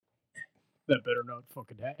That better not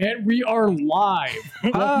fucking happen. And we are live.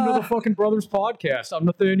 Welcome to the fucking Brothers Podcast. I'm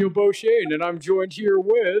Nathaniel Beauchene, and I'm joined here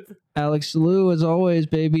with Alex Lou, as always,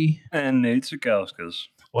 baby. And Nate Zakauskas.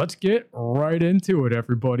 Let's get right into it,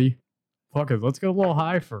 everybody. Fuck it, let's get a little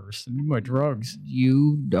high first and do my drugs.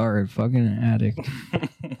 You are a fucking addict.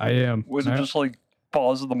 I am. Was it just like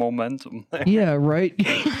pause the momentum thing? Yeah, right?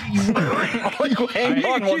 Hang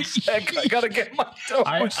on one sec. I gotta get my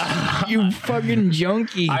dose. You fucking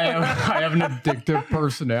junkie. I have an addictive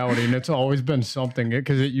personality, and it's always been something,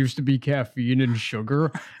 because it used to be caffeine and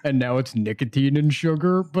sugar, and now it's nicotine and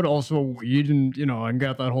sugar, but also weed, and, you know, I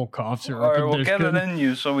got that whole cough syrup. All right, we'll get it in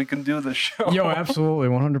you so we can do the show. Yo, absolutely,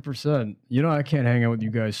 100%. You know, I can't hang out with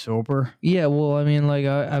you guys sober. Yeah, well, I mean, like,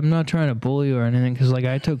 I'm not trying to bully you or anything, because, like,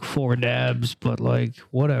 I took 4 dabs, but, like,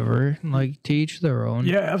 whatever. Like, to each their own.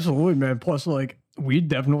 Yeah, absolutely, man. Plus, like, weed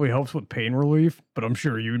definitely helps with pain relief, but I'm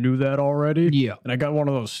sure you knew that already. Yeah. And I got one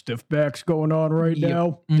of those stiff backs going on right Yep.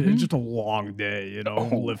 now. Mhm. It's just a long day, you know,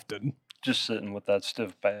 lifting. Just sitting with that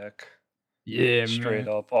stiff back. Yeah, Straight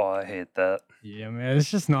man. up. Oh, I hate that. Yeah, man. It's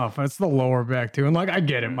just not fun. It's the lower back, too. And, like, I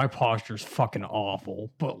get it. My posture's fucking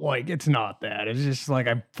awful, but, like, it's not that. It's just, like,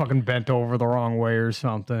 I fucking bent over the wrong way or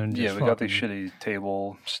something. Yeah, Just we got these fucking- shitty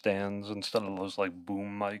table stands instead of those like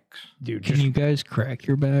boom mics. Dude, Can just, you guys crack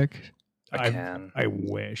your back? I can. I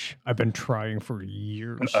wish. I've been trying for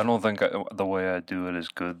years. I don't think the way I do it is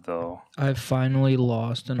good though. I've finally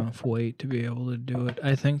lost enough weight to be able to do it.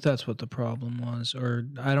 I think that's what the problem was, or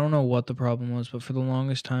I don't know what the problem was, but for the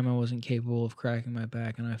longest time I wasn't capable of cracking my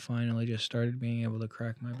back, and I finally just started being able to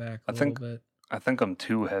crack my back a little bit. I think I'm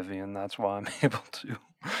too heavy, and that's why I'm able to.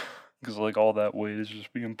 Because like all that weight is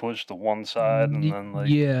just being pushed to one side, and then like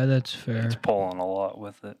yeah, that's fair. it's pulling a lot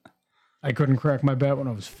with it. I couldn't crack my back when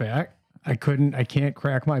I was fat. I can't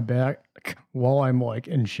crack my back while I'm like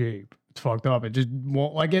in shape. It's fucked up. It just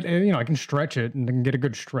won't like it. You know, I can stretch it and then get a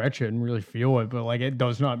good stretch it and really feel it, but like it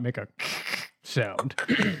does not make a sound.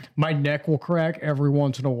 My neck will crack every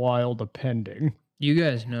once in a while, depending. You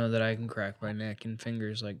guys know that I can crack my neck and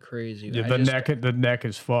fingers like crazy. Yeah, I the neck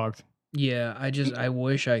is fucked. Yeah, I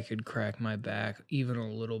wish I could crack my back even a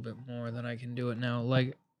little bit more than I can do it now.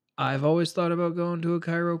 Like, I've always thought about going to a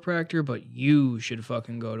chiropractor, but you should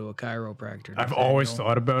fucking go to a chiropractor. I've always Nathaniel.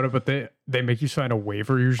 thought about it, but they make you sign a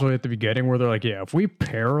waiver usually at the beginning where they're like, yeah, if we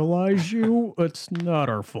paralyze you, it's not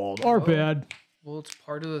our fault. Our bad. Well, it's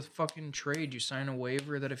part of the fucking trade. You sign a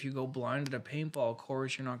waiver that if you go blind at a paintball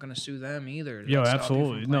course, you're not going to sue them either. Does Yo, that stop you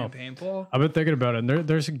absolutely. from No. playing paintball? I've been thinking about it, and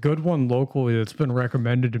there's a good one locally that's been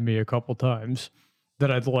recommended to me a couple times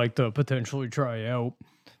that I'd like to potentially try out.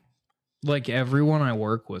 Like, everyone I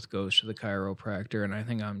work with goes to the chiropractor, and I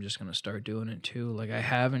think I'm just going to start doing it too. Like, I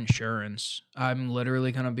have insurance. I'm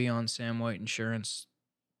literally going to be on Sam White insurance.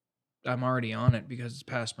 I'm already on it because it's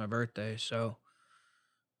past my birthday, so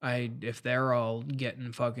if they're all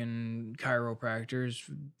getting fucking chiropractors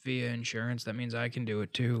via insurance, that means I can do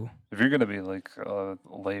it too. If you're gonna be like a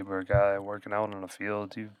labor guy working out in the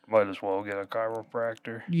field, you might as well get a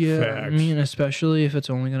chiropractor. Yeah, I Facts. mean, especially if it's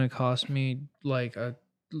only going to cost me like a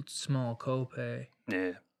small copay.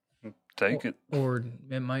 Yeah, take it. Or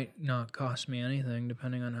it might not cost me anything,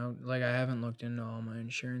 depending on how. Like, I haven't looked into all my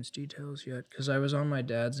insurance details yet, because I was on my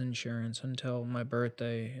dad's insurance until my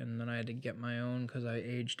birthday, and then I had to get my own because I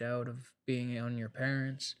aged out of being on your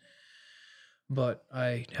parents. But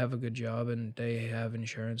I have a good job, and they have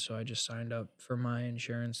insurance, so I just signed up for my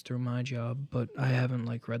insurance through my job. But I haven't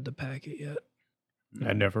like read the packet yet.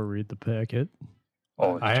 I never read the packet.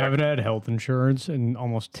 Oh, I haven't had health insurance in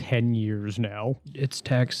almost 10 years now. It's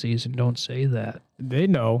tax season. Don't say that. They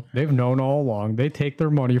know. They've known all along. They take their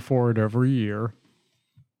money for it every year.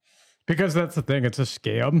 Because that's the thing. It's a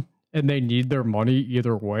scam. And they need their money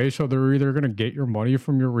either way. So they're either going to get your money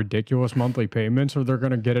from your ridiculous monthly payments, or they're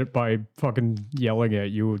going to get it by fucking yelling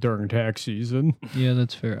at you during tax season. Yeah,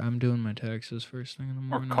 that's fair. I'm doing my taxes first thing in the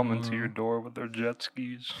or morning. coming to your door with their jet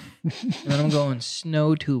skis. And then I'm going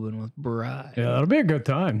snow tubing with Bride. Yeah, that'll be a good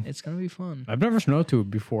time. It's going to be fun. I've never snow tubed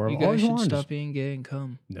before. You I've guys always should wanted to. stop being gay and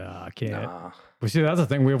come. Nah, I can't. Nah. But see, that's the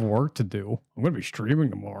thing. We have work to do. I'm going to be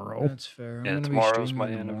streaming tomorrow. That's fair. I'm Yeah, gonna be tomorrow's my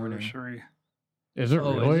streaming in the morning. anniversary. Is it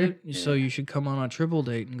Oh, really? is it? So you should come on a triple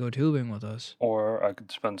date and go tubing with us. Or I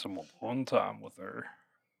could spend some alone time with her.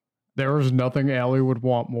 There is nothing Allie would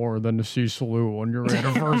want more than to see Salou on your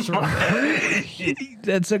anniversary.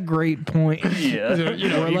 That's a great point. Yeah. You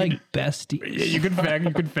know, We're you like can- besties. Yeah, you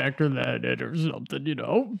could factor that in or something, you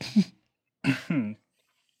know?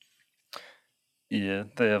 Yeah,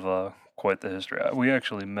 they have quite the history. We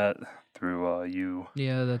actually met through you,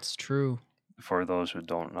 Yeah, that's true. for those who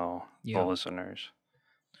don't know, Yeah. the listeners.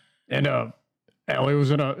 And Allie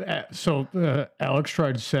was Alex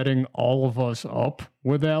tried setting all of us up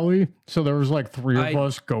with Allie. So there was like three of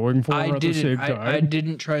us going for her at the same time. I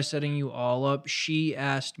didn't try setting you all up. She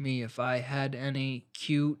asked me if I had any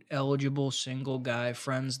cute, eligible single guy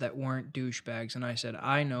friends that weren't douchebags, and I said,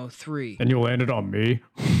 I know 3. And you landed on me?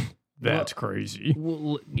 That's crazy.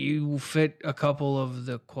 Well, you fit a couple of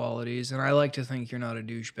the qualities, and I like to think you're not a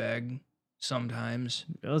douchebag. Sometimes.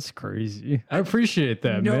 That's crazy. I appreciate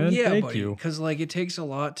that, man. Yeah, Thank you. Because like it takes a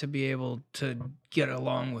lot to be able to get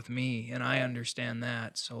along with me, and I understand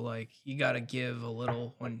that. So like you got to give a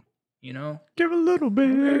little when Give a little bit.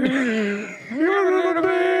 Give a little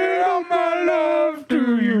bit of my love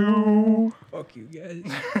to you. Fuck you guys.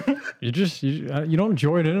 You don't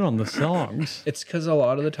join in on the songs. It's because a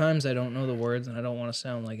lot of the times I don't know the words and I don't want to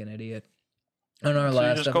sound like an idiot. On our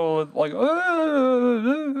last, you just go with like,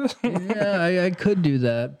 yeah, I could do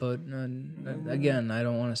that, but again, I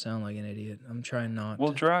don't want to sound like an idiot. I'm trying not.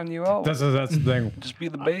 We'll drown you out. That's the thing. Just be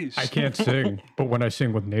the bass. I can't sing, but when I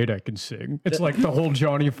sing with Nate, I can sing. It's like the whole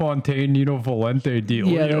Johnny Fontaine, Nino Valente deal.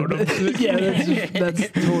 Yeah, you know what I'm saying? yeah, that's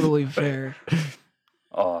totally fair.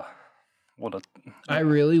 I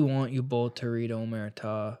really want you both to read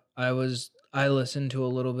Omerta. I listened to a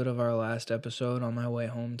little bit of our last episode on my way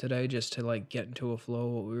home today just to like get into a flow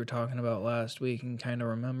what we were talking about last week and kind of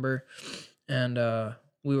remember. And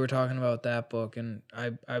we were talking about that book, and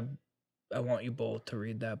I want you both to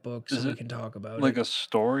read that book so we can talk about it. Like a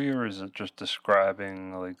story, or is it just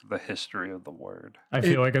describing like the history of the word? I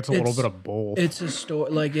feel like it's a little bit of both. It's a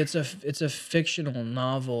story, like it's a fictional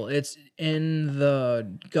novel. It's in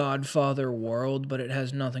the Godfather world, but it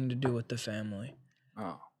has nothing to do with the family.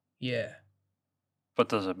 Oh. Yeah. But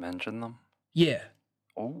does it mention them? Yeah.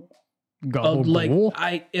 Oh.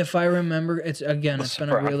 If I remember, it's been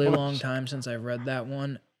a really long time since I read that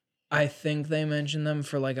one. I think they mention them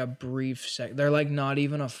for like a brief sec. They're like not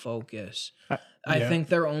even a focus. I think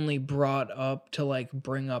they're only brought up to like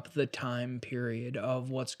bring up the time period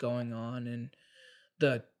of what's going on in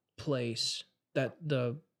the place that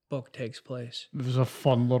the book takes place. It was a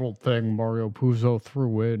fun little thing Mario Puzo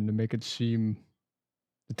threw in to make it seem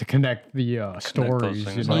to connect the stories,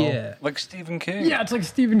 things, you know? Yeah. Like Stephen King. Yeah, it's like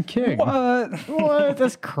Stephen King. What?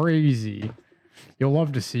 That's crazy. You'll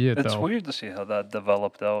love to see it, though. It's weird to see how that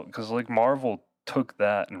developed out, because like Marvel took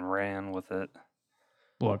that and ran with it.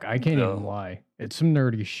 Look, I can't even lie. It's some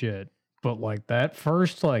nerdy shit. But like that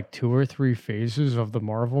first like 2 or 3 phases of the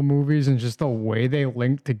Marvel movies and just the way they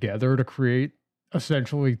link together to create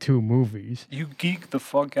essentially 2 movies. You geek the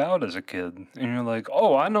fuck out as a kid, and you're like,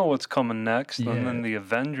 "Oh, I know what's coming next." Yeah. And then the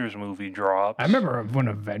Avengers movie drops. I remember when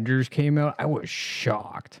Avengers came out, I was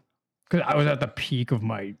shocked because I was at the peak of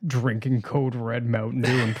my drinking Code Red Mountain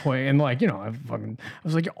Dew and playing like, I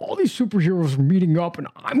was like, all these superheroes are meeting up, and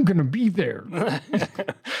I'm gonna be there.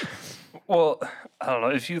 Well, I don't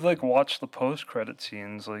know if you like watch the post-credit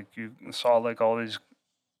scenes, like you saw like all these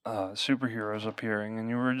superheroes appearing, and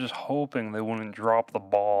you were just hoping they wouldn't drop the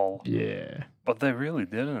ball. Yeah. But they really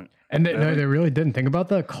didn't. And they really didn't. Think about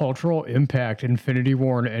the cultural impact Infinity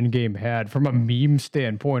War and Endgame had from a meme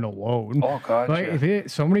standpoint alone. Oh, God. Like,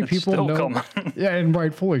 so many people still know. coming. Yeah, and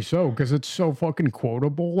rightfully so, because it's so fucking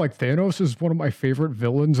quotable. Like, Thanos is one of my favorite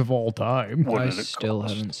villains of all time. I still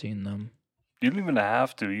haven't seen them. You don't even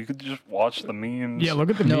have to. You could just watch the memes. Yeah, look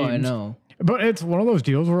at the memes. No, I know. But it's one of those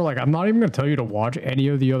deals where, like, I'm not even going to tell you to watch any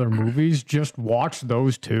of the other movies. Just watch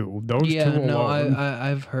those 2. Those 2 alone. No,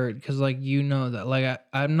 I've heard, because, like, that, like,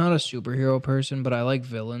 I'm not a superhero person, but I like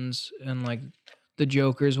villains, and, like, the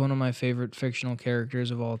Joker is one of my favorite fictional characters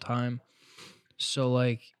of all time. So,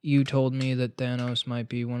 like, you told me that Thanos might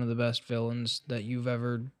be one of the best villains that you've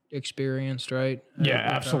ever experienced, right? Yeah,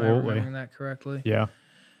 absolutely. Am I remembering that correctly? Yeah.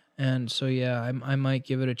 And so, yeah, I might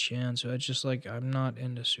give it a chance. It's just like I'm not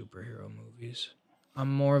into superhero movies.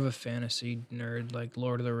 I'm more of a fantasy nerd, like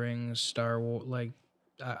Lord of the Rings, Star Wars. Like,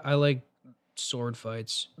 I like sword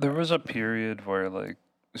fights. There was a period where like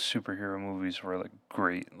superhero movies were like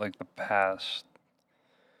great, like the past,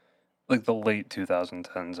 like the late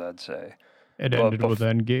 2010s, I'd say. It ended with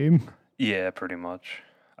Endgame. Yeah, pretty much.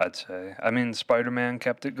 I'd say. I mean, Spider-Man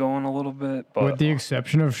kept it going a little bit, but with the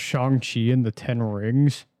exception of Shang-Chi and the 10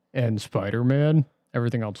 Rings and Spider-Man,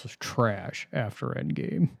 everything else was trash after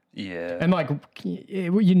Endgame. Yeah. And like,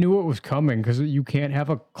 you knew it was coming because you can't have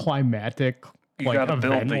a climatic like event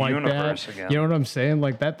build the like universe that. Again. You know what I'm saying?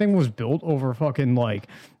 Like that thing was built over fucking like,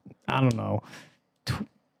 I don't know.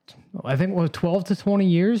 I think it was 12 to 20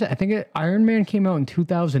 years. I think Iron Man came out in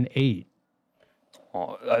 2008.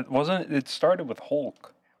 Oh, it started with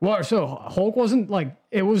Hulk. Well, so Hulk wasn't like,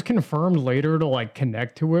 it was confirmed later to like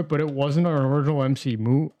connect to it, but it wasn't an original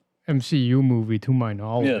MCU movie to my Yeah,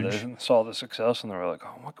 knowledge. they saw the success and they were like,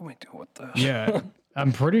 "Oh, what can we do with this?" Yeah.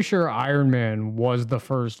 I'm pretty sure Iron Man was the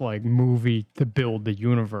first like movie to build the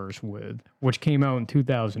universe with, which came out in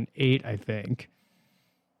 2008, I think.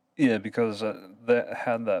 Yeah, because that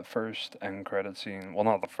had that first end credit scene. Well,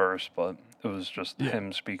 not the first, but it was just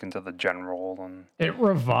him speaking to the general and. It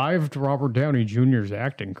revived Robert Downey Jr.'s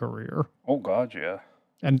acting career. Oh God, yeah.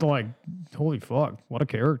 And like, holy fuck, what a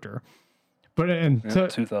character. But and Yeah,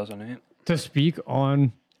 2008. to speak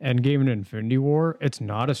on Endgame and Infinity War, it's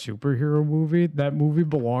not a superhero movie. That movie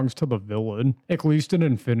belongs to the villain, at least in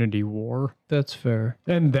Infinity War. That's fair.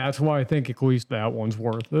 And that's why I think at least that one's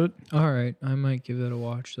worth it. All right, I might give that a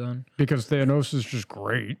watch then. Because Thanos is just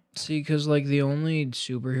great. See, because like the only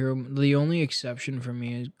exception for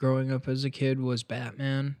me growing up as a kid was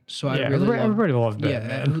Batman. So I really everybody loves yeah,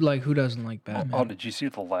 Batman. who doesn't like Batman? Oh, did you see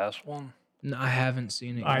the last one? No, I haven't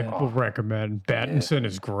seen it I yet. will recommend. Battinson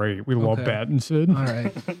is great. We love Okay. Battinson. All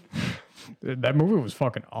right. That movie was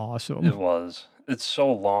fucking awesome. It was. It's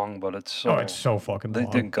so long, but it's so. Oh, it's so fucking They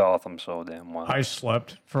long. did Gotham so damn well. I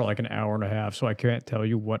slept for like an hour and a half, so I can't tell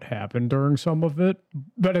you what happened during some of it.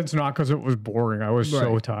 But it's not because it was boring. I was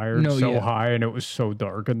so Right. tired, No, so yeah. high, and it was so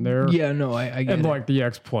dark in there. Yeah, no, I get And it. like the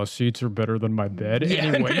X Plus seats are better than my bed. Yeah.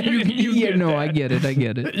 Anyway, you yeah, get no, that. I get it. I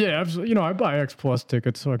get it. Yeah, absolutely. You know, I buy X Plus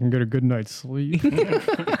tickets so I can get a good night's sleep.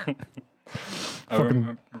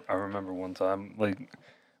 I remember one time, like,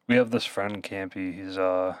 we have this friend, Campy. He's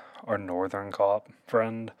our northern cop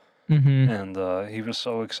friend. Mm-hmm. And he was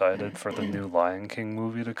so excited for the new Lion King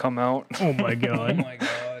movie to come out. Oh my god. my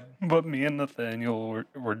god. But me and Nathaniel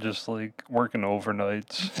were just like working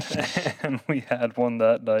overnights. And we had one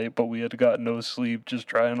that night, but we had got no sleep just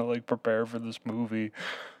trying to like prepare for this movie.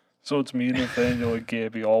 So it's me, Nathaniel, and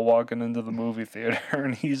Gabby all walking into the movie theater,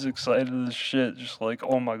 and he's excited as shit, just like,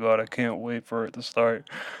 oh my god, I can't wait for it to start.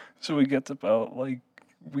 So we get to the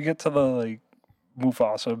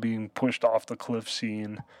Mufasa being pushed off the cliff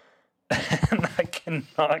scene, and I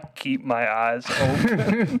cannot keep my eyes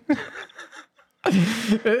open.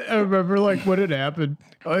 I remember like when it happened,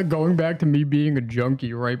 going back to me being a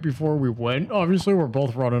junkie right before we went. Obviously, we're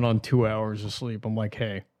both running on 2 hours of sleep. I'm like,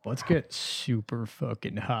 hey, let's get super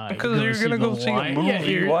fucking high. Because you're gonna go see a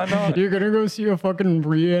movie. Why not? You're gonna go see a fucking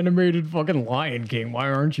reanimated fucking Lion King.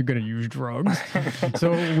 Why aren't you gonna use drugs?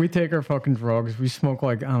 So we take our fucking drugs. We smoke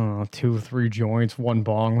like, I don't know, 2-3 joints, one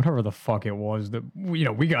bong, whatever the fuck it was. That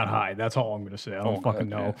we got high. That's all I'm gonna say. I don't fucking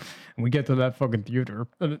know. Yeah. And we get to that fucking theater.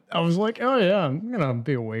 And I was like, oh yeah, I'm gonna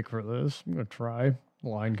be awake for this. I'm gonna try.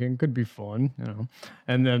 Lion King could be fun, you know.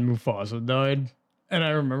 And then Mufasa died. And I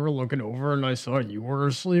remember looking over and I saw you were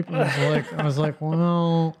asleep. And I was like,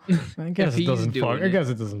 well, I guess it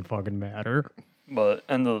doesn't fucking matter. But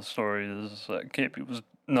end of the story is that Campy was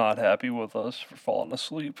not happy with us for falling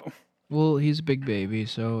asleep. Well, he's a big baby,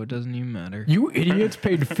 so it doesn't even matter. You idiots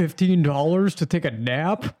paid $15 to take a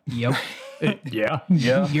nap? Yep. Yeah.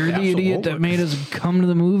 Yeah, You're the idiot that made us come to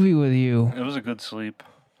the movie with you. it was a good sleep.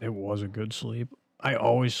 It was a good sleep. I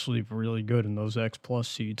always sleep really good in those X Plus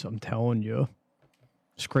seats, I'm telling you.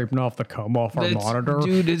 Scraping off the cum off our monitor.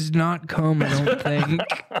 Dude, it's not cum, I don't think.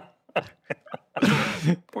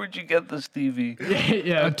 Where'd you get this TV?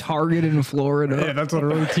 Yeah, A Target in Florida. yeah, that's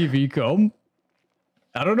literally TV cum.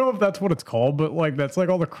 I don't know if that's what it's called, but like that's like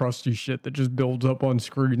all the crusty shit that just builds up on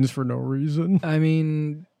screens for no reason. I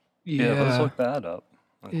mean, Yeah, let's yeah. look that up.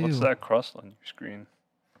 Like, what's Ew. that crust on your screen?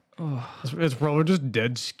 It's probably just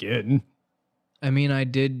dead skin. I mean, I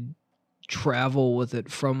did travel with it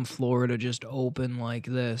from Florida just open like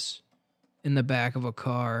this in the back of a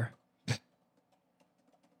car.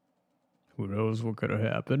 Who knows what could have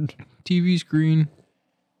happened? TV screen.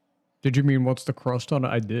 Did you mean what's the crust on it?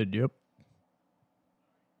 I did, yep.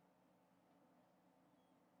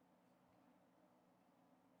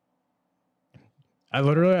 I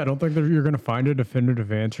don't think that you're going to find a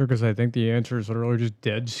definitive answer because I think the answer is literally just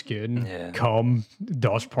dead skin, Yeah. cum,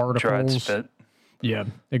 dust Dried particles. spit. Yeah,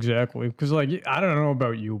 exactly. Because, like, I don't know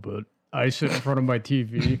about you, but I sit in front of my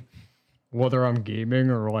TV, whether I'm gaming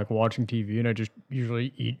or, like, watching TV, and I just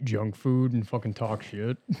usually eat junk food and fucking talk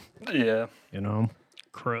shit, Yeah. you know?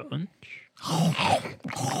 Crunch.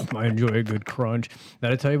 I enjoy a good crunch.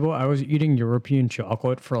 Did I tell you about I was eating European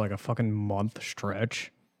chocolate for, like, a fucking month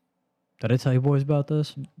stretch? Did I tell you boys about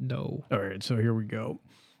this? No. All right, so here we go.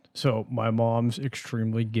 So my mom's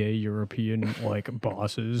extremely gay European, like,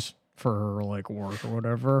 bosses for her, like, work or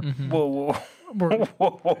whatever. Whoa, whoa. We're-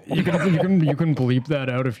 Whoa. You can bleep that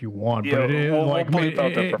out if you want, Yeah, but it, we'll like bleep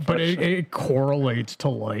out the it correlates to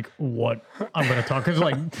like what I'm gonna talk. Because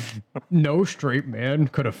like no straight man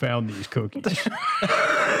could have found these cookies.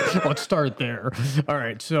 Let's start there. All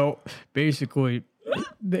right. So basically,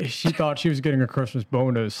 she thought she was getting a Christmas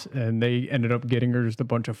bonus, and they ended up getting her just a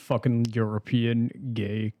bunch of fucking European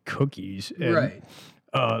gay cookies. And, Right.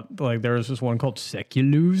 Like there was this one called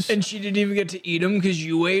Seculus. And she didn't even get to eat them because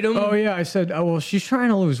you ate them? Oh yeah, I said, oh, well, she's trying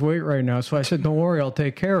to lose weight right now, so I said, don't worry, I'll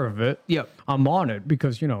take care of it. Yep. I'm on it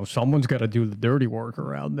because someone's got to do the dirty work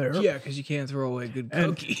around there. Yeah, because you can't throw away good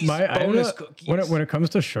And cookies. I Bonus cookies. When it comes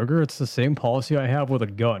to sugar, it's the same policy I have with a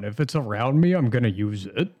gun. If it's around me, I'm gonna use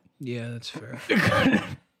it. Yeah, that's fair.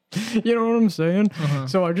 You know what I'm saying?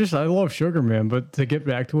 So I love sugar, man. But to get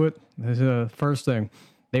back to it, the first thing,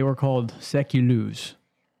 they were called Seculus.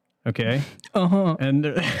 Okay. And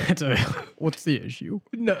what's the issue?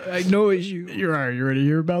 No issue. You're all right. You ready to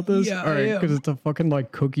hear about this? Yeah, All right, I am. because it's a fucking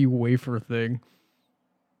like cookie wafer thing.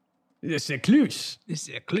 Seculus. It's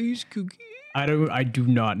a clues cookie. I do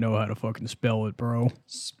not know how to fucking spell it, bro.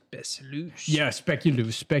 Speculus. Yeah,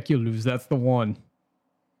 speculus. That's the one.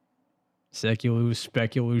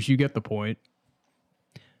 Speculus. You get the point.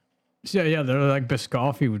 So yeah, they're like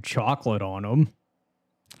biscotti with chocolate on them.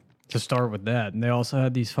 To start with that, and they also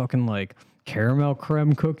had these fucking like caramel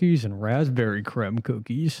creme cookies and raspberry creme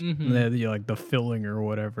cookies. And they had like the filling or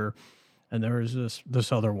whatever. And there was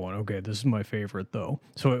this other one. Okay, this is my favorite though.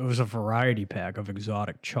 So it was a variety pack of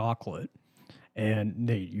exotic chocolate. And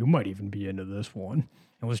Nate, you might even be into this one.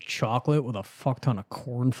 It was chocolate with a fuck ton of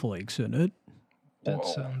cornflakes in it. That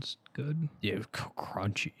sounds good. Yeah, it was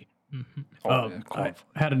crunchy. Corn. I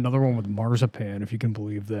had another one with marzipan, if you can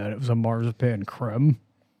believe that. It was a marzipan creme.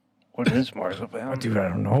 What is marzipan? Dude, I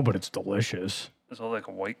don't know, but it's delicious. Is it like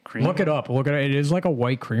a white cream? Look it up. It is like a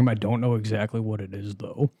white cream. I don't know exactly what it is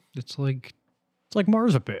though. It's like It's like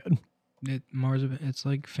marzipan. marzipan. It's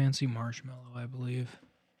like fancy marshmallow, I believe.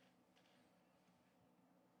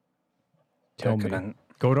 Tell me.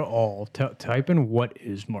 Go to all. Type in what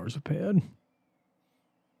is marzipan.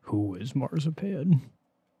 Who is marzipan?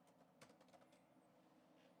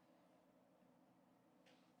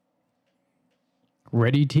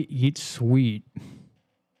 Ready to eat sweet.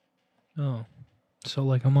 Oh, so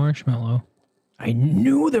like a marshmallow. I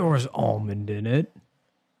knew there was almond in it.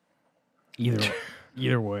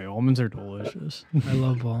 Either way, almonds are delicious. I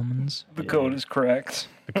love almonds. The code is correct.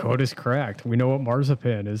 The code is cracked. We know what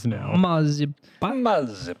marzipan is now.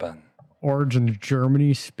 Marzipan. Origin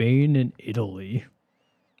Germany, Spain, and Italy.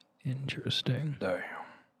 Interesting. Damn.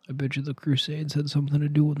 I bet you the Crusades had something to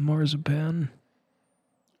do with marzipan.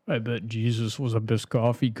 I bet Jesus was a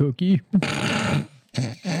biscotti cookie.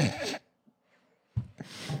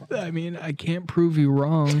 I mean, I can't prove you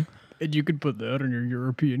wrong. And you could put that on your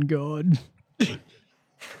European god.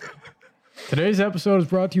 Today's episode is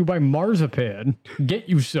brought to you by Marzipan. Get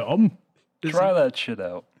you some. Try that shit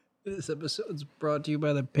out. This episode's brought to you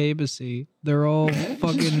by the papacy. They're all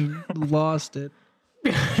fucking lost it.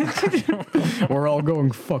 We're all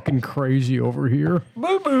going fucking crazy over here.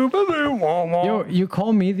 Boo boo boo boo wah wah. Yo, you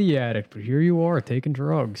call me the addict, but here you are taking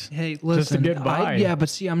drugs. Hey, listen. get by. Yeah, but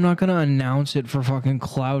see, I'm not gonna announce it for fucking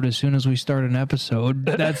clout as soon as we start an episode.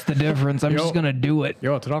 That's the difference. I'm just gonna do it.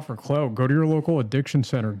 Yo, it's not for clout. Go to your local addiction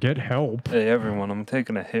center. Get help. Hey everyone, I'm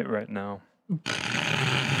taking a hit right now.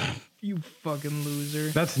 You fucking loser.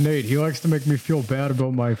 That's Nate. He likes to make me feel bad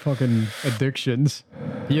about my fucking addictions.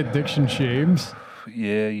 He addiction shames.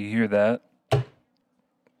 Yeah, you hear that?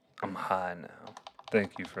 I'm high now.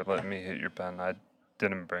 Thank you for letting me hit your pen. I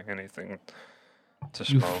didn't bring anything to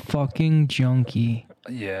You smoke. fucking junkie.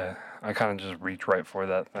 Yeah, I kind of just reach right for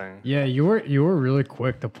that thing. Yeah, you were really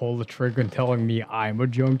quick to pull the trigger and telling me I'm a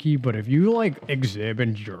junkie, but if you like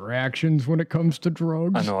examined your actions when it comes to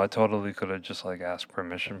drugs, I know I totally could have just like asked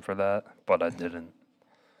permission for that, but I didn't.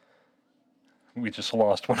 We just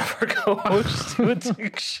lost one of our co-hosts to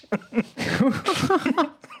addiction.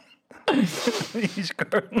 He's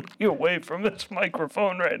currently away from his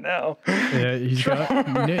microphone right now. yeah, he's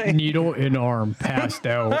got needle in arm, passed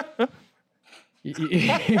out.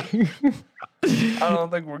 I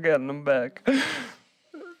don't think we're getting him back.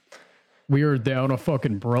 We are down a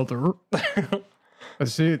fucking brother.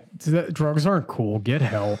 See, drugs aren't cool. Get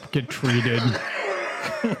help. Get treated.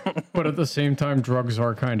 But at the same time, drugs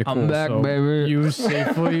are kind of cool. I'm back, so baby. use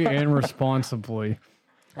safely and responsibly.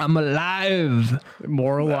 I'm alive.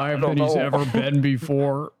 More alive than he's ever been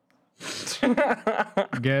before.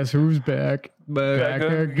 Guess who's back? Back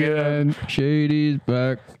again. Shady's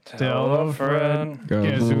back. Tell a friend.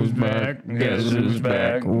 Guess who's back? Guess who's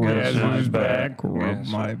back? Guess who's back? Rub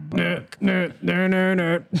my back.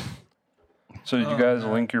 So did you guys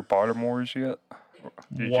link your Pottermores yet?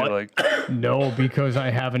 Did What? you like? No, because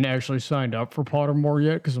I haven't actually signed up for Pottermore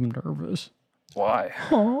yet because I'm nervous. Why? I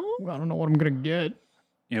don't know what I'm going to get.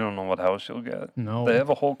 You don't know what house you'll get. No. They have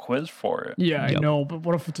a whole quiz for it. Yeah, I Yep. know, but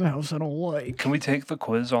what if it's a house I don't like? Can we take the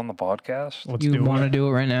quiz on the podcast? Let's You do want to it. do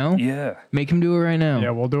it right now? Yeah. Make him do it right now.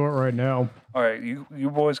 Yeah, we'll do it right now. All right, you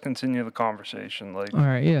boys continue the conversation. Like, All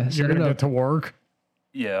right, yeah. You're Set gonna it get up. to work.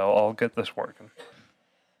 yeah, I'll get this working.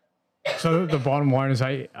 So the bottom line is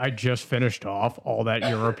I just finished off all that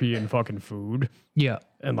European fucking food Yeah.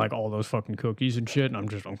 and like all those fucking cookies and shit, and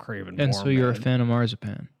I'm craving more. And so you're a man. fan of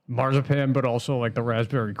marzipan. Marzipan, but also like the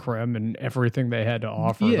raspberry creme and everything they had to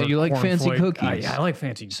offer. Yeah, The you like fancy cornflake- cookies. I like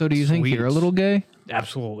fancy. So do you think you're a sweets. little gay?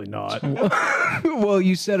 Absolutely not. Well,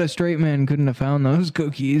 you said a straight man couldn't have found those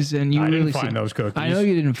cookies, and you I really didn't find those cookies. I know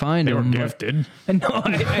you didn't find They were them. gifted. No,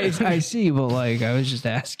 I see, but like I was just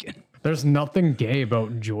asking. There's nothing gay about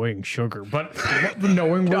enjoying sugar, but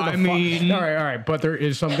knowing where I the mean- all right. But there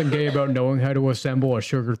is something gay about knowing how to assemble a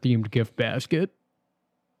sugar-themed gift basket.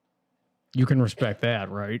 You can respect that,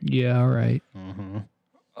 right? Yeah, all right.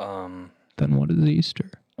 Then what is Easter?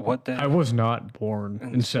 What day? I was not born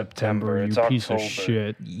in September, It's you piece October. of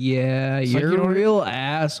shit. Yeah, like you're you don't- a real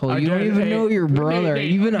asshole. You don't did- even hey, know your brother. hey,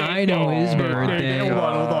 Even hey, I know his hey, birthday. Hold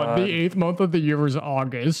on. The 8th month of the year is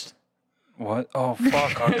August. What? Oh,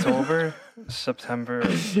 fuck. October? September?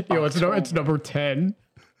 Yo, it's October. number 10.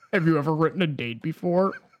 Have you ever written a date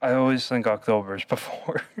before? I always think October's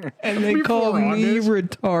before. And they Before call me August.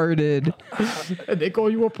 retarded. And they call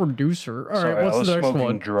you a producer. All Sorry, right, I what's was the next smoking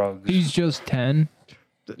one? drugs. He's just 10.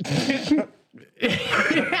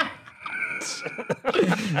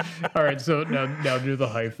 All right, so now do the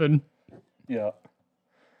hyphen. Yeah.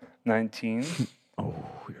 19, Oh,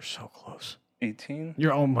 you're so close. 18,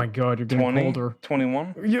 You're oh my god, you're getting 20, older.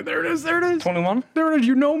 21, Yeah, there it is. There it is. 21. There it is.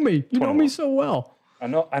 You know me. You know 21. me so well.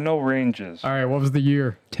 I know ranges. All right, what was the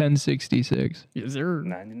year? 1066. Is there?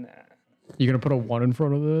 99. You gonna put a 1 in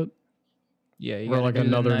front of it? Yeah, you Or gotta like do the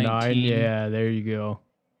another 9? 19. Yeah, there you go.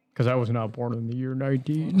 Because I was not born in the year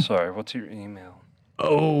 19. Sorry, what's your email?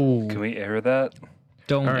 Oh. Can we air that?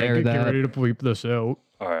 Don't All right, air get that. ready to bleep this out.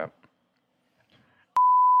 All right.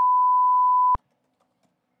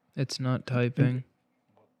 It's not typing.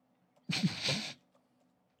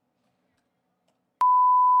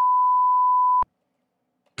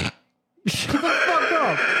 Shut the fuck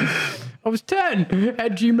up. I was 10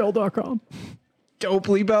 at gmail.com. Don't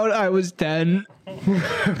bleep out. I was 10. All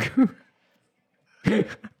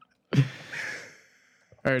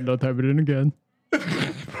right, now type it in again.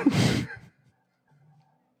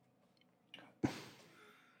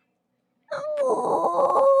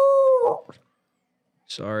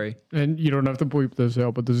 Sorry. And you don't have to bleep this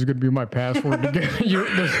out, but this is going to be my password to get you.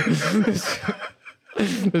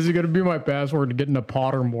 This is going to be my password to get into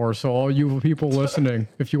Pottermore. So all you people listening,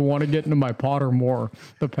 if you want to get into my Pottermore,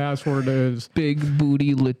 the password is Big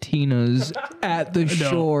booty Latinas at the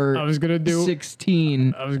shore. I was gonna do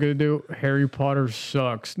 16. I was gonna do Harry Potter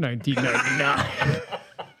sucks 1999.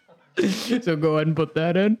 So go ahead and put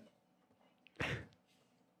that in.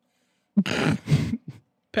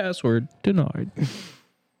 Password denied.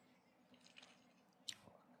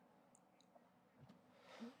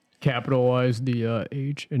 Capitalize the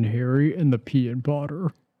H in Harry and the P in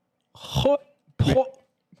Potter. Hot pot.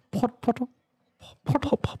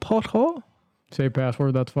 Potter. Say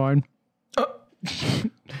password. That's fine.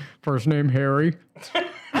 First name Harry.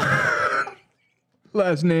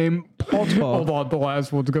 Last name Potter. Hold on, the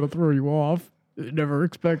last one's gonna throw you off. Never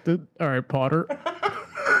expected. All right, Potter.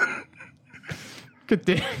 Good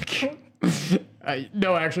dick.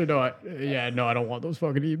 No, actually, no. I don't want those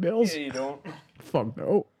fucking emails. you don't. Fuck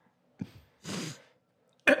no.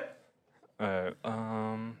 Alright,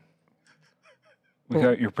 we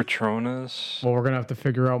got your Patronas. Well, we're gonna have to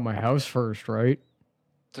figure out my house first, right?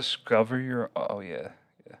 Discover your. Oh, yeah.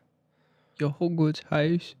 Your Hogwarts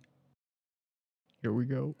house. Here we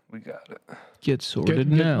go. We got it. Get sorted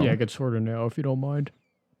now. Yeah, get sorted now if you don't mind.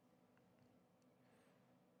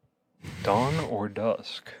 Dawn or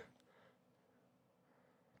dusk?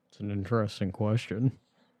 It's an interesting question.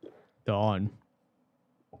 Dawn.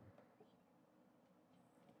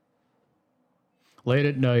 Late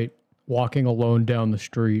at night, walking alone down the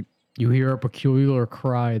street, you hear a peculiar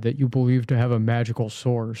cry that you believe to have a magical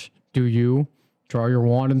source. Do you draw your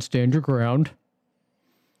wand and stand your ground?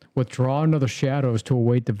 Withdraw into the shadows to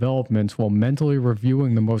await developments while mentally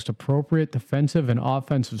reviewing the most appropriate defensive and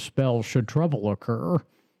offensive spells should trouble occur.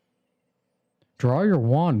 Draw your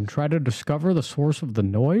wand and try to discover the source of the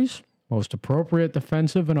noise. Most appropriate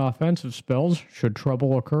defensive and offensive spells should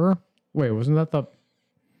trouble occur. Wait, wasn't that the...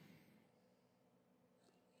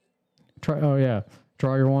 Oh, yeah.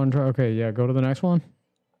 Draw your wand. Okay, yeah, go to the next one.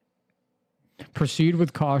 Proceed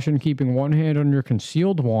with caution, keeping one hand on your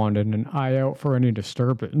concealed wand and an eye out for any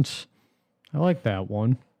disturbance. I like that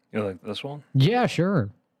one. You like this one? Yeah, sure.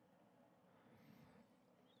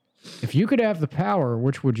 If you could have the power,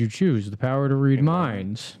 which would you choose? The power to read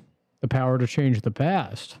minds, the power to change the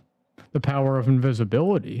past, the power of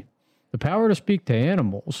invisibility, the power to speak to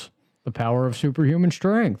animals, the power of superhuman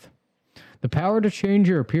strength, the power to change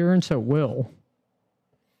your appearance at will.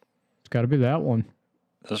 It's got to be that one.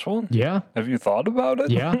 This one? Yeah. Have you thought about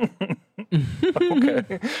it? Yeah.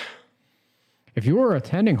 Okay. If you were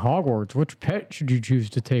attending Hogwarts, which pet should you choose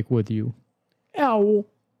to take with you? Owl.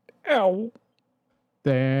 Ow.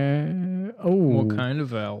 What kind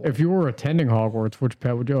of owl? If you were attending Hogwarts, which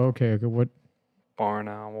pet would you? Okay, what? Barn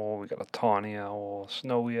owl. We got a tawny owl,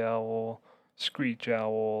 snowy owl, screech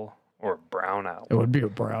owl, or a brown owl. It would be a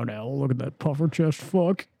brown owl. Look at that puffer chest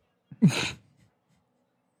fuck.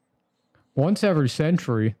 Once every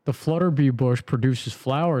century, the flutterbee bush produces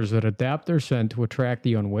flowers that adapt their scent to attract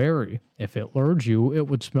the unwary. If it lured you, it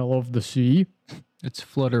would smell of the sea. It's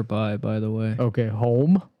flutterby, by the way. Okay,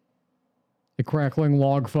 home. A crackling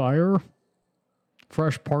log fire.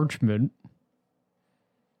 Fresh parchment.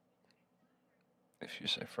 If you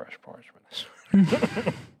say fresh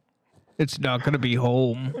parchment. It's not going to be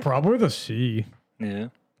home. Probably the sea. Yeah.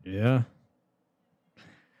 Yeah.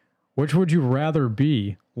 Which would you rather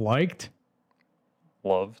be? Liked?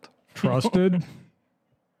 Loved. Trusted?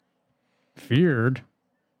 Feared?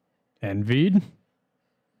 Envied?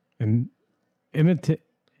 And imitate?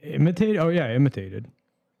 Oh yeah, imitated.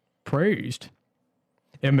 Praised?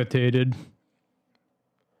 Imitated?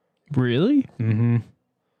 Really? Mm-hmm.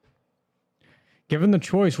 Given the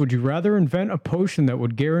choice, would you rather invent a potion that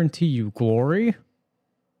would guarantee you glory,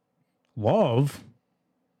 love,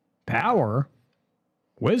 power,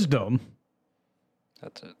 wisdom?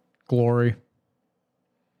 That's it. Glory.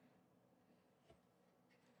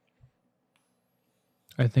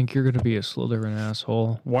 I think you're going to be a Slytherin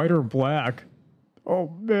asshole. White or black? Oh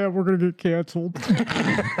man, we're gonna get canceled.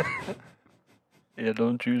 Yeah,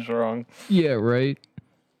 don't choose wrong. Yeah, right?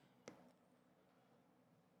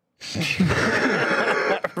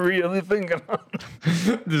 Really thinking on it.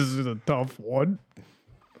 This is a tough one.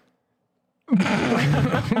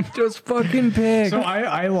 Just fucking pick. So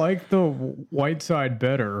I like the white side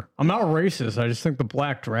better. I'm not racist. I just think the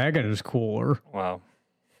black dragon is cooler. Wow.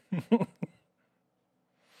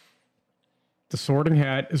 The Sorting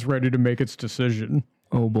Hat is ready to make its decision.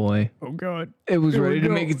 Oh boy. Oh god. It was Here we ready to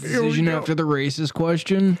go. make its Here we decision go. after the racist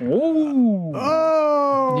question. Whoa.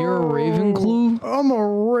 Oh, You're a Ravenclaw? I'm a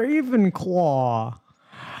Ravenclaw.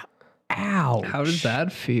 Ow. How does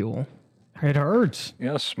that feel? It hurts.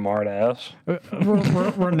 Yeah, smart ass.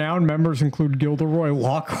 Renowned members include Gilderoy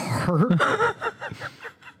Lockhart.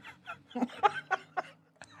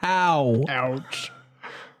 How? Ouch.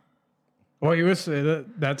 Well, he was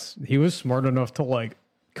smart enough to like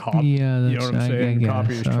copy. Yeah, you know what I'm saying?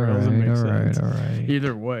 Copy his trails. It makes sense. All right.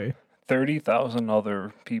 Either way. 30,000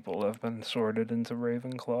 other people have been sorted into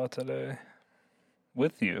Ravenclaw today.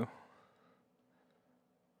 With you.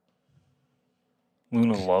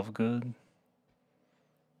 Luna Lovegood.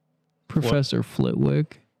 Professor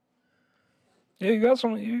Flitwick. Yeah, you got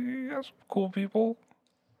some cool people.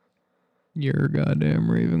 You're a goddamn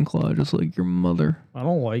Ravenclaw, just like your mother. I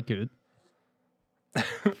don't like it.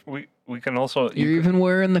 We can also You're even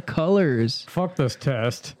wearing the colors. Fuck this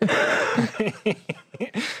test. Fuck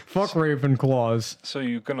Ravenclaws. so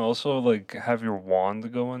you can also like have your wand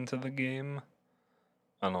go into the game.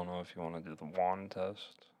 I don't know if you want to do the wand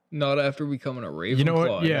test. Not after becoming a Ravenclaw. You know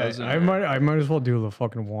what? Yeah, doesn't I it? might as well do the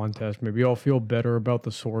fucking wand test. Maybe I'll feel better about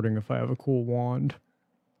the sorting if I have a cool wand.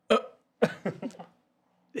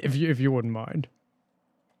 if you wouldn't mind.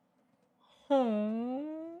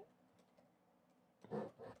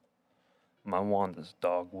 My wand is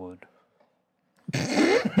dogwood.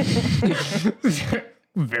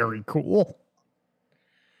 Very cool.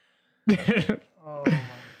 Oh my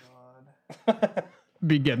god.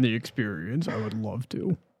 Begin the experience. I would love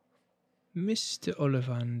to. Mr.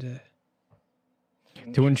 Ollivander.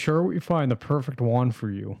 To ensure we find the perfect wand for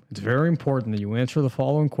you, it's very important that you answer the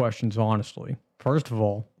following questions honestly. First of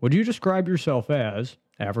all, would you describe yourself as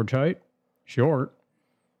average height, short,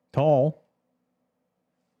 tall?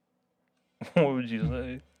 What would you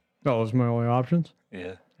say? Those are my only options.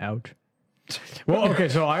 Yeah. Ouch. Well, okay,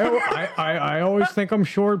 so I always think I'm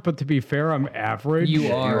short, but to be fair, I'm average.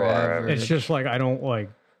 You are average. It's just like I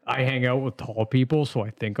hang out with tall people, so I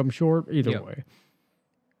think I'm short. Either Yep. way.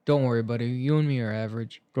 Don't worry, buddy. You and me are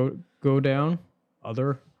average. Go down.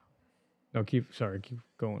 Other. No, keep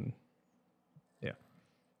going. Yeah.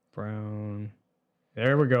 Brown.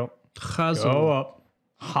 There we go. Go up.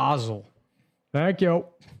 Hazel. Thank you.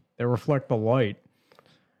 They reflect the light.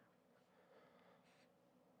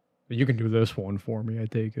 But you can do this one for me, I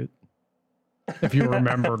take it. If you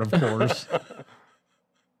remembered, of course.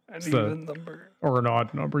 An even number. Or an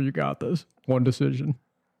odd number, you got this. One decision.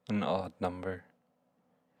 An odd number.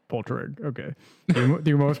 Pull trig. Okay. Do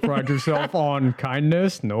you most pride yourself on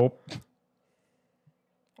kindness? Nope.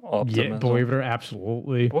 Optimism. Yeah, believe it or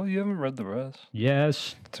absolutely. Well, you haven't read the rest.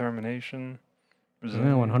 Yes. Determination. Yeah,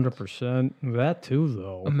 100%. That too,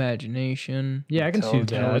 though. Imagination. Yeah, I can see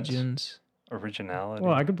that. Intelligence. Originality.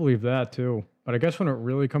 Well, I can believe that too. But I guess when it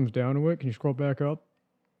really comes down to it, can you scroll back up?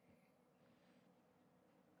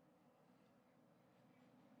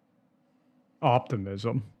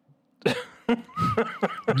 Optimism.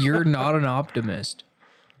 You're not an optimist.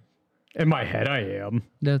 In my head, I am.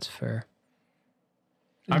 That's fair.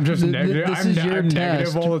 I'm just negative. I'm negative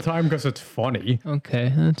test. all the time because it's funny.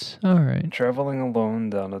 Okay, that's all right. Traveling alone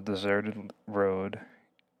down a deserted road,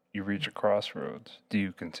 you reach a crossroads. Do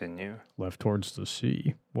you continue? Left towards the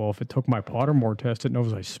sea. Well, if it took my Pottermore test, it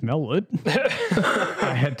knows I smell it.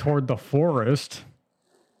 I head toward the forest.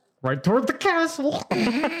 Right toward the castle.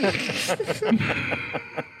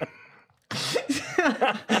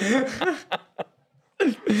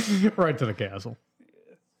 Right to the castle.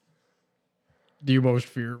 Do you most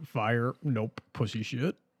fear fire? Nope. Pussy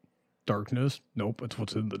shit. Darkness? Nope. It's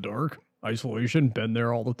what's in the dark. Isolation? Been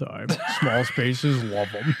there all the time. Small spaces?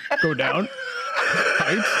 Love them. Go down.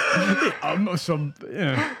 Heights? I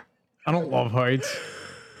don't love heights.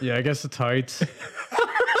 Yeah, I guess it's heights.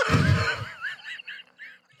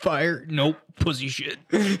 Fire? Nope. Pussy shit.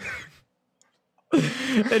 In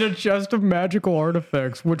a chest of magical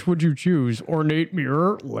artifacts, which would you choose? Ornate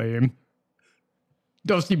mirror? Lame.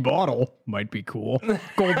 Dusty bottle? Might be cool.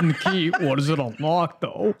 Golden key? What does it unlock,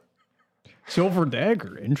 though? Silver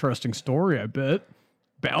dagger? Interesting story, I bet.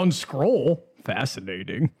 Bound scroll?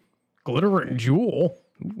 Fascinating. Glittering jewel?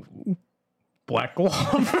 Ooh. Black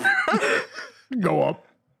glove? Go up.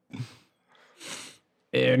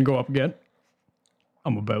 And go up again.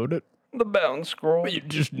 I'm about it. The bound scroll. But you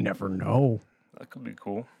just never know. That could be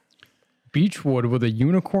cool. Beechwood with a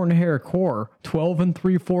unicorn hair core, 12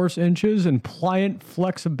 3/4 inches, and pliant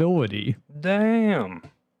flexibility. Damn.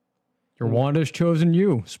 Your wand has chosen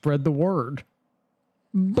you. Spread the word.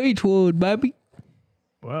 Beechwood, baby.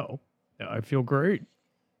 Well, I feel great.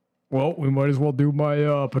 Well, we might as well do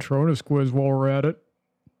my Patronus quiz while we're at it.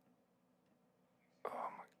 Oh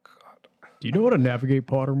my god. Do you know how to navigate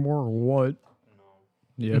Pottermore or what? No.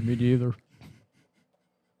 Yeah, me neither.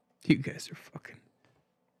 You guys are fucking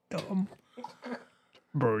dumb.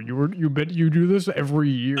 Bro, you do this every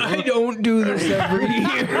year. I don't do this every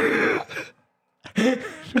year.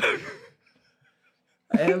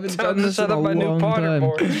 I haven't done this in a long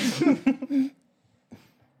time.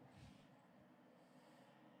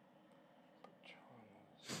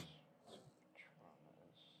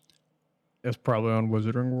 It's probably on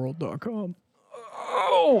wizardingworld.com.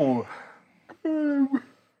 Oh.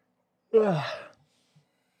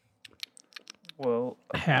 Well,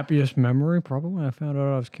 Happiest memory? Probably when I found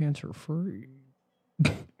out I was cancer free.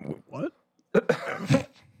 What?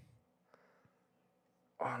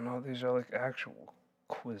 oh no, these are like actual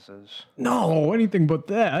quizzes. No, anything but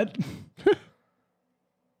that.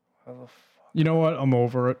 How the fuck? You know what? I'm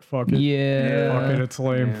over it. Fuck it. Yeah. Fuck it. It's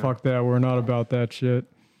lame. Yeah. Fuck that. We're not about that shit.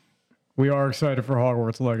 We are excited for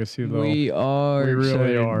Hogwarts Legacy, though. We are. We really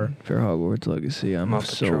excited are. for Hogwarts Legacy. I'm Muppet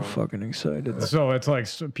so Patrol. fucking excited. So it's like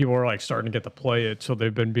people are like starting to get to play it, so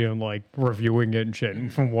they've been being like reviewing it and shit.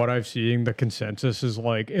 And from what I've seen, the consensus is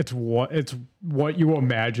like it's what you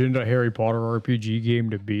imagined a Harry Potter RPG game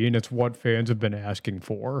to be, and it's what fans have been asking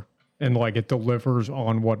for. And like it delivers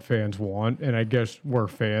on what fans want. And I guess we're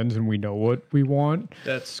fans and we know what we want.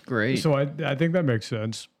 That's great. So I think that makes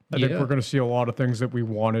sense. I think we're going to see a lot of things that we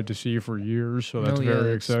wanted to see for years. So that's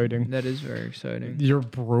very exciting. That is very exciting. Your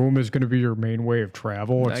broom is going to be your main way of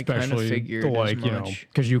travel, I kinda especially figured like as you know, much.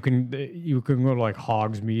 because you can go to like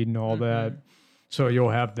Hogsmeade and all that. So you'll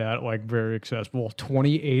have that like very accessible.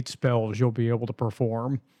 28 spells you'll be able to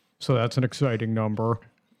perform. So that's an exciting number.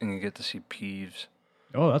 And you get to see Peeves.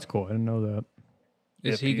 Oh, that's cool. I didn't know that.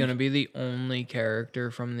 Is Yeah, he going to be the only character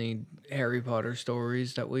from the Harry Potter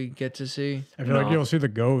stories that we get to see? I feel like you'll see the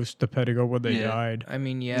ghost depending on when they Yeah. died. I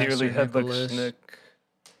mean, yeah, Nearly Sir had like Nicholas. Snick.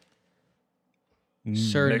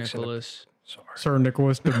 Sir Nixon. Nicholas Sorry. Sir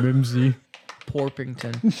Nicholas de Mimsy.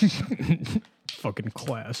 Porpington. Fucking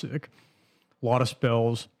classic. A lot of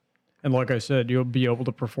spells. And like I said, you'll be able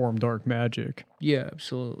to perform dark magic. Yeah,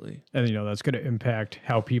 absolutely. And, that's going to impact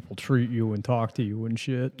how people treat you and talk to you and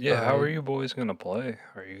shit. Yeah, how are you boys going to play?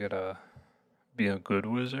 Are you going to be a good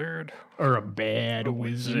wizard? Or a bad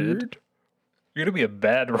wizard? You're going to be a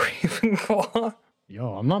bad Ravenclaw?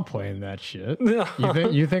 Yo, I'm not playing that shit.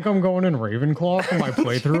 You think I'm going in Ravenclaw for my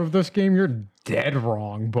playthrough of this game? You're dead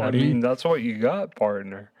wrong, buddy. I mean, that's what you got,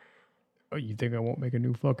 partner. Oh, you think I won't make a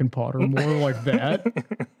new fucking Pottermore like that?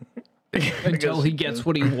 Until he gets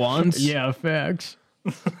what he wants. Yeah, facts.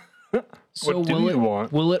 So What do you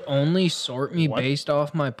want? will it only sort me based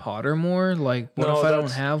off my Pottermore? Like, what No, if I don't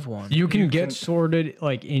that's- have one? You can get sorted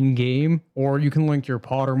like in game, or you can link your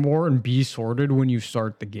Pottermore and be sorted when you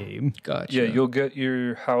start the game. Gotcha. Yeah, you'll get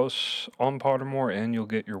your house on Pottermore and you'll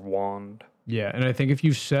get your wand. Yeah, and I think if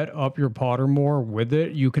you set up your Pottermore with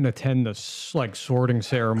it, you can attend the sorting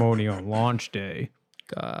ceremony on launch day,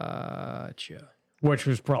 Gotcha. which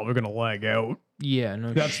was probably going to lag out. Yeah,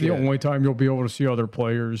 no That's shit. the only time you'll be able to see other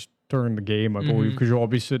players during the game, I believe, because you'll all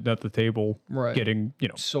be sitting at the table Right. getting,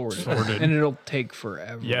 sorted. sorted. And it'll take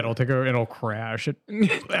forever. Yeah, it'll crash it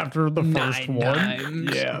after the first 9 one.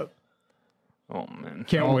 times. Yeah. Oh, man.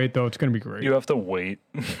 Can't wait though. It's gonna be great. You have to wait.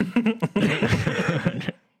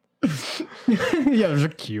 Yeah, there's a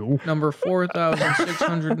queue. Number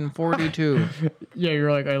 4,642. Yeah,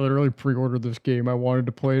 you're like, I literally pre-ordered this game. I wanted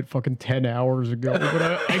to play it fucking 10 hours ago, but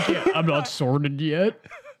I can't. I'm not sorted yet.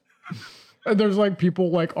 And there's like people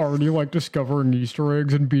like already like discovering Easter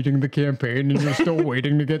eggs and beating the campaign, and you're still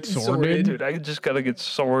waiting to get sorted. Dude, I just gotta get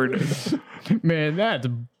sorted. Man, that's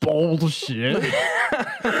bullshit.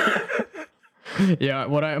 Yeah,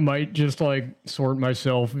 what I might just like sort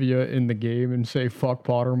myself via in the game and say fuck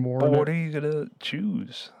Pottermore. But what are you gonna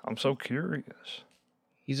choose? I'm so curious.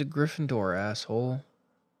 He's a Gryffindor, asshole.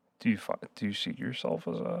 Do you see yourself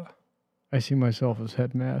as a? I see myself as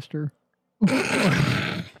headmaster.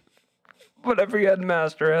 But every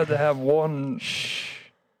headmaster had to have one.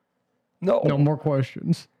 No. No more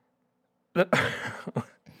questions.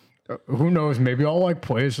 Who knows? Maybe I'll like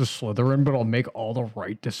play as a Slytherin, but I'll make all the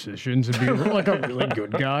right decisions and be like a really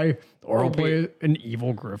good guy. Or I'll play an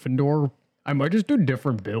evil Gryffindor. I might just do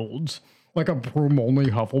different builds, like a broom only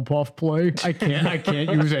Hufflepuff play. I can't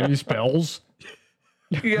use any spells.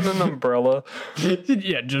 You get an umbrella.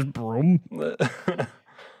 Yeah, just broom.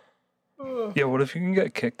 Yeah, what if you can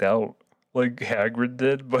get kicked out? Like Hagrid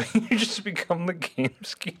did, but you just become the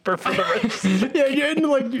gamekeeper for the rest. Yeah, and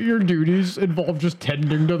like your duties involve just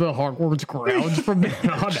tending to the Hogwarts grounds from then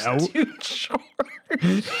on out. Dude, sure.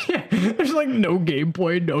 Yeah, there's like no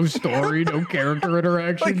gameplay, no story, no character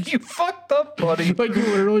interactions. Like you fucked up, buddy. Like you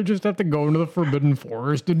literally just have to go into the Forbidden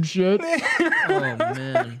Forest and shit. Oh,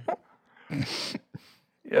 man.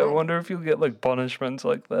 Yeah, I wonder if you'll get like punishments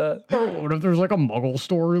like that. Or what if there's like a Muggle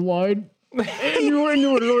storyline? And you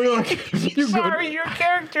literally like you Sorry, your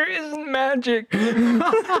character isn't magic. and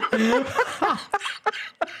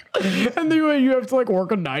then you have to like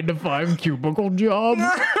work a 9-to-5 cubicle job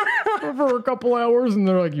for a couple hours, and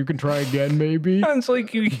they're like, you can try again, maybe. And it's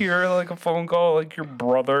like you hear like a phone call, like your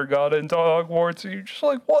brother got into Hogwarts, and you're just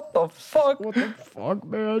like, what the fuck? What the fuck,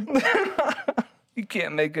 man? You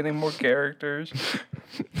can't make any more characters.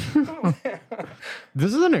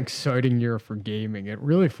 This is an exciting year for gaming. It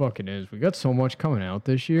really fucking is. We got so much coming out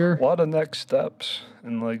this year. A lot of next steps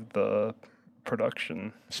in like the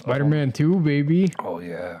production. Spider-Man 2, baby. Oh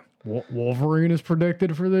yeah, Wolverine is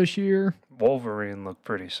predicted for this year. Wolverine looked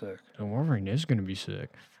pretty sick. And Wolverine is going to be sick.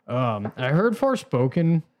 I heard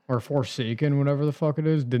Forspoken or Forsaken, whatever the fuck it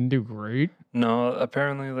is, didn't do great. No,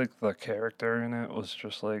 apparently like the character in it was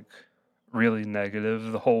just like really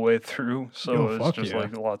negative the whole way through. So Oh, it's fuck just yeah.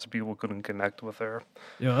 like lots of people couldn't connect with her.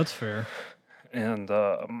 Yeah, that's fair. And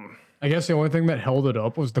I guess the only thing that held it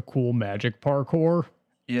up was the cool magic parkour.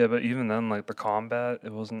 yeah, but even then, like the combat,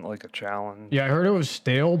 it wasn't like a challenge. Yeah, I heard it was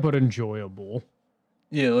stale but enjoyable.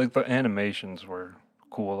 Yeah, like the animations were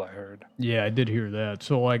cool, I heard. Yeah, I did hear that.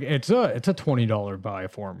 So like it's a $20 buy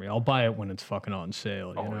for me. I'll buy it when it's fucking on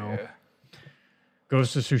sale, you know. Yeah.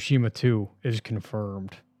 Ghost of Tsushima 2 is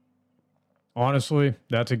confirmed. Honestly,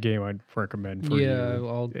 that's a game I'd recommend for Yeah, you.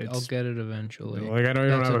 I'll It's- get it eventually. Like I know you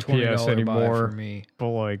don't That's have a $20 PS buy anymore, for me. but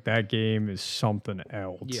like that game is something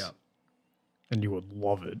else. Yeah. And you would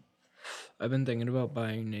love it. I've been thinking about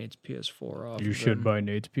buying Nate's PS4 off. You of should him. buy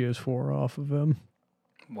Nate's PS4 off of him.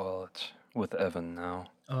 Well, it's with Evan now.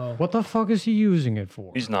 Oh, What the fuck is he using it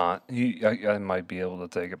for? He's not. I might be able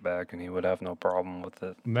to take it back, and he would have no problem with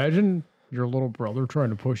it. Imagine your little brother trying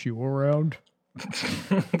to push you around.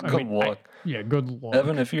 Good luck, Yeah, good luck.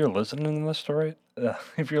 Evan. If you're listening to this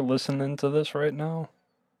if you're listening to this right now,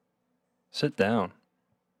 sit down.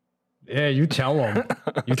 Yeah, you tell them.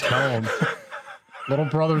 You tell them. Little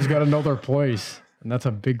brother's got to know their place, and that's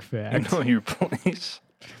a big fact. You know your place.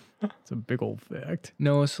 It's a big old fact.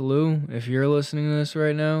 Noah Salou, if you're listening to this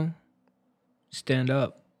right now, stand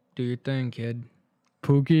up. Do your thing, kid.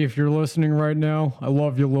 Pookie, if you're listening right now, I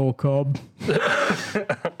love you, little cub.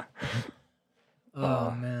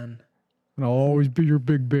 Oh, man. And I'll always be your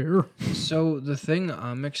big bear. So the thing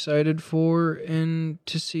I'm excited for and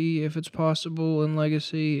to see if it's possible in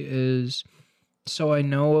Legacy is, so I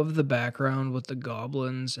know of the background with the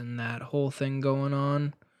goblins and that whole thing going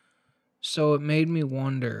on. So it made me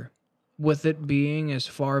wonder, with it being as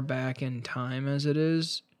far back in time as it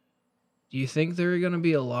is, do you think there are going to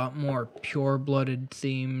be a lot more pure-blooded,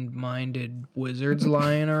 themed-minded wizards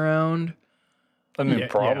lying around? I mean,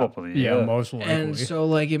 probably. Yeah, most likely. And so,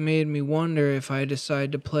 like, it made me wonder, if I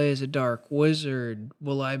decide to play as a dark wizard,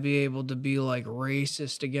 will I be able to be, like,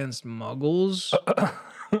 racist against muggles?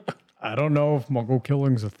 I don't know if Muggle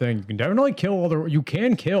killing's a thing. You can definitely kill you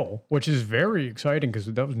can kill, which is very exciting because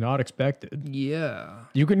that was not expected. Yeah.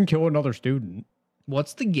 You can kill another student.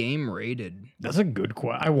 What's the game rated? That's a good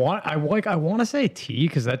question. I want to say T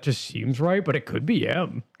because that just seems right, but it could be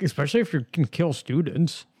M, especially if you can kill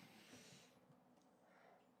students.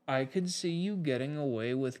 I could see you getting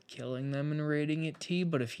away with killing them and rating it T,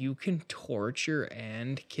 but if you can torture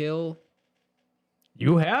and kill,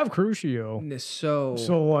 You have Crucio.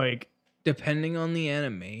 So like, depending on the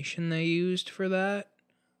animation they used for that,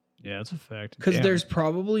 yeah, it's a fact. because Damn. there's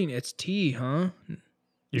probably, it's T, huh?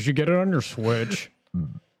 You should get it on your Switch.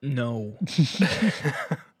 No.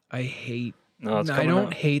 I hate. No, it's I coming don't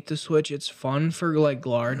out. hate the Switch. It's fun for like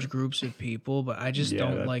large groups of people, but I just Yeah,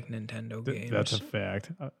 don't that- like Nintendo games. That's a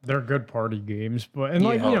fact. They're good party games, but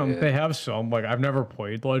like Yeah. you know, Oh, yeah. they have some. Like I've never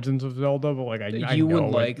played Legends of Zelda, but like I You would know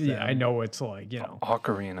like it, yeah, I them. know it's like you know.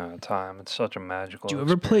 Ocarina of Time. It's such a magical. Do you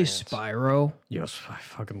ever play experience. Spyro? Yes, I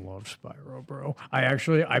fucking love Spyro, bro.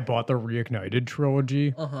 I bought the Reignited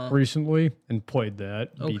trilogy recently and played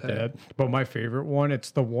that, beat Okay. that. But my favorite one,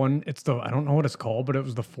 it's the I don't know what it's called, but it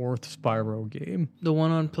was the 4th Spyro game. The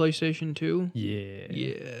one on PlayStation 2? Yeah.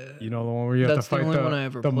 Yeah. You know the one where you have That's to the fight only one I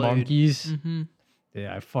ever the played. monkeys? Mm-hmm.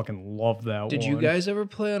 Yeah, I fucking love that one. Did you guys ever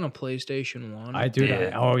play on a PlayStation 1? I do.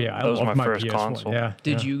 Yeah. I That was love my my first PS1. console. Yeah.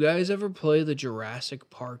 Did yeah. you guys ever play the Jurassic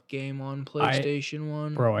Park game on PlayStation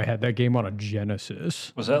 1? Bro, I had that game on a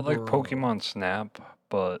Genesis. Was that like Bro. Pokemon Snap,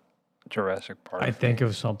 but Jurassic Park? I think it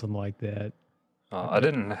was something like that. I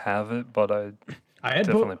didn't have it, but I I had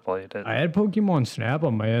definitely played it. I had Pokemon Snap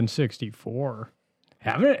on my N64.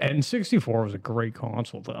 Having an N64 was a great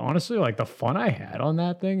console. Honestly, like the fun I had on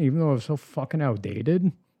that thing, even though it was so fucking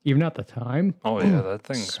outdated, even at the time. Oh yeah, that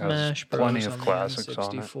thing Smash has Bros. plenty on of the classics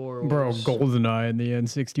on it. N64 Bro, was- GoldenEye and the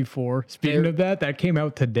N64. Speaking They're- of that came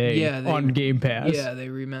out today Yeah, they- on Game Pass. Yeah, they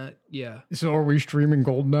remat. Yeah. So are we streaming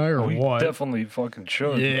GoldenEye or We what? definitely fucking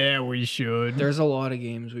should. Yeah, we should. There's a lot of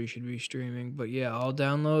games we should be streaming, but yeah, I'll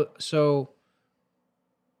download. So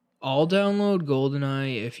I'll download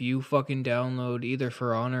GoldenEye if you fucking download either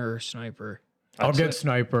For Honor or Sniper. I'll get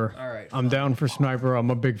Sniper. All right. I'm down for Sniper. I'm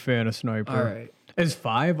a big fan of Sniper. All right. Is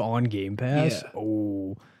 5 on Game Pass? Yeah.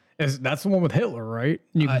 Oh. That's the one with Hitler, right?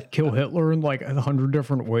 You can I- kill Hitler in like 100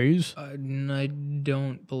 different ways. I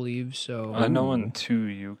don't believe so. I know in 2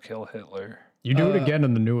 you kill Hitler. You do it again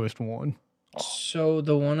in the newest one. So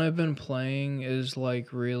the one I've been playing is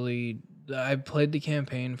like really. I played the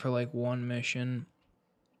campaign for like one mission.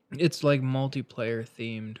 It's like multiplayer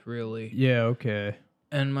themed, really. Yeah, okay.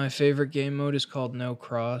 And my favorite game mode is called No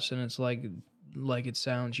Cross, and it's like it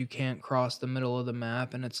sounds. You can't cross the middle of the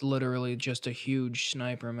map, and it's literally just a huge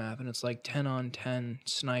sniper map, and it's like 10 on 10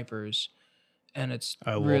 snipers, and it's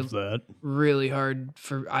I love that. really hard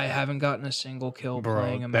for. I haven't gotten a single kill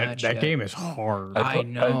playing a Bro, match that yet. game is hard. I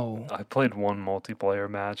know. I played one multiplayer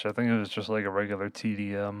match. I think it was just like a regular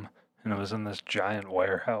TDM, and it was in this giant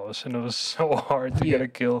warehouse, and it was so hard to get a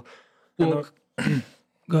kill. And Well,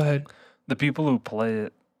 go ahead. the people who play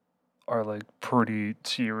it are like pretty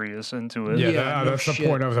serious into it. Yeah, Yeah, no that's the shit.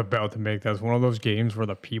 point I was about to make. That's one of those games where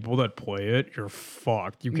the people that play it, you're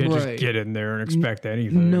fucked. You can't Right. just get in there and expect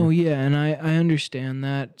anything. No, yeah, and I understand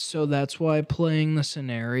that. So that's why playing the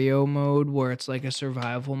scenario mode, where it's like a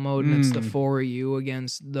survival mode, and it's the 4 of you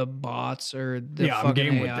against the bots or the Yeah, I'm fucking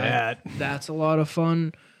game AI. with that. That's a lot of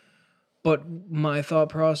fun. But my thought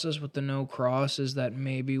process with the No Cross is that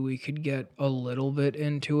maybe we could get a little bit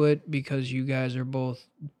into it because you guys are both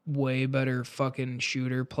way better fucking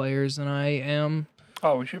shooter players than I am.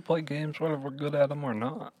 Oh, we should play games whether we're good at them or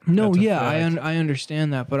not. No, That's a yeah, fact. I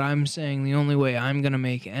understand that, but I'm saying the only way I'm going to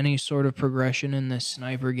make any sort of progression in this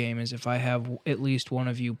sniper game is if I have at least one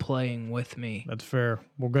of you playing with me. That's fair.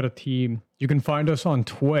 We'll get a team. You can find us on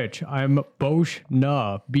Twitch. I'm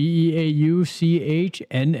Boshna, Beauchna.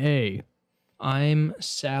 I'm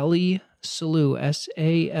Sally Salou,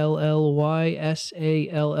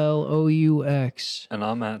 SALLYSALLOUX. And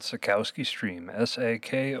I'm at Sakowski Stream,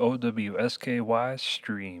 SAKOWSKY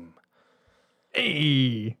Stream.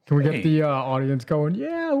 Hey, can we get Hey. the audience going?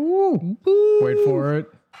 Yeah, woo. Wait for it.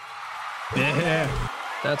 Yeah,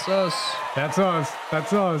 That's us. that's us.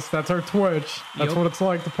 That's us. That's our Twitch. That's Yep. what it's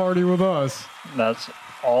like to party with us. That's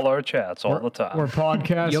all our chats all the time. We're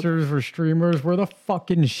podcasters. We're streamers. We're the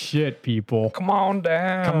fucking shit, people. Come on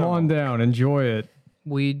down. Come on down. Enjoy it.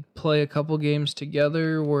 We play a couple games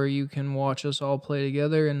together where you can watch us all play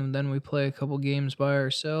together, and then we play a couple games by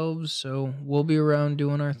ourselves. So we'll be around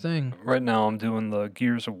doing our thing. Right now, I'm doing the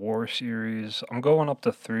Gears of War series. I'm going up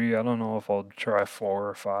to 3. I don't know if I'll try 4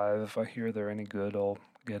 or 5. If I hear they're any good, I'll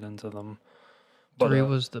get into them. But, 3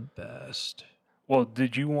 was the best. well,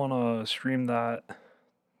 did you want to stream that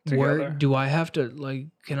Where together? do I have to,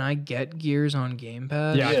 can I get Gears on Game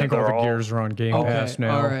Pass? Yeah, I Yeah, think all they're the all- gears are on Game Okay, Pass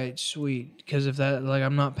now. all right, sweet. Because if that,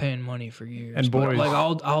 I'm not paying money for Gears. And but, boys-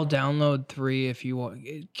 I'll download 3 if you want.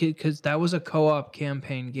 Because that was a co-op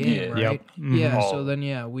campaign game, Yeah. right? Yep. Mhm. Yeah. Oh. So then,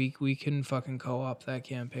 yeah, we can fucking co-op that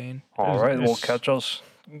campaign. All Is right, well, this- catch us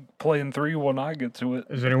playing 3 when I get to it.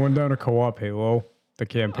 Is anyone down to co-op Halo? The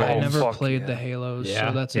campaign. I Oh, never fuck played yeah. the Halos, Yeah,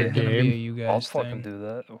 so that's good gonna be a game. you I'll guys fucking thing. do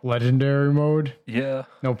that. Legendary mode. Yeah,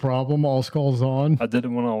 No problem. All skulls on. I did it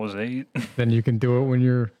when I was 8. Then you can do it when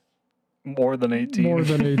you're More than 18. more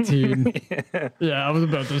than 18. Yeah. Yeah, I was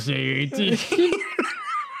about to say 18.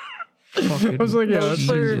 Fucking- I was like, yeah, No, that's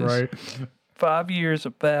sir. right. 5 years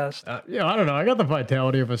have passed. Yeah, I don't know. I got the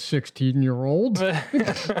vitality of a 16-year-old.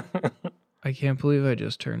 I can't believe I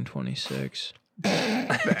just turned 26.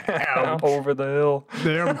 Over the hill.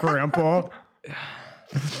 Damn, Grandpa.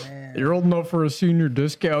 You're old enough for a senior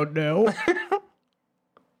discount now.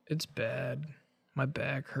 It's bad. My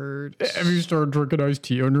back hurts. Have you started drinking iced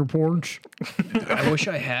tea on your porch? I wish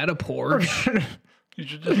I had a porch. You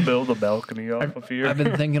should just build a balcony off of here. I've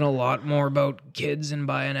been thinking a lot more about kids and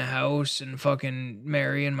buying a house and fucking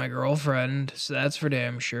marrying my girlfriend. So that's for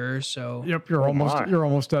damn sure. So Yep, you're my.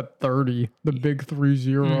 almost at 30. The big 30.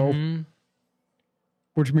 Mhm.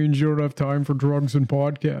 Which means you don't have time for drugs and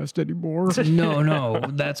podcast anymore. no,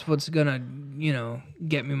 that's what's gonna,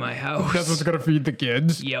 get me my house. That's what's gonna feed the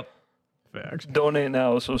kids. Yep. Facts. Donate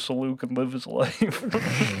now so Salou can live his life.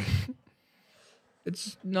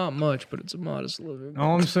 It's not much, but it's a modest living.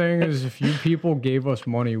 All I'm saying is, if you people gave us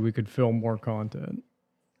money, we could film more content.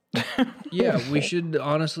 Yeah, we should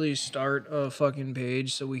honestly start a fucking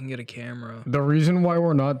page so we can get a camera. The reason why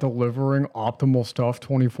we're not delivering optimal stuff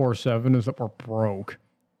 24/7 is that we're broke.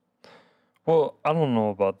 Well, I don't know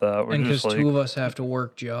about that. We're And because just like, two of us have to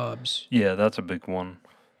work jobs. yeah, that's a big one.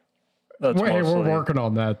 That's Wait, we're mostly, working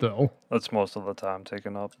on that though. that's most of the time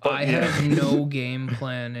taken up. But I yeah. have no game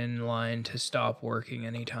plan in line to stop working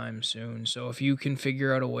anytime soon. So if you can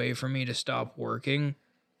figure out a way for me to stop working,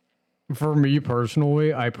 For me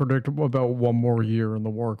personally, I predict about one more year in the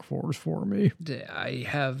workforce for me. I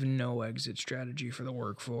have no exit strategy for the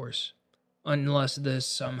workforce. Unless this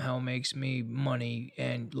somehow makes me money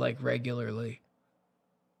and regularly.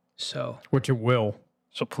 So Which it will.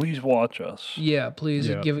 So please watch us, yeah, please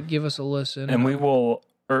Yeah. give us a listen. and we will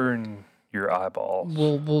earn your eyeballs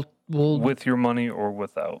we'll with your money or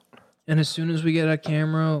without. And as soon as we get a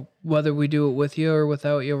camera, whether we do it with you or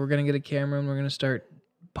without you, we're gonna get a camera and we're gonna start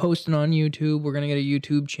posting on YouTube. We're gonna get a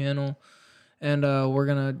YouTube channel, and we're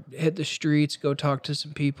gonna hit the streets, go talk to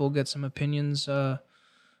some people, get some opinions, or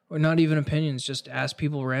not even opinions, just ask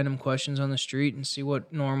people random questions on the street and see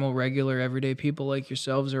what normal, regular, everyday people like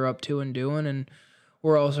yourselves are up to and doing. And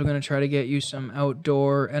we're also gonna try to get you some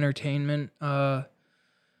outdoor entertainment,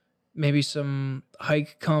 maybe some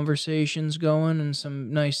hike conversations going and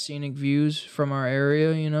some nice scenic views from our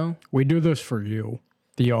area. We do this for you,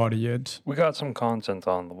 the audience. We got some content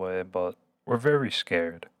on the way, but we're very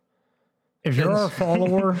scared. If you're our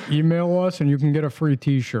follower, email us and you can get a free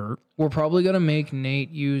t-shirt. We're probably going to make Nate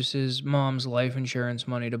use his mom's life insurance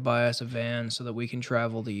money to buy us a van so that we can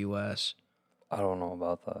travel the U.S. I don't know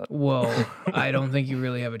about that. Well, I don't think you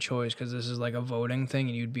really have a choice because this is like a voting thing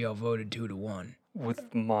and you'd be outvoted 2-1.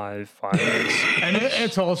 with my finances. And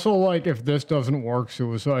it's also like, if this doesn't work,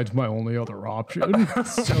 suicide's my only other option.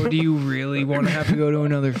 So do you really want to have to go to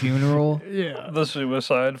another funeral? Yeah. The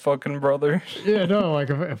Suicide fucking Brothers. Yeah, no, like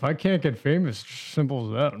if I can't get famous, simple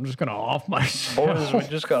as that, I'm just gonna off myself. Boys, we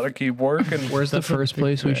just gotta keep working. Where's the first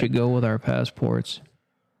place we should go with our passports?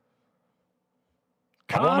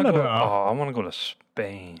 Canada. I want to go to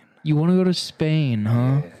Spain. You want to go to Spain,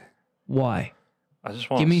 huh? Yeah. Why? I just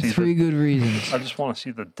want Give to me see 3 good reasons. I just want to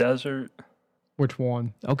see the desert. Which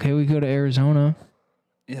one? Okay, we go to Arizona.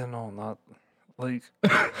 Yeah, no, not like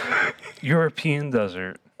European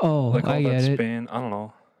desert. Oh, Like all I that get it. Spain. I don't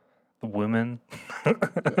know. The women. All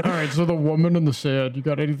right, so the woman and the sand. You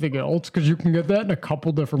got anything else? Because you can get that in a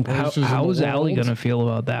couple different places. How in is the Allie world. gonna feel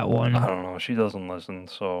about that one? I don't know. She doesn't listen,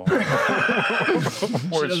 so She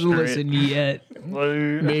we're doesn't straight. listen yet.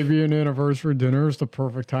 Like, Maybe an anniversary dinner is the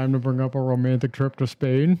perfect time to bring up a romantic trip to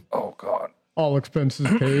Spain. oh God. All expenses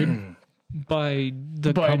paid. By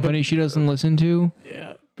the By the- company she doesn't listen to?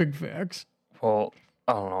 Yeah, big facts. Well,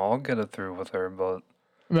 I don't know. I'll get it through with her, but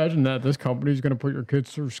Imagine that this company's gonna put your kids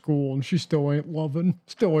through school and she still ain't loving,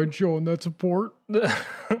 still ain't showing that support.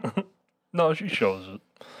 no, she shows it.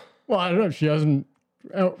 Well, I don't know. She hasn't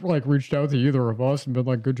reached out to either of us and been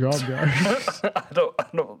like, "Good job, guys." I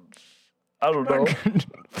don't know. I don't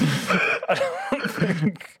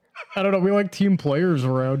know. We like team players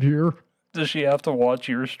around here. Does she have to watch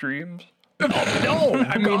your streams? No,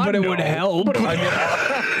 I mean, but it would help.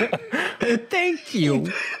 Thank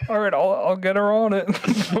you. All right, I'll get her on it.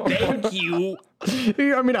 Thank you.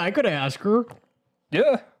 I mean, I could ask her.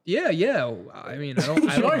 Yeah. Yeah. I mean, I don't.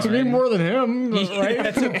 She likes me more than him, right?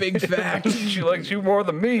 That's a big fact. She likes you more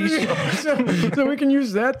than me. So we can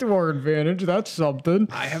use that to our advantage. That's something.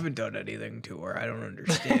 I haven't done anything to her. I don't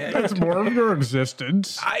understand. That's more of your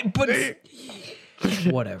existence.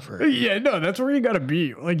 Whatever. Yeah, no, that's where you gotta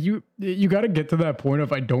be. Like you gotta get to that point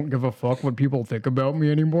of I don't give a fuck what people think about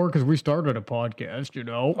me anymore because we started a podcast, you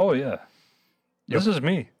know. Oh yeah. This is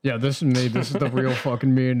me. Yeah, this is me. This is the real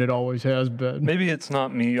fucking me, and it always has been. Maybe it's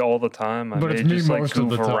not me all the time. I But may it's me just most of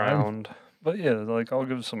goof the time. around. But yeah, like I'll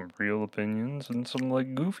give some real opinions and some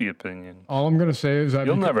like goofy opinions. All I'm gonna say is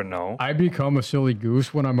You'll never know. I become a silly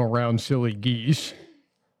goose when I'm around silly geese.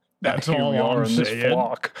 That's Here all we are I'm in this saying.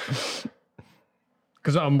 flock.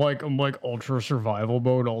 Because I'm like ultra survival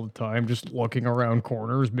mode all the time, just looking around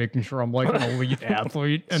corners, making sure I'm like an elite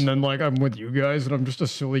athlete, and then like I'm with you guys and I'm just a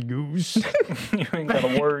silly goose. You ain't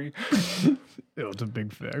gotta worry. It's a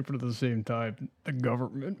big fact, but at the same time, the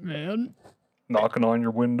government, man, Knocking on your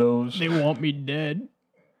windows. they want me dead.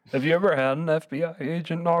 Have you ever had an FBI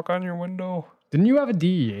agent knock on your window? Didn't you have a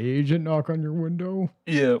DEA agent knock on your window?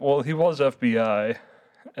 Yeah, well, he was FBI.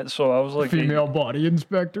 And so I was like, Female body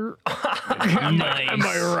inspector. Am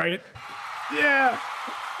I right? Yeah.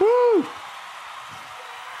 Woo!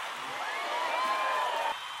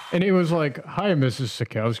 And he was like, "Hi, Mrs.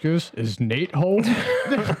 Sikowskis. Is Nate home?"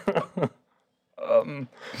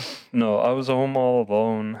 No, I was home all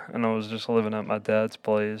alone, and I was just living at my dad's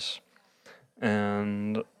place.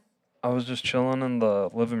 And I was just chilling in the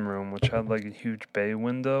living room, which had like a huge bay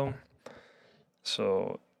window.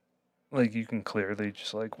 So, like, you can clearly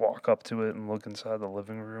just like walk up to it and look inside the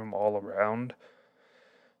living room all around.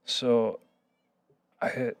 So,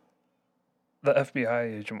 the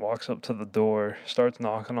FBI agent walks up to the door, starts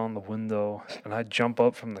knocking on the window, and I jump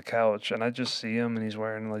up from the couch, and I just see him, and he's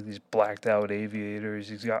wearing like these blacked out aviators.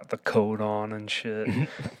 He's got the coat on and shit.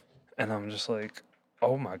 And I'm just like,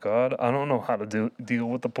 oh my God, I don't know how to deal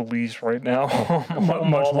with the police right now. I'm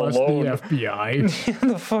Much all less alone. the FBI.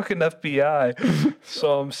 The fucking FBI.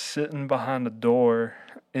 So I'm sitting behind the door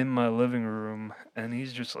in my living room, and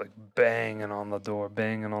he's just like banging on the door,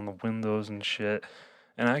 banging on the windows and shit.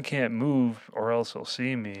 And I can't move or else he'll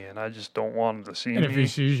see me, and I just don't want him to see And me. if he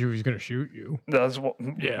sees you, he's gonna shoot you. That's what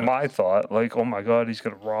my thought. Like, oh my God, he's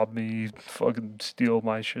gonna rob me, fucking steal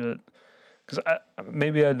my shit. Because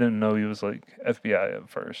maybe I didn't know he was like FBI at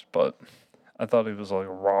first, but I thought he was like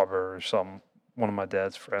a robber or one of my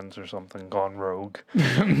dad's friends or something gone rogue.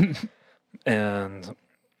 And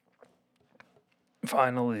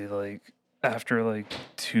finally, like after like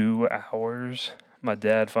 2 hours, my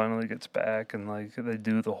dad finally gets back and like they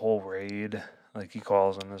do the whole raid. Like he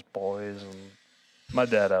calls in his boys, and my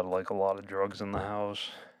dad had like a lot of drugs in the house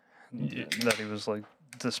that he was like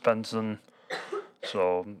dispensing.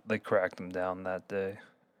 So they cracked him down that day.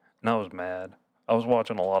 And I was mad. I was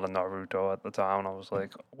watching a lot of Naruto at the time, and I was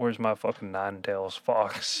like, "Where's my fucking Nine-Tails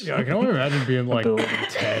Fox?" Yeah, I can only imagine being like Ability.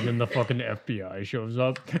 10 and the fucking FBI shows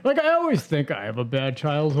up. Like, I always think I have a bad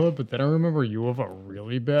childhood, but then I remember you have a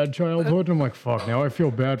really bad childhood. And I'm like, fuck, now I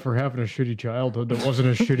feel bad for having a shitty childhood that wasn't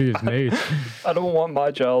as shitty as Nate's. I don't want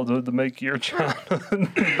my childhood to make your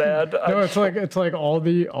childhood bad. No, it's like all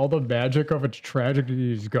the magic of its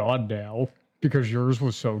tragedy is gone now because yours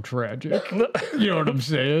was so tragic. You know what I'm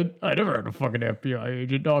saying? I never had a fucking FBI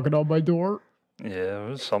agent knocking on my door. Yeah, it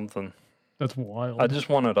was something. That's wild. I just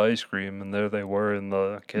wanted ice cream, and there they were in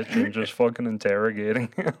the kitchen just fucking interrogating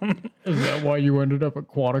him. Is that why you ended up at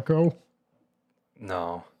Quantico?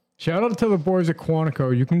 No. Shout out to the boys at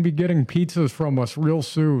Quantico. You can be getting pizzas from us real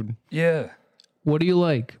soon. Yeah. What do you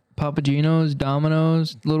like? Papagenos,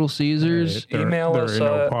 Domino's, Little Caesars? Email there us, ain't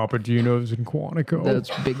no Papagenos in Quantico. That's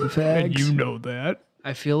big and fags. you know that.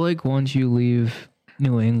 I feel like once you leave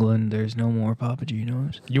New England, there's no more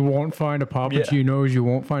Papagenos. You won't find a Papagenos. You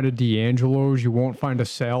won't find a D'Angelo's. You won't find a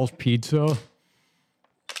Sal's Pizza.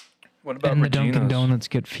 What about And the Regina's? Dunkin' Donuts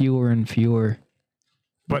get fewer and fewer.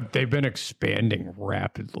 But they've been expanding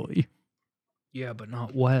rapidly. Yeah, but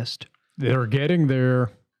not west. They're getting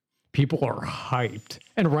there. People are hyped.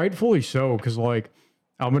 And rightfully so, because, like,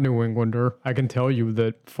 I'm a New Englander. I can tell you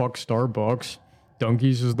that fuck Starbucks.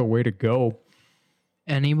 Dunkies is the way to go.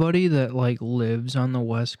 Anybody that like lives on the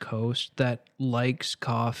West Coast that likes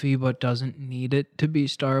coffee but doesn't need it to be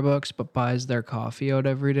Starbucks but buys their coffee out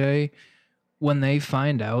every day, when they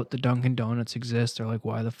find out the Dunkin' Donuts exist, they're like,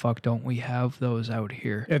 why the fuck don't we have those out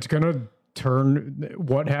here? It's going to turn.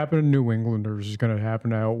 What happened to New Englanders is going to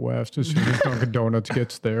happen out west as soon as Dunkin' Donuts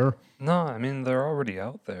gets there. No, I mean, they're already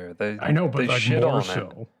out there. I know, but they like shit more on so.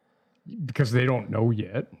 it. Because they don't know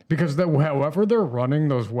yet. Because however they're running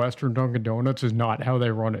those Western Dunkin' Donuts is not how they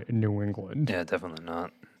run it in New England. Yeah, definitely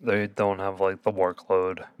not. They don't have, like, the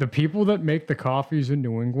workload. The people that make the coffees in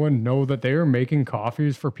New England know that they are making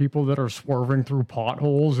coffees for people that are swerving through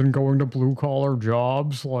potholes and going to blue-collar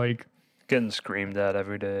jobs. Like, Getting screamed at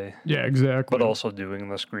every day, yeah, exactly. but also doing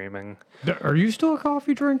the screaming. Are you still a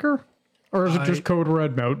coffee drinker? Or is it just Code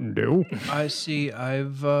Red Mountain Dew? I see.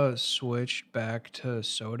 I've switched back to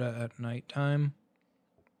soda at nighttime.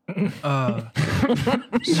 So What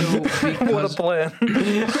a because plan.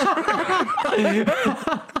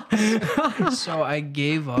 so I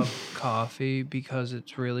gave up coffee because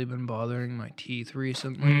it's really been bothering my teeth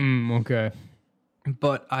recently. Okay.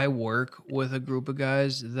 But I work with a group of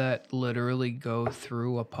guys that literally go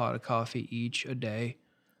through a pot of coffee each a day.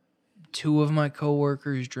 2 of my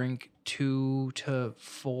coworkers drink 2 to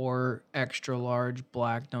 4 extra large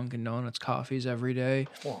black Dunkin' Donuts coffees every day.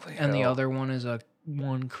 Holy And the hell. other one is a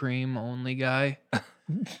 1 cream only guy.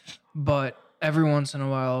 But every once in a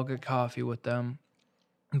while I'll get coffee with them.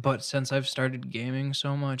 But since I've started gaming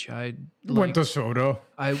so much, I Went to soda.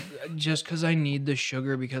 I just because I need the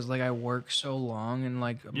sugar because like I work so long and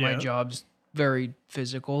like my Yeah. job's very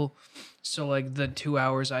physical. So like the 2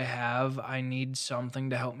 hours I have, I need something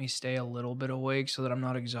to help me stay a little bit awake so that I'm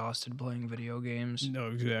not exhausted playing video games. No,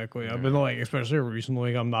 exactly. I've been like, especially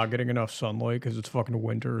recently, I'm not getting enough sunlight because it's fucking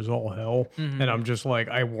winter as all hell. And I'm just like,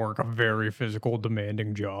 I work a very physical,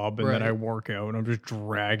 demanding job, and then Right. I work out, and I'm just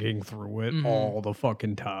dragging through it all the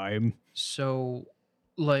fucking time. So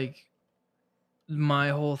like my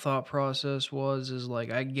whole thought process is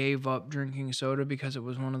like I gave up drinking soda because it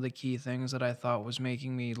was one of the key things that I thought was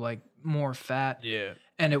making me like more fat. Yeah.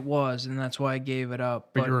 And it was, and that's why I gave it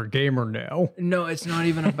up. But you're a gamer now. No, it's not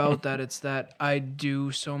even about that. It's that I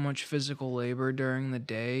do so much physical labor during the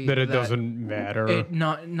day That it doesn't matter. It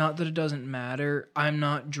not that it doesn't matter. I'm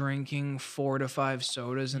not drinking 4 to 5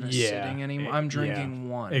 sodas in a sitting anymore. I'm drinking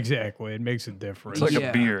one. Exactly. It makes a difference. It's like Yeah.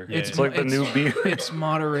 a beer. It's It's like the new beer. It's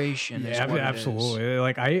moderation. is Yeah, what it is. absolutely.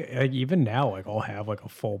 Like like even now, like I'll have like a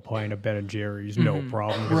full pint of Ben and Jerry's, no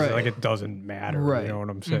problem. 'Cause, Right. Like it doesn't matter. Right. You know what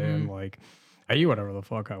I'm saying? Like I eat whatever the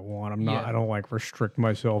fuck I want. I'm not. Yeah. I don't like restrict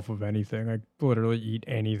myself of anything. I literally eat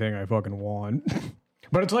anything I fucking want.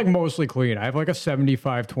 But it's like mostly clean. I have like a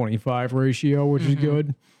 75-25 ratio, which is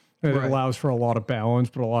good. It Right. allows for a lot of balance,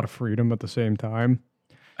 but a lot of freedom at the same time.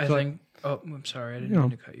 I think. Oh, I'm sorry. I didn't mean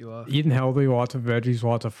to cut you off. Eating healthy, lots of veggies,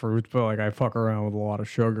 lots of fruits, but like I fuck around with a lot of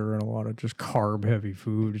sugar and a lot of just carb heavy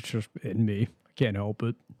food. It's just in me. I can't help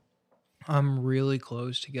it. I'm really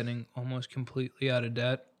close to getting almost completely out of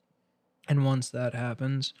debt. And once that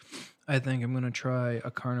happens, I think I'm going to try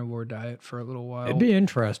a carnivore diet for a little while. It'd be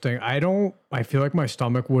interesting. I feel like my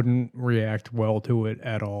stomach wouldn't react well to it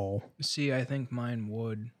at all. See, I think mine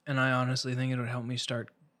would. And I honestly think it would help me start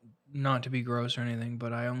not to be gross or anything,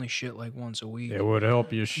 but I only shit like once a week. It would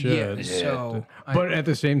help you shit. Yeah, so But at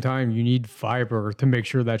the same time, you need fiber to make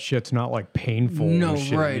sure that shit's not like painful. no, and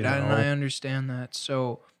shit, right, you know? and I understand that.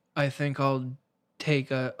 So I think I'll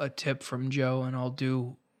take a tip from Joe, and I'll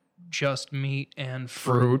do just meat and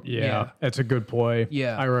fruit. Yeah, that's a good play.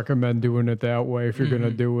 Yeah. I recommend doing it that way if you're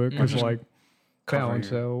gonna do it, because like Cover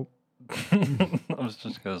balance out. I was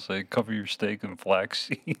just gonna say, cover your steak in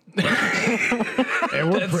flaxseed. It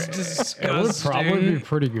would, it would probably be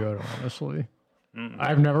pretty good, honestly.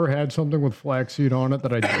 I've never had something with flaxseed on it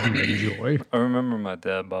that I didn't enjoy. I remember my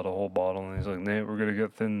dad bought a whole bottle, and he's like, "Nate, we're gonna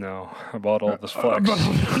get thin now. I bought all this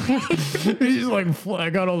flaxseed. He's like, I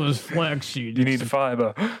got all this flaxseed. You need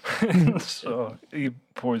fiber." So he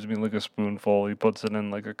pours me like a spoonful. He puts it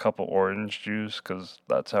in like a cup of orange juice because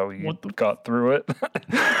that's how he got through it.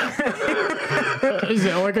 Is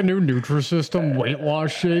that like a new Nutrisystem weight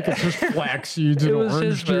loss shake? It's just flax seeds and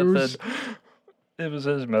orange juice. It was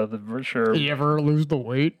his method for sure. You ever lose the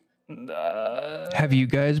weight? Have you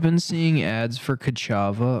guys been seeing ads for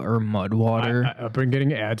Kachava or Mudwater? I've been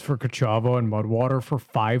getting ads for Kachava and Mudwater for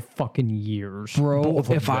 5 fucking years. Bro, Both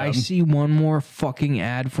of if I them. see one more fucking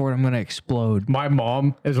ad for it, I'm gonna explode. My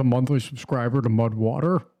mom is a monthly subscriber to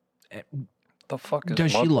Mudwater. The fuck is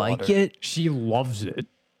Does she like Mudwater? it? She loves it.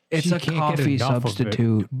 It's She a can't get coffee enough of it.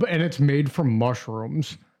 substitute, And it's made from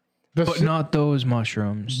mushrooms. but not those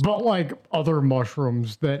mushrooms. But like other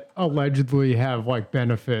mushrooms that allegedly have like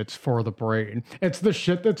benefits for the brain. It's the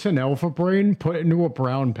shit that's in Alpha Brain put into a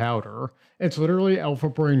brown powder. It's literally Alpha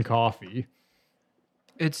Brain coffee.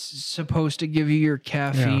 It's supposed to give you your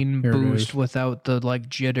caffeine here it boost is. without the like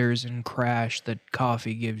jitters and crash that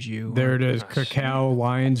coffee gives you. There it is. Cacao,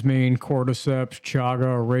 lion's mane, cordyceps,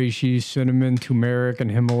 chaga, reishi, cinnamon, turmeric,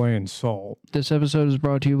 and Himalayan salt. This episode is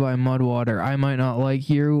brought to you by Mudwater. I might not like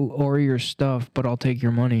you or your stuff, but I'll take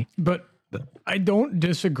your money. But I don't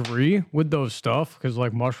disagree with those stuff because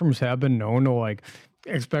like mushrooms have been known to like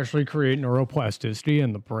especially create neuroplasticity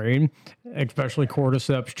in the brain, especially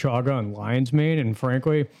cordyceps, chaga, and lion's mane. And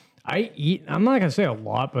frankly, I'm not gonna say a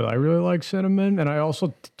lot, but I really like cinnamon, and I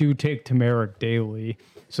also do take turmeric daily.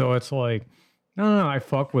 So it's like, no, I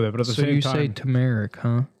fuck with it, but at the So same you time, say turmeric,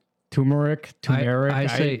 huh? turmeric.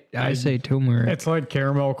 I say turmeric. It's like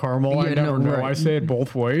caramel. I Yeah, never no, know. right. I say it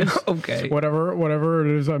both ways. Okay. Whatever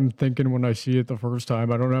it is I'm thinking when I see it the first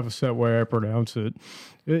time. I don't have a set way I pronounce it.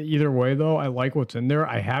 Either way, though, I like what's in there.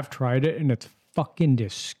 I have tried it, and it's fucking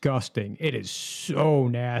disgusting. It is so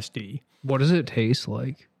nasty. What does it taste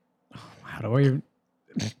like? How do I even...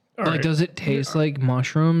 All Like, right, does it taste like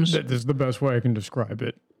mushrooms? this is the best way I can describe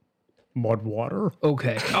it. Mud water.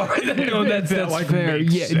 Okay. All right. No, that's like, fair.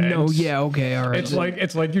 makes Yeah. No. sense. Yeah. Okay. All right.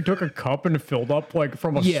 It's like you took a cup and filled up like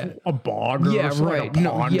from a bog or Yeah. like Right. a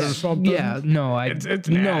No. pond Yeah. or something. Yeah. No. It's no.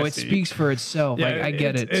 It nasty. speaks for itself. Yeah, I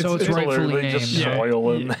get it. So it's it's rightfully literally named. just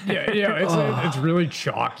soil in there. Yeah, it's really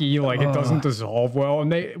chalky. Like it doesn't dissolve well.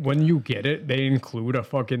 And when you get it, they include a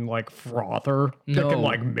fucking like frother that No. can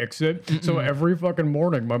like mix it. So every fucking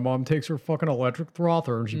morning, my mom takes her fucking electric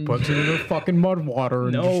frother and she puts it in her fucking mud water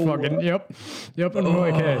and just No. fucking yep. And I'm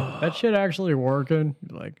like, hey, that shit actually working?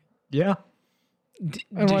 You're like, yeah,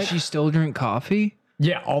 Does she still drink coffee?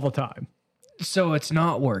 yeah, all the time. So it's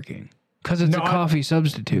not working because it's No, a coffee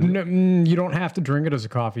substitute. No, you don't have to drink it as a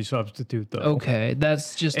coffee substitute though. Okay,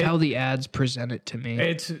 that's just how the ads present it to me.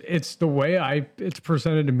 It's the way it's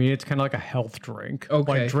presented to me. It's kind of like a health drink.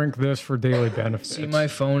 Okay. Like drink this for daily benefits. See, my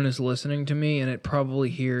phone is listening to me, and it probably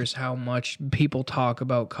hears how much people talk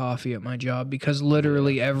about coffee at my job because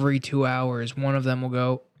literally every 2 hours, one of them will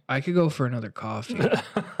go, "I could go for another coffee."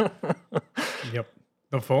 Yep.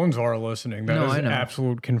 The phones are listening. That No, is I know.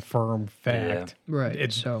 absolute confirmed fact. Right.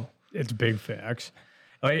 It's big facts.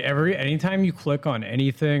 Like anytime you click on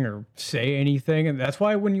anything or say anything, and that's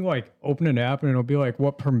why when you like open an app and it'll be like,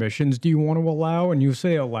 what permissions do you want to allow? And you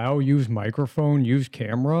say allow, use microphone, use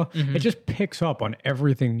camera, it just picks up on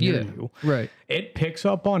everything near you. Right. It picks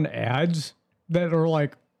up on ads that are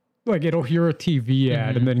like it'll hear a TV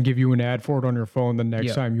ad and then give you an ad for it on your phone the next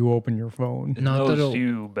Yeah. time you open your phone. It Not that knows it'll-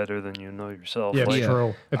 you better than you know yourself. Yeah, Like, it's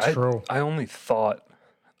true. It's true. I only thought,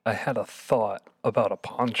 I had a thought about a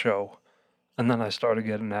poncho, and then I started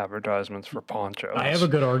getting advertisements for ponchos. I have a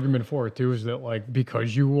good argument for it too, is that like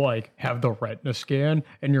because you like have the retina scan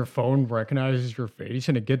and your phone recognizes your face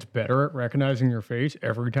and it gets better at recognizing your face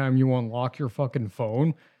every time you unlock your fucking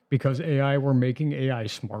phone because we're making AI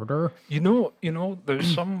smarter. You know,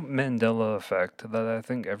 there's some Mandela effect that I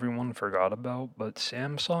think everyone forgot about, but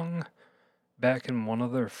Samsung, back in one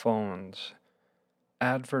of their phones,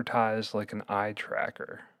 advertised like an eye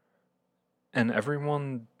tracker. And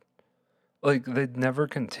everyone, like they'd never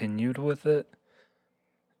continued with it,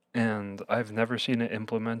 and I've never seen it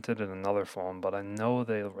implemented in another phone, but I know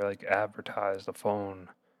they like advertised a phone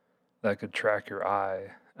that could track your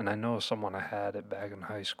eye, and I know someone had it back in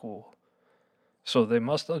high school. So they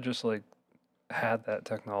must have just like had that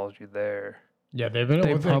technology there. Yeah, they've They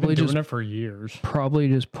been probably doing just- it for years. Probably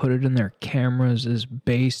just put it in their cameras as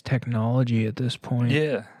base technology at this point.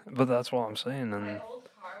 Yeah, but that's what I'm saying. My And old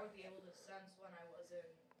car would be able to sense when I wasn't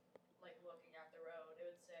like looking at the road.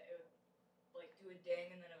 It would like do a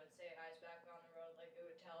ding and then it would say eyes back on the road. Like it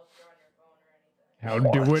would tell if you're on your phone or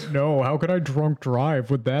anything. How do it know? How could I drunk drive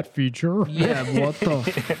with that feature? Yeah, what the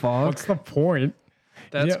fuck? What's the point?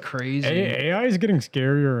 That's Yeah, crazy. AI is getting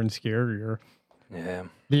scarier and scarier. yeah,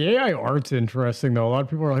 The AI art's interesting though. A lot of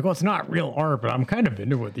people are like, "Well, it's not real art," but I'm kind of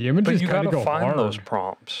into it. The images but you kind gotta of go find hard. those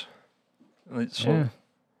prompts. Like, so Yeah.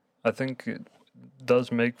 I think it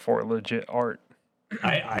does make for legit art.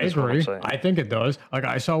 I That's what I'm agree. saying. I think it does. Like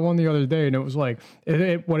I saw one the other day, and it was like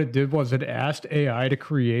what it did was it asked AI to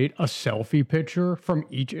create a selfie picture from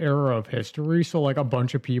each era of history. So like a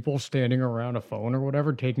bunch of people standing around a phone or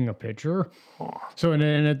whatever taking a picture. So and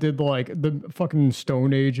then it did like the fucking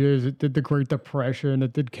Stone Ages. It did the Great Depression.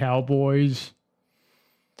 It did cowboys.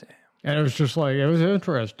 Damn. And it was just like it was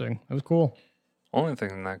interesting. It was cool. Only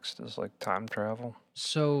thing next is like time travel.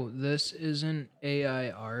 So this isn't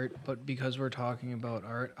AI art, but because we're talking about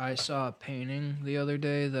art, I saw a painting the other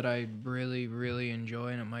day that I really, really enjoy,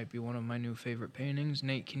 and it might be one of my new favorite paintings.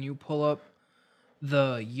 Nate, can you pull up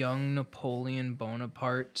the young Napoleon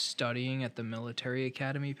Bonaparte studying at the military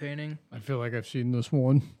academy painting? I feel like I've seen this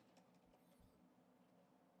one.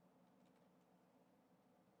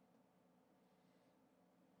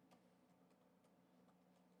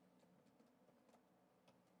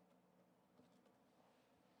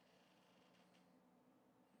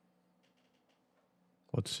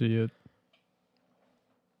 Let's see it.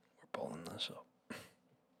 We're pulling this up.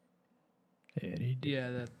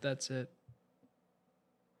 Yeah, that's it.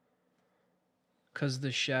 Because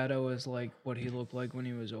the shadow is like what he looked like when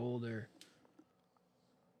he was older.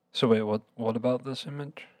 So wait, what about this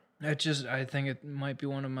image? I think it might be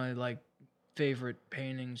one of my like favorite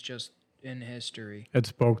paintings just in history. It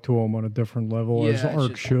spoke to him on a different level as Yeah, it's art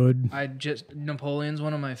just- should. Napoleon's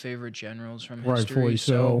one of my favorite generals from Rightfully history.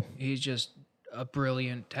 so. He's just a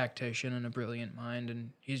brilliant tactician and a brilliant mind,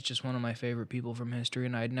 and he's just one of my favorite people from history.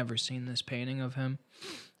 And I'd never seen this painting of him,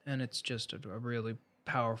 and it's just a really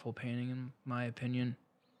powerful painting in my opinion.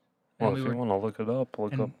 Well, And if we you were- want to look it up,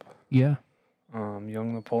 look and- up Yeah,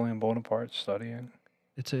 young Napoleon Bonaparte studying.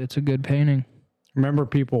 it's a good painting. Remember,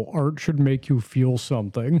 people, art should make you feel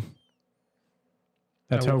something.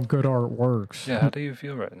 That's how good art works. Yeah, how do you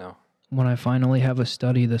feel right now? When I finally have a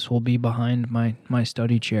study, this will be behind my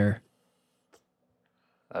study chair.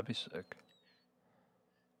 That'd be sick.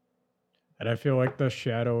 And I feel like the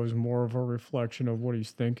shadow is more of a reflection of what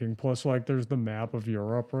he's thinking. Plus, like, there's the map of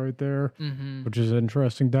Europe right there, Mm-hmm. which is an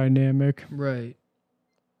interesting dynamic. Right.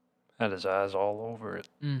 Had his eyes all over it.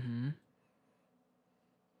 Mm-hmm.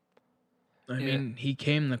 I Yeah. mean, he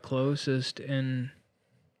came the closest in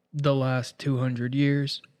the last 200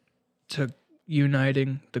 years to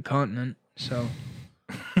uniting the continent. So,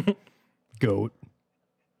 Goat.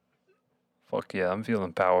 Fuck yeah, I'm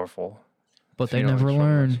feeling powerful. but they Feelings never from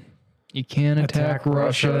learn. this. You can't attack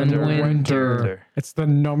Russia in during winter. It's the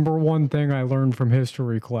number one thing I learned from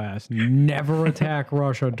history class. Never attack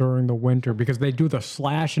Russia during the winter because they do the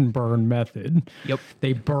slash and burn method. Yep.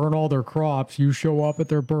 They burn all their crops. You show up at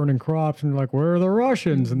their burning crops and you're like, where are the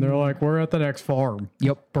Russians? And they're like, we're at the next farm.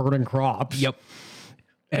 Yep. Burning crops. Yep.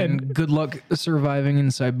 And good luck surviving in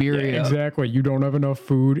Siberia. Exactly. You don't have enough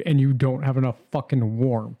food and you don't have enough fucking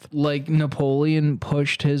warmth. Like Napoleon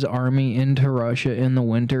pushed his army into Russia in the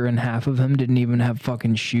winter, and half of them didn't even have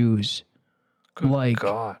fucking shoes. Good Like-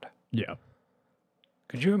 God. Yeah.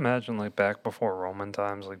 Could you imagine, like, back before Roman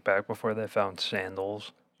times, like, back before they found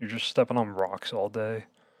sandals? You're just stepping on rocks all day.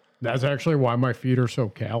 That's actually why my feet are so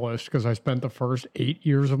calloused because I spent the first 8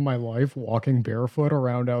 years of my life walking barefoot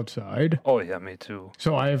around outside. Oh, yeah, me too.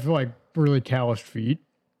 So I have like really calloused feet,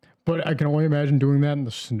 but I can only imagine doing that in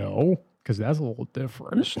the snow because that's a little The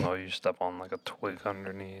different. snow, you step on, like, a twig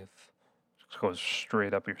underneath. Just goes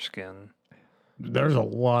straight up your skin. There's a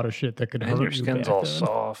lot of shit that could hurt And your you skin's back all then.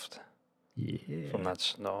 soft Yeah. from that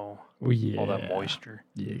snow. Oh, yeah. All that moisture.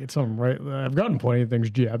 Yeah, get something right. I've gotten plenty of things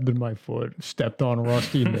jabbed in my foot, stepped on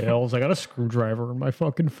rusty nails. I got a screwdriver in my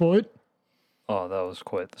fucking foot. Oh, that was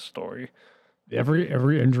quite the story.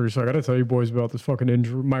 Every injury. So I got to tell you boys about this fucking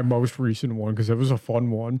injury, my most recent one, because it was a fun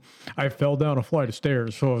one. I fell down a flight of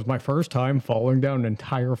stairs. So it was my first time falling down an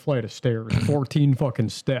entire flight of stairs, 14 fucking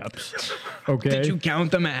steps. Okay. Did you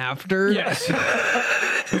count them after? Yes.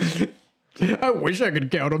 I wish I could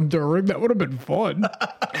count them during. That would have been fun.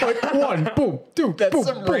 Like 1, boom, 2, That's boom,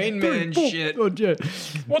 some boom, Rain 3, Man boom. shit. Legit.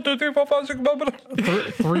 1, 2, 3, 4, 5, 6, blah, blah, blah.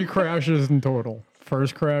 3 crashes in total.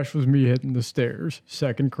 First crash was me hitting the stairs.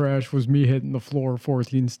 Second crash was me hitting the floor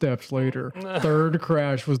 14 steps later. Third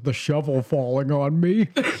crash was the shovel falling on me.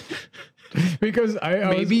 Because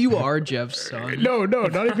Maybe you are Jeff's son. no,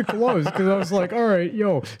 not even close. Because I was like, all right,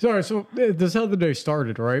 yo. Sorry, so this is how the day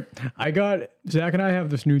started, right? Zach and I have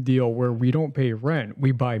this new deal where we don't pay rent.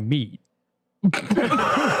 We buy meat.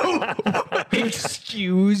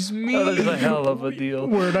 Excuse me? That is a hell of a deal.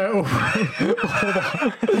 Where'd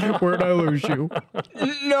I lose you?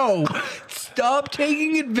 No. Stop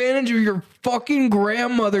taking advantage of your fucking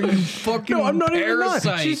grandmother, you fucking No, I'm not parasite.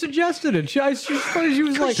 even not. She suggested it. She was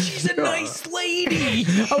like, She's a nice lady.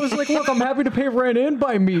 I was like, look, I'm happy to pay rent and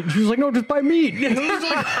buy meat. And she was like, no, just buy meat. And I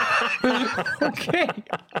was like, okay.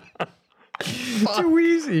 Too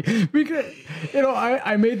easy. Because,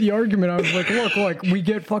 I made the argument. I was like, look, like, we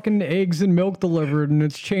get fucking eggs and milk delivered, and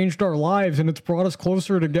it's changed our lives, and it's brought us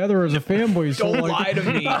closer together as a family. So, Don't like, lie to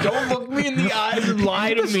me. Don't look me in the eyes and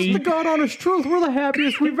lie to this is me. the God honest truth. We're the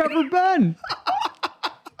happiest we've ever been.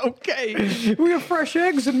 Okay. We have fresh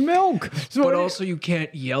eggs and milk. So But also, you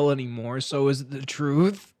can't yell anymore, so is it the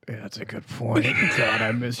truth? yeah, that's a good point. God,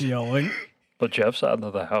 I miss yelling. But Jeff's out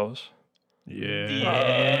of the house. Yeah,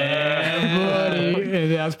 buddy.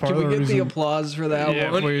 And that's part Can of we the get reason. the applause for that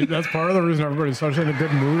Yeah, one? please. That's part of the reason everybody's such in a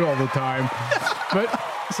good mood all the time. But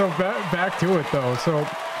so back to it though. So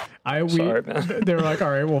Sorry, man. they're like,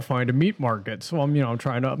 all right, we'll find a meat market. So I'm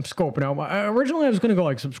scoping out originally I was gonna go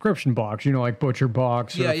like subscription box, like Butcher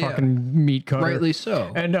Box or Yeah. fucking meat cutter. Rightly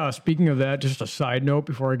so. And speaking of that, just a side note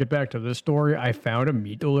before I get back to this story, I found a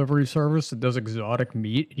meat delivery service that does exotic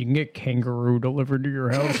meat. You can get kangaroo delivered to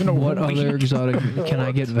your house in a What week. other exotic? Can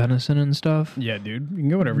I get venison and stuff? Yeah, dude, you can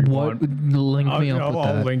get whatever you What? want. Link me up with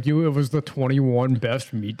I'll that. link you. It was the 21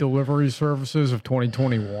 best meat delivery services of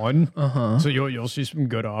 2021. So you'll see some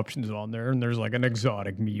good options on there, and there's like an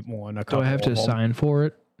exotic meat one. Do I have to sign for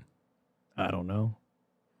it? I don't know,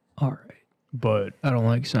 All right. but I don't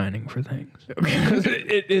like signing for things. Because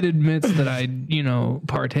it admits that I,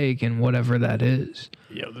 partake in whatever that is.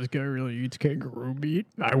 yeah, this guy really eats kangaroo meat.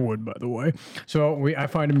 I would, by the way. So I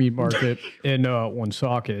find a meat market in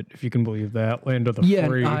Woonsocket, if you can believe that, land of the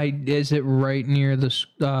free. Is it right near the,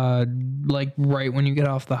 like right when you get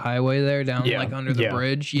off the highway there, down Yeah, like under the yeah.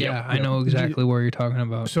 bridge? Yep, Yeah, I yep. know exactly where you're talking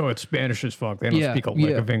about. So it's Spanish as fuck. They don't Yeah, speak a lick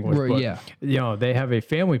yeah, of English. right, But, yeah. they have a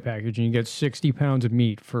family package, and you get 60 pounds of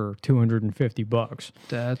meat for $250.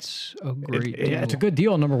 That's a great deal. Yeah, it's a good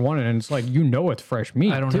deal, number one, and it's like it's fresh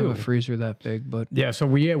meat. I don't too. have a freezer that big, but Yeah, so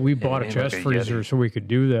we bought a ain't chest like a freezer Yeti. so we could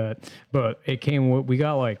do that. But it came with, we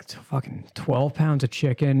got like fucking 12 pounds of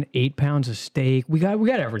chicken, 8 pounds of steak. We got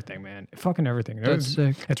everything, man. Fucking everything. That's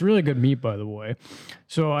sick. It's really good meat, by the way.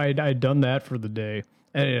 So I'd done that for the day.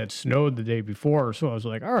 And it had snowed the day before, so I was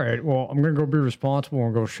like, all right, well, I'm going to go be responsible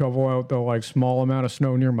and go shovel out the like small amount of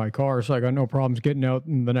snow near my car, so I got no problems getting out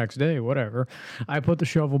the next day, whatever. I put the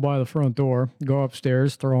shovel by the front door, go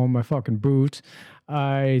upstairs, throw on my fucking boots.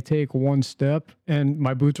 I take one step, and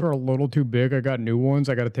my boots are a little too big. I got new ones.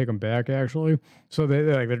 I got to take them back, actually. So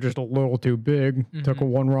they're just a little too big. Took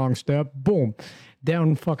one wrong step, boom,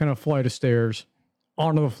 down fucking a flight of stairs.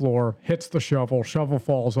 Onto the floor, hits the shovel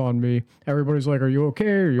falls on me. Everybody's like, are you okay?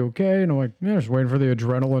 Are you okay? And I'm like, yeah, just waiting for the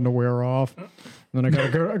adrenaline to wear off. And then I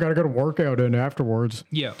gotta get a workout in afterwards.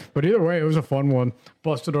 yeah. But either way, it was a fun one.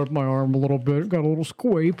 Busted up my arm a little bit, got a little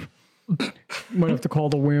scrape. Might have to call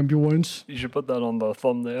the ambulance. You should put that on the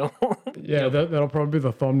thumbnail. Yeah, that'll probably be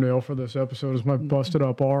the thumbnail for this episode is my busted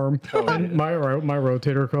up arm. And my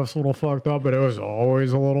rotator cuff's a little fucked up, but it was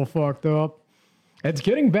always a little fucked up. It's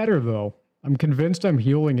getting better though. I'm convinced I'm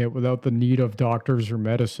healing it without the need of doctors or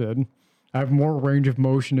medicine. I have more range of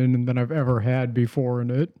motion in it than I've ever had before in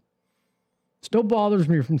it. Still bothers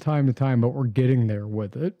me from time to time, but we're getting there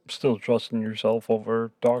with it. Still trusting yourself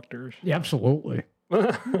over doctors. Yeah, absolutely.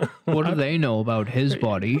 What do they know about his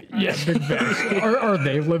body? Yeah, big facts. Are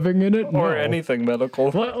they living in it? Or No. anything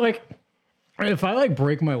medical. Like, if I like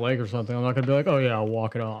break my leg or something, I'm not gonna be like, oh yeah, I'll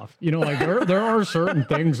walk it off. Like there are certain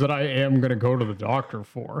things that I am gonna go to the doctor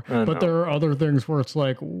for, but there are other things where it's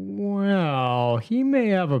like, well, he may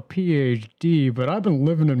have a PhD, but I've been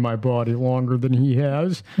living in my body longer than he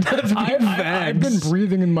has. I've been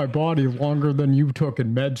breathing in my body longer than you took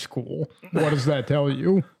in med school. What does that tell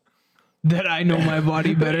you? That I know my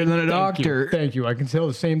body better than a doctor. Thank you. I can tell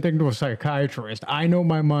the same thing to a psychiatrist. I know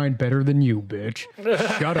my mind better than you, bitch.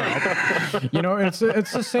 Shut up. You know, it's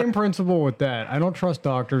the same principle with that. I don't trust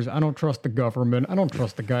doctors. I don't trust the government. I don't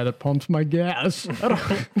trust the guy that pumps my gas. I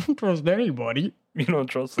don't trust anybody. You don't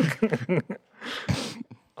trust the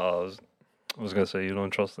I was gonna say you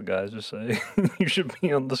don't trust the guys who say you should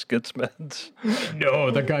be on the skits meds.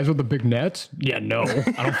 No, the guys with the big nets? Yeah, no.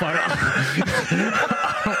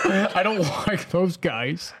 I don't like those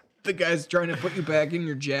guys. The guy's trying to put you back in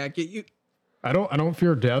your jacket. I don't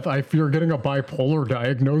fear death. I fear getting a bipolar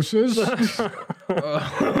diagnosis. Am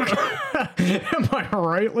I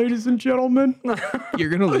right, ladies and gentlemen? You're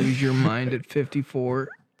gonna lose your mind at 54.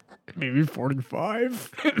 Maybe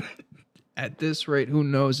 45. At this rate, who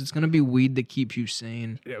knows? It's gonna be weed that keeps you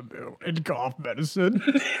sane. Yeah, and cough medicine.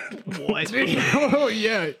 What? Oh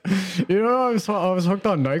yeah, you know I was hooked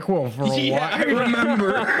on NyQuil for a while. I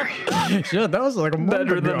remember. Yeah, that was like a month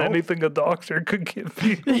Better ago. than anything a doctor could give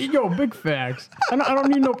you. Yo, big facts. I don't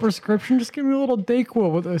need no prescription. Just give me a little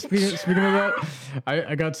Dayquil. Speaking of that,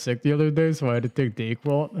 I got sick the other day, so I had to take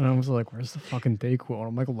Dayquil, and I was like, "Where's the fucking Dayquil?" And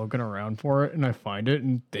I'm like looking around for it, and I find it,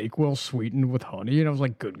 and Dayquil sweetened with honey, and I was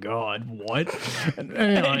like, "Good God, what?"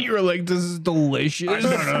 And You were like, "This is delicious." No,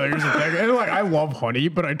 here's the thing. And like, I love honey,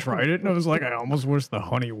 but I tried it, and I was like, I almost wish the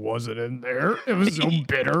honey wasn't in there. It was so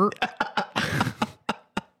bitter.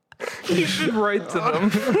 You should write to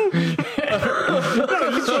them.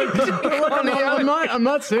 I'm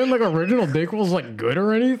not saying like original Dayquil is like good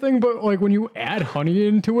or anything, but like when you add honey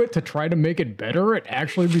into it to try to make it better, it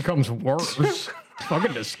actually becomes worse. It's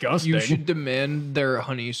fucking disgusting. You should demand their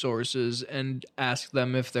honey sources and ask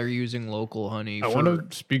them if they're using local honey. I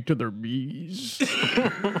want to speak to their bees.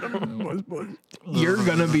 You're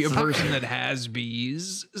gonna be a person that has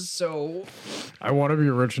bees, so I want to be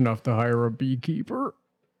rich enough to hire a beekeeper.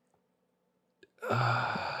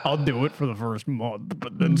 I'll do it for the first month,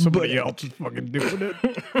 but then somebody else is fucking doing it.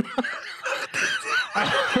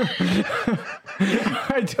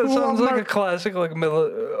 That sounds like a classic, like a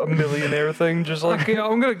millionaire thing. Just like, yeah,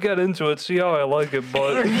 I'm gonna get into it, see how I like it,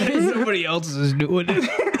 but somebody else is doing it.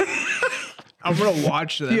 I'm gonna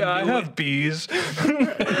watch them. Yeah, I have bees.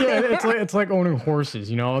 Yeah, it's like owning horses.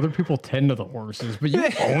 You know, other people tend to the horses, but you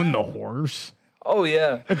own the horse. Oh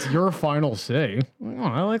yeah, It's your final say. Oh,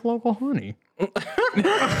 I like local honey.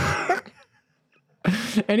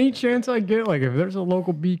 Any chance I get, like if there's a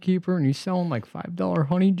local beekeeper and he's selling like $5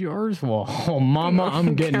 honey jars, well, oh mama,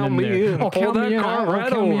 I'm getting Count in me there. in. Oh, Pull count that me in. car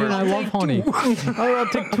right Count me over. in. I love honey. I'll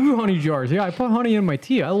take 2 honey jars. Yeah, I put honey in my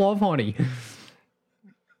tea. I love honey.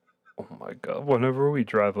 oh my god. Whenever we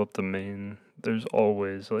drive up the Maine, there's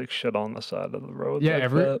always like shit on the side of the road. Yeah,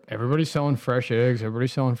 like that. everybody's selling fresh eggs.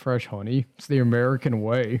 Everybody's selling fresh honey. It's the American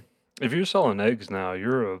way. If you're selling eggs now,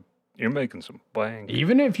 you're making some bank.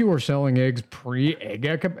 Even if you were selling eggs pre-egg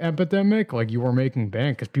epidemic, like you were making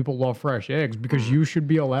bank because people love fresh eggs because you should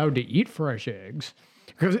be allowed to eat fresh eggs.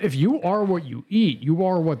 Because if you are what you eat, you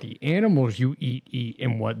are what the animals you eat,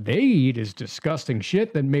 and what they eat is disgusting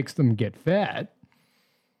shit that makes them get fat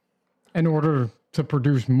in order to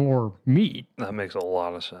produce more meat. That makes a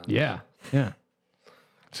lot of sense. Yeah, yeah.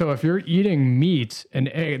 So if you're eating meats and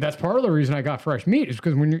egg, that's part of the reason I got fresh meat is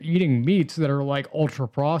because when you're eating meats that are like ultra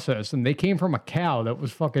processed and they came from a cow that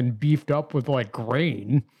was fucking beefed up with like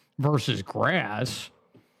grain versus grass.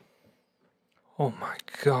 Oh my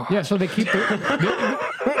god. Yeah, so they keep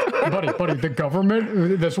buddy, the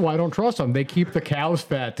government, that's why I don't trust them. They keep the cows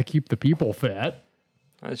fat to keep the people fat.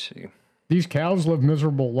 I see. These cows live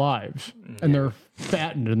miserable lives and they're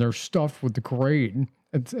fattened and they're stuffed with the grain.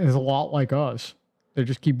 It's a lot like us. They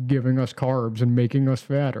just keep giving us carbs and making us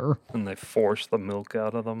fatter. And they force the milk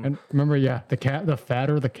out of them. And remember, the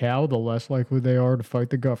fatter the cow, the less likely they are to fight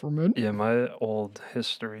the government. Yeah, my old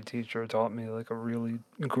history teacher taught me like a really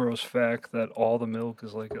gross fact that all the milk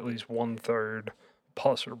is like at least 1/3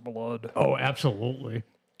 pus or blood. Oh, absolutely.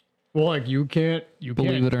 Well, like you can't.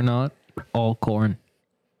 Believe it or not, all corn.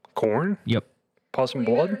 Corn? Yep. Pus and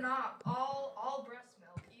Believe it or blood? not, all breast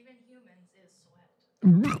milk, even humans, is sweat.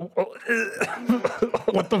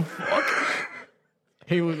 What the fuck?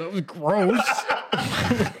 Haley, that was gross.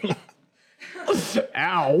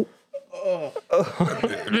 Ow.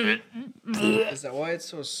 Is that why it's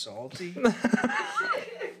so salty?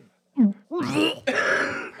 You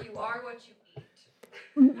are what you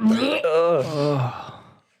eat.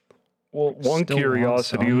 Well, one Still want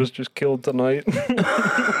curiosity some. was just killed tonight.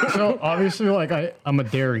 So obviously, like I'm a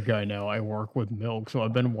dairy guy now. I work with milk, so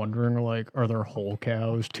I've been wondering, like, are there whole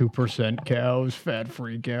cows, 2% cows,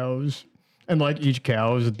 fat-free cows? And like each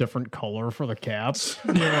cow is a different color for the caps.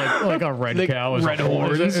 You know, like a red cow is red a whole,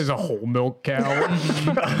 horns. is a whole milk cow.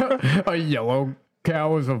 A yellow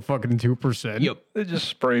cow is a fucking 2%. Yep. They just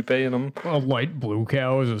spray paint them. A light blue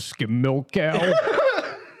cow is a skim milk cow.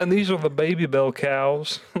 And these are the baby bell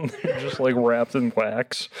cows. They're just like wrapped in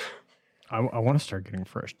wax. I want to start getting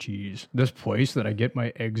fresh cheese. This place that I get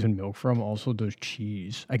my eggs and milk from also does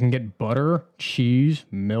cheese. I can get butter, cheese,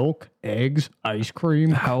 milk, eggs, ice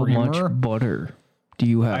cream, How creamer. much butter do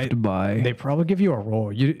you have to buy? They probably give you a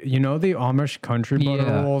roll. You know the Amish country butter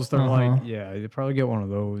Yeah, rolls? They're like, yeah, they probably get one of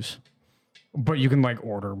those. But you can like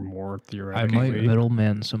order more I theoretically. might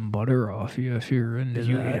middleman some butter off you if you're into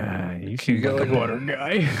that. Yeah, you Can you seem get like a like butter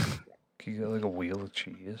guy. Can you get like a wheel of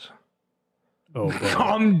cheese? Oh, buddy.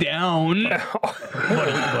 Calm down.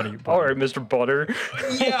 buddy. All right, Mr. Butter.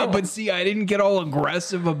 Yeah, but see, I didn't get all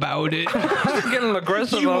aggressive about it. You're getting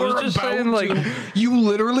aggressive. You I was were just about saying, like, to. You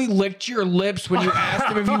literally licked your lips when you asked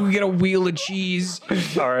him if you could get a wheel of cheese.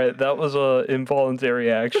 all right, that was a involuntary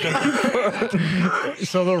action.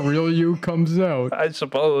 So the real you comes out. I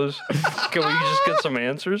suppose. Can we just get some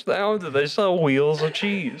answers now? Do they sell wheels of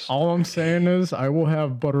cheese? All I'm saying is I will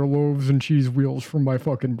have butter loaves and cheese wheels from my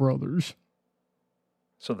fucking brothers.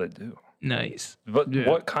 So they do. Nice. But Yeah.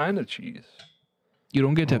 what kind of cheese? You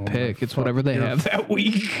don't get to Oh my pick. It's fuck, whatever they you're have that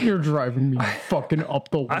week. You're driving me fucking up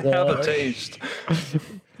the wall. I have a taste.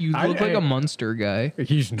 You look like a Munster guy.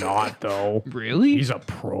 He's not though. Really? He's a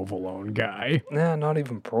provolone guy. Nah, not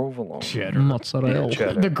even provolone. Cheddar. Mozzarella. Yeah,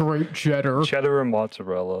 cheddar. The great cheddar. Cheddar and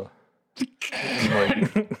mozzarella.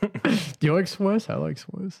 Like, Do you like Swiss? I like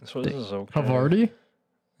Swiss. so this is okay. Havarti?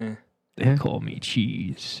 They call me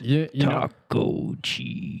cheese. Yeah, you know, Taco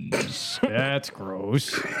cheese. that's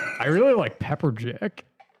gross. I really like pepper jack.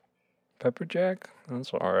 Pepper jack?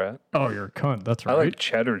 That's all right. Oh, you're a cunt. That's I right. like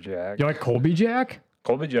cheddar jack. You like Colby Jack?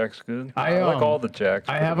 Colby jack's good. I, I like um, all the jacks.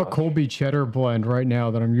 I pretty have a much. Colby cheddar blend right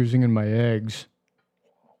now that I'm using in my eggs.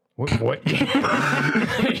 What?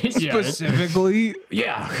 Specifically?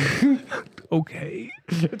 Yeah. Okay.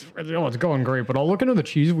 It's going great, but I'll look into the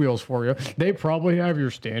cheese wheels for you. They probably have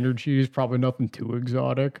your standard cheese, probably nothing too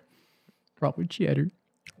exotic. Probably cheddar.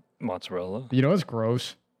 Mozzarella. You know, it's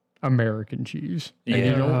gross. American cheese. And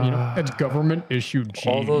Yeah. you know, it's government issued cheese.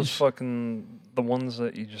 All those fucking the ones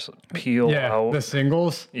that you just peel yeah, out. the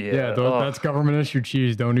singles. Yeah, those, ugh. that's government issued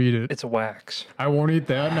cheese. Don't eat it. It's wax. I won't eat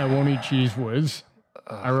that, and I won't eat cheese whiz.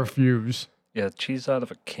 I refuse. Yeah, cheese out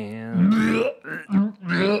of a can.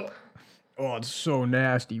 Oh, it's so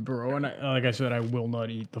nasty, bro. And like I said, I will not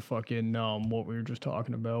eat the fucking what we were just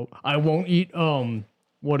talking about. I won't eat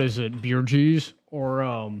what is it, beer cheese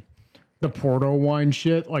or the Porto wine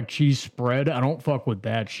shit, like cheese spread. I don't fuck with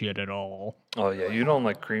that shit at all. Oh yeah, you don't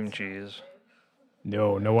like cream cheese,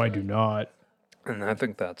 No, I do not. and I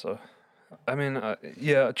think that's a. I mean,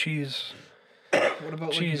 yeah, cheese. What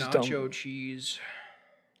about Cheese like dump. nacho cheese?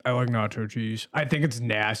 I like nacho cheese. I think it's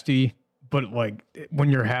nasty, but like when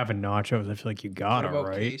you're having nachos, I feel like you got What it about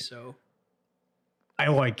right. queso? I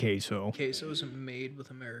like queso. Queso isn't made with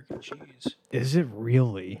American cheese. Is it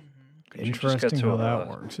really? Could you just get Interesting to how a- that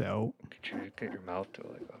works out. Could you get your mouth to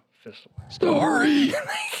like a fist? Sorry.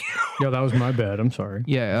 Yeah, that was my bad. I'm sorry.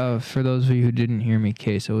 Yeah, for those of you who didn't hear me,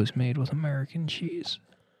 queso is made with American cheese.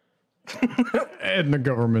 And the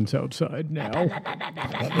government's outside now.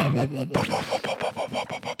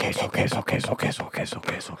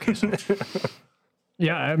 queso.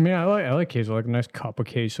 Yeah, I mean, I like queso. Like a nice cup of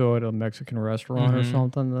queso at a Mexican restaurant or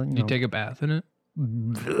something. You You know. take a bath in it?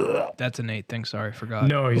 That's a Nate thing. Sorry, forgot.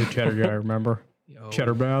 No, he's a cheddar guy. Remember Yo,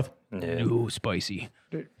 cheddar bath? Yeah. No, spicy.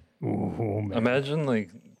 Ooh, man. Imagine like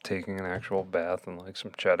taking an actual bath in like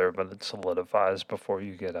some cheddar, but it solidifies before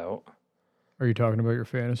you get out. Are you talking about your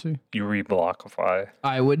fantasy? You reblockify.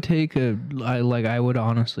 I would take I would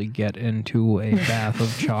honestly get into a bath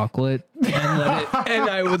of chocolate and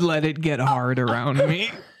I would let it get hard around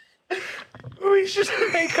me. We should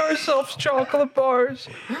make ourselves chocolate bars.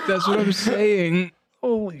 That's what I'm saying.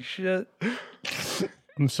 Holy shit.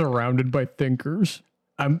 I'm surrounded by thinkers.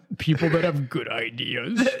 I'm people that have good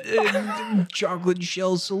ideas. Chocolate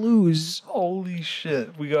shell saloons. Holy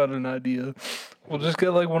shit. We got an idea. We'll just get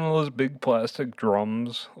like one of those big plastic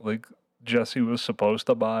drums like Jesse was supposed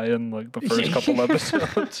to buy in like the first couple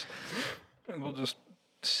episodes. And we'll just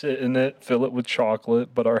sit in it, fill it with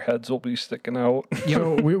chocolate, but our heads will be sticking out.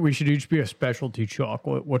 So we should each be a specialty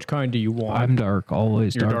chocolate. Which kind do you want? I'm dark,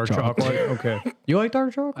 always You're dark, chocolate. Okay. You like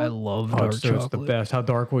dark chocolate? I love Oh, dark it's chocolate. the best. How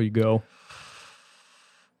dark will you go?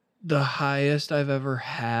 The highest I've ever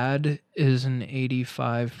had is an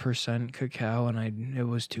 85% cacao, and it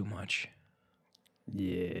was too much.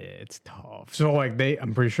 Yeah, it's tough. So like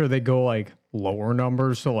I'm pretty sure they go like lower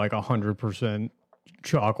numbers. So like 100%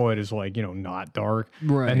 chocolate is like, not dark.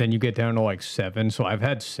 Right. And then you get down to like 7. So I've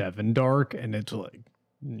had 7 dark and it's like,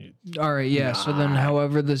 All right, yeah. So then,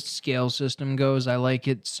 however the scale system goes, I like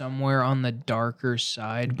it somewhere on the darker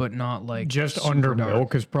side, but not like just super under dark.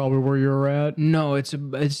 milk is probably where you're at. No, it's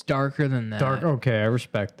darker than that. Dark. Okay, I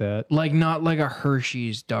respect that. Like not like a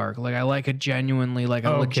Hershey's dark. Like I like a genuinely like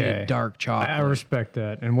a legit dark chocolate. I respect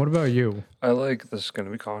that. And what about you? I like, this is going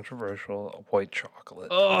to be controversial, white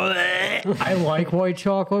chocolate. I like white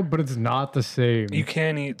chocolate, but it's not the same. You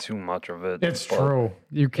can't eat too much of it. It's but true.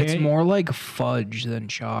 You can't. It's more like fudge than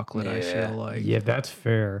chocolate. I Yeah. feel like. Yeah, that's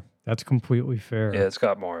fair. That's completely fair. Yeah, it's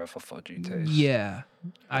got more of a fudgy taste. Yeah,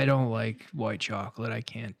 I don't like white chocolate. I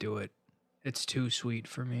can't do it. It's too sweet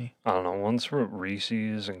for me. I don't know. Once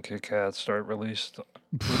Reese's and Kit Kats start releasing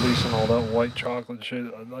all that white chocolate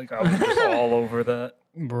shit, like I'm just all over that.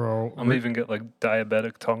 Bro. I'm even get like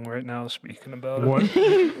diabetic tongue right now speaking about What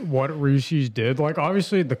it. what Reese's did, like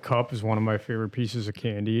obviously the cup is one of my favorite pieces of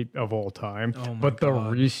candy of all time. Oh my but the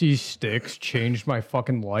God. Reese's sticks changed my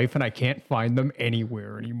fucking life and I can't find them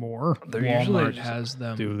anywhere anymore. They're usually Walmart just, has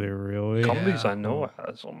them. Do they really? companies I know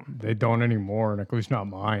has them. They don't anymore, and at least not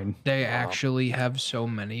mine. They actually have so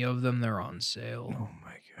many of them. They're on sale. Oh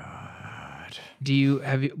my god.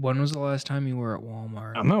 When was the last time you were at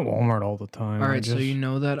Walmart? I'm at Walmart all the time. All I right, so just- you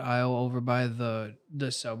know that aisle over by the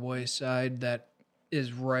Subway side that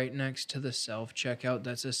is right next to the self checkout.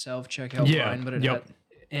 That's a self checkout Yeah, line, but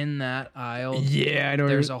in that aisle, Yeah, I know.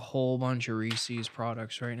 there's a whole bunch of Reese's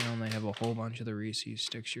products right now, and they have a whole bunch of the Reese's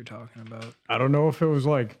sticks you're talking about. I don't know if it was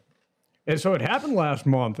like, and so it happened last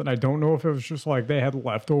month, and I don't know if it was just like they had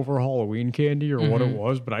leftover Halloween candy or what it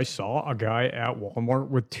was, but I saw a guy at Walmart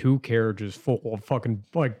with 2 carriages full of fucking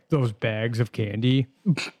like those bags of candy.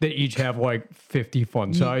 They each have like 50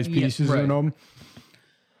 fun size yeah, pieces right. in them.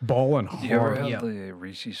 Balling hard. You ever had Yeah. the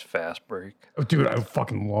Reese's Fast Break? Oh, dude, I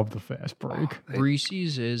fucking love the fast break.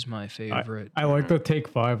 Reese's is my favorite. I like the Take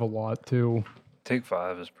 5 a lot too. Take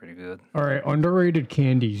 5 is pretty good. All right, underrated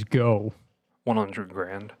candies, go. 100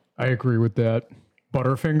 grand. I agree with that.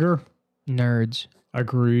 Butterfinger, Nerds.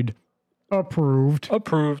 agreed. Approved.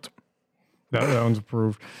 Approved. That one's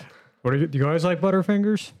approved. What do you guys like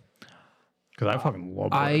Butterfingers? Because I fucking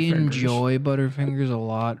love Butterfingers. I enjoy Butterfingers a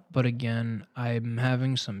lot, but again, I'm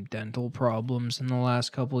having some dental problems in the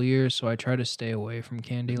last couple of years, so I try to stay away from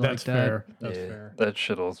candy That's like that. fair. That's Yeah, fair. that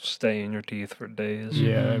shit'll stay in your teeth for days.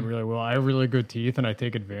 Yeah, it really will. I have really good teeth, and I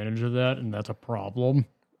take advantage of that, and that's a problem.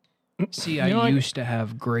 See, You know, I used to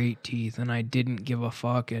have great teeth, and I didn't give a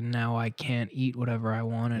fuck, and now I can't eat whatever I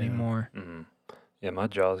want anymore. Yeah, my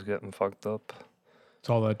jaw's getting fucked up. It's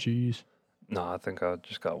all that cheese. No, I think I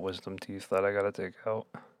just got wisdom teeth that I gotta take out.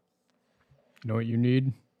 You know what you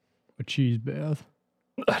need? A cheese bath.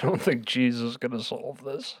 I don't think cheese is gonna solve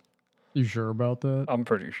this. You sure about that? I'm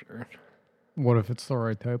pretty sure. What if it's the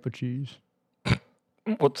right type of cheese?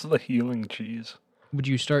 What's the healing cheese? Would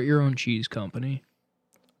you start your own cheese company?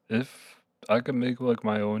 If I could make like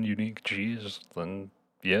my own unique cheese, then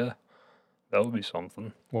yeah, that would be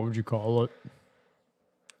something. What would you call it?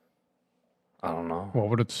 I don't know. What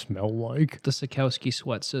would it smell like? The Sikowski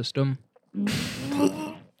sweat system.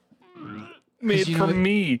 Made you for know-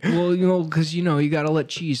 me. Well, because you got to let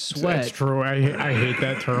cheese sweat. That's true. I hate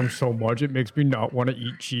that term so much. It makes me not want to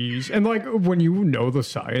eat cheese. And like when you know the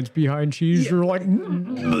science behind cheese, you're like,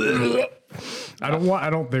 I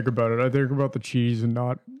don't think about it. I think about the cheese and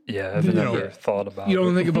not. Yeah, I've never thought about You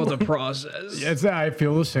don't it. think about the process. I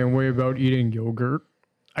feel the same way about eating yogurt.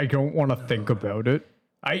 I don't want to think about it.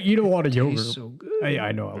 I eat a lot of yogurt. Tastes so good.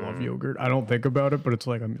 I know I love yogurt. I don't think about it, but it's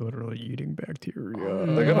like I'm literally eating bacteria.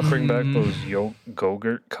 They're gonna bring back those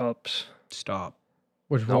Go-Gurt cups. Stop.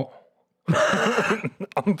 Which No.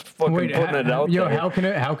 I'm fucking putting it out yo, there.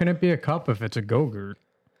 how can it be a cup if it's a Go-Gurt?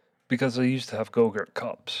 Because they used to have Go-Gurt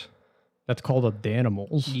cups. That's called a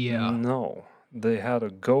Danimals. Yeah. No, they had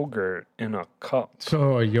a Go-Gurt in a cup.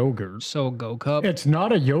 So a yogurt. So Go Cup. It's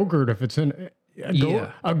not a yogurt if it's in.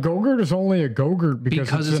 Yeah. A Go-Gurt is only a Go-Gurt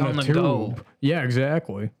because it's in on a the tube. go. Yeah,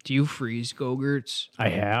 exactly. Do you freeze Go-Gurts? I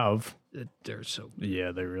have. They're so.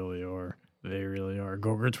 Yeah, they really are. They really are.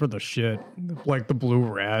 Go-Gurts were the shit. Like the blue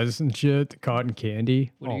Raz and shit, the cotton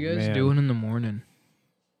candy. What are you guys doing in the morning?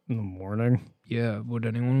 in the morning? Yeah. Would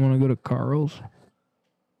anyone want to go to Carl's?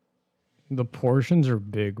 The portions are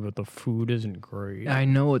big, but the food isn't great. I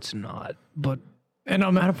know it's not, but And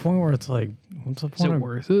I'm at a point where it's like, what's the is point? it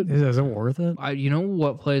worth it? Is it worth it? You know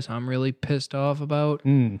what place I'm really pissed off about?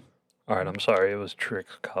 Mm. All right, I'm sorry. It was Trick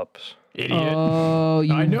Cups. Idiot. Oh,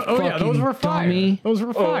 you I know. Oh yeah, those were fire. dummy. Those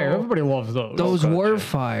were fire. Oh. Everybody loves those. Those Gotcha. were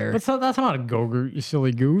fire. That's not a Go-Gurt, you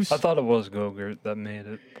silly goose. I thought it was Go-Gurt that made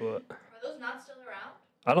it, but Are those not still around?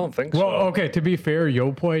 I don't think Well, so. okay. To be fair,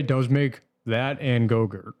 YoPlay does make that and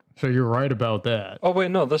Go-Gurt, so you're right about that. Oh,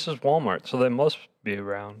 wait, no. This is Walmart, so they must be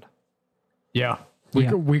around. Yeah.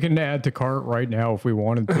 Yeah. We can add to cart right now if we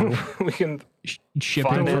wanted to. We can...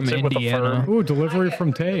 Shipping Finance from it with a Indiana. Ooh, delivery I get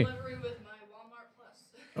from free Tay. Delivery with my Walmart Plus.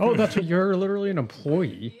 Oh, that's what you're literally an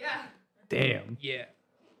employee. Yeah. Damn. Yeah.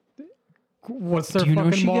 What's their Do you know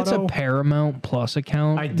fucking she motto? gets a Paramount Plus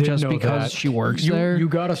account I did just know because that. she works you, there? You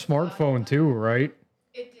got a smartphone too, right?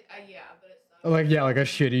 Yeah, but it's Like like a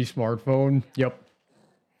shitty smartphone. Yep.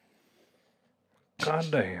 God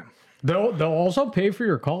damn. They'll also pay for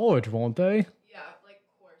your college, won't they? yeah, like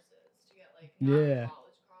courses to get like not Yeah. college,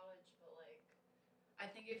 but like I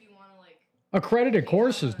think if you want to like Accredited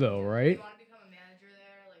courses though, if right? you want to become a manager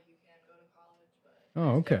there, like you can go to college, but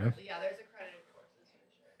Oh, okay. yeah, there's accredited courses for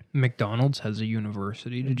sure. McDonald's has a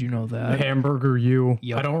university. Did you know that? Hamburger U.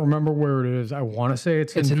 Yep. I don't remember where it is. I want to say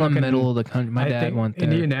it's It's in the fucking, middle of the country. My I dad think went there.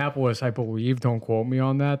 Indianapolis, I believe. Don't quote me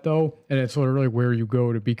on that though. And it's literally where you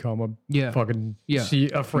go to become a Yeah. fucking Yeah.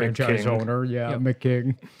 a franchise McKing. owner. Yeah, Yep.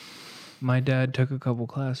 McKing. My dad took a couple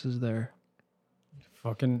classes there.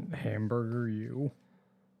 Fucking Hamburger U.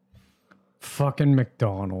 Fucking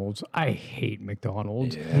McDonald's. I hate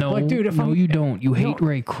McDonald's. No, Like, dude, if no, I'm- you don't. You hate No.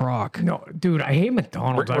 Ray Kroc. No, dude, I hate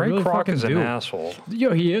McDonald's. I Ray really Kroc fucking is an do. asshole.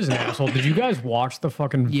 Yo, he is an asshole. Did you guys watch the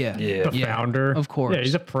fucking Yeah. Yeah. the Yeah, founder? of course. Yeah,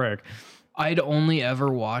 he's a prick. I'd only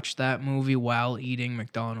ever watch that movie while eating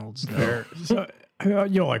McDonald's. Though. So,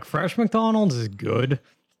 like fresh McDonald's is good,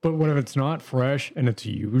 but when it's not fresh, and it's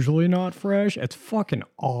usually not fresh, it's fucking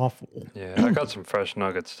awful. Yeah, I got some fresh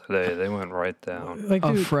nuggets today. They went right down. Like,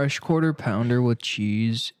 A dude, fresh quarter pounder with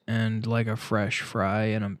cheese and like a fresh fry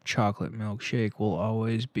and a chocolate milkshake will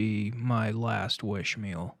always be my last wish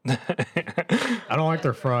meal. I don't like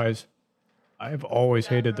their fries. I've always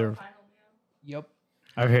hated their. Final meal. Yep.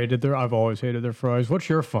 I've always hated their fries. What's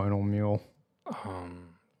your final meal?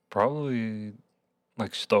 Probably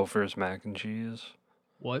like Stouffer's mac and cheese.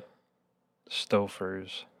 What?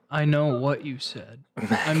 Stouffer's. I know what you said.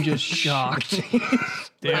 I'm just shocked.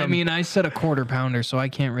 I mean, I said a quarter pounder, so I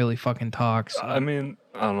can't really fucking talk. So. I mean,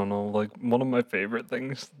 I don't know. Like, one of my favorite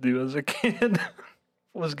things to do as a kid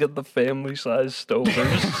was get the family size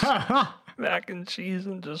Stouffer's mac and cheese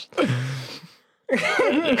and just go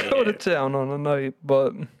to town on a night.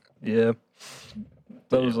 But yeah,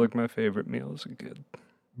 that was like my favorite meal as a kid.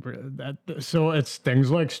 So it's things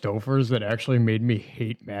like Stouffer's that actually made me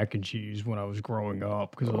hate mac and cheese when I was growing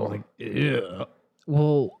up because I was like, yeah.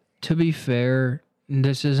 Well, to be fair,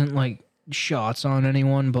 this isn't like shots on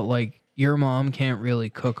anyone, but like your mom can't really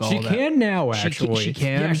cook all She that. can now, She actually.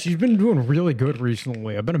 can? Yeah, she's been doing really good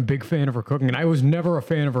recently. I've been a big fan of her cooking, and I was never a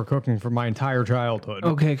fan of her cooking for my entire childhood.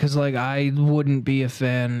 Okay, because like I wouldn't be a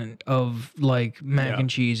fan of like mac Yeah. and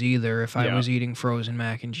cheese either if I Yeah. was eating frozen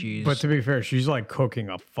mac and cheese. But to be fair, she's like cooking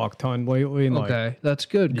a fuck ton lately. And okay, that's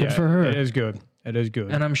good. Good yeah, for her. It is good. It is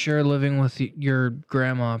good. And I'm sure living with your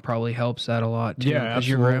grandma probably helps that a lot too. Yeah, because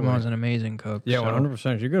your absolutely. grandma's an amazing cook. yeah, so-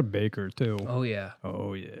 100%. She's a good baker, too. Oh yeah.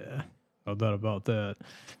 Oh, yeah. No doubt about that.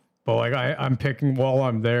 But like I'm picking while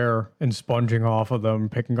I'm there and sponging off of them,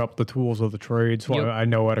 picking up the tools of the trade. So Yep. I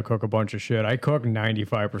know how to cook a bunch of shit. I cook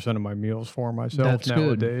 95% of my meals for myself That's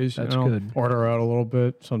good. nowadays. That's you know? good. Order out a little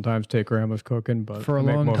bit. Sometimes take grandma's cooking, but For a I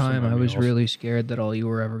make long most of time, my I was meals. really scared that all you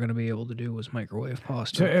were ever going to be able to do was microwave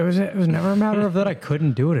pasta. So it was never a matter of that I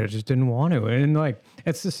couldn't do it. I just didn't want to. And like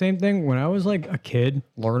it's the same thing when I was like a kid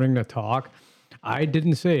learning to talk. I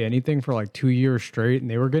didn't say anything for like 2 years straight, and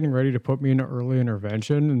they were getting ready to put me into early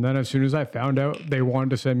intervention. And then as soon as I found out they wanted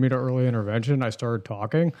to send me to early intervention, I started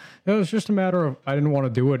talking. It was just a matter of I didn't want to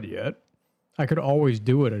do it yet. I could always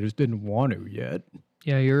do it. I just didn't want to yet.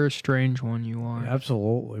 Yeah, you're a strange one. You are.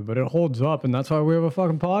 Absolutely, but it holds up, and that's why we have a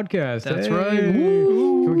fucking podcast. That's Hey! right.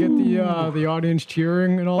 Woo! Can we get the audience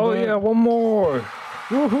cheering and all Oh, that? yeah, one more.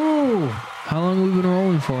 Woohoo! How long have we been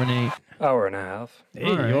rolling for, Nate? Hour and a half. Hey,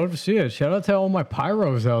 All right. you love to see it. Shout out to all my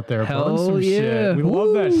pyros out there. Burn Hell some yeah. shit. We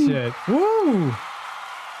love that Woo. shit. Woo!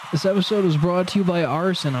 This episode was brought to you by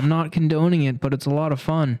arson. I'm not condoning it, but it's a lot of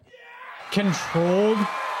fun. Controlled,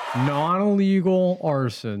 non-illegal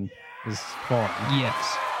arson is fun.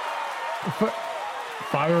 Yes.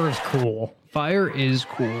 Fire is cool. Fire is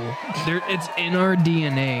cool. It's in our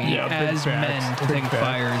DNA Yeah, big as men facts, to big think facts.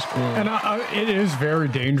 fire is cool. And it is very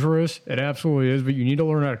dangerous. It absolutely is. But you need to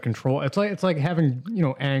learn how to control. It's like having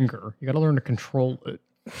anger. You got to learn to control it.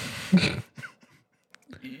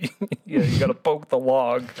 Yeah, you gotta poke the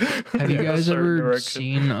log. Have you in a guys certain ever direction.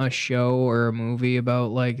 seen a show or a movie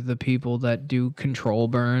about like the people that do control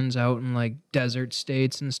burns out in like desert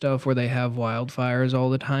states and stuff where they have wildfires all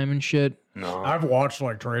the time and shit? No. I've watched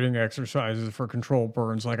like training exercises for controlled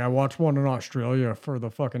burns. Like I watched one in Australia for the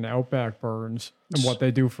fucking outback burns and what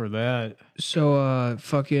they do for that. So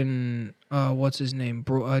what's his name?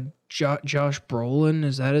 Josh Brolin,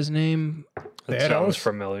 is that his name? It sounds Thanos?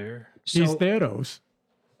 familiar. He's Thanos.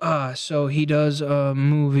 So he does a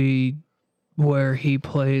movie where he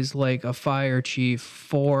plays like a fire chief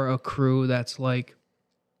for a crew that's like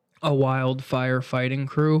a wildfire fighting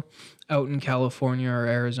crew out in California or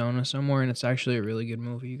Arizona somewhere, and it's actually a really good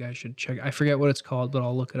movie. You guys should check. I forget what it's called, but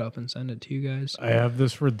I'll look it up and send it to you guys. I have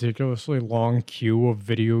this ridiculously long queue of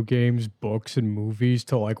video games, books, and movies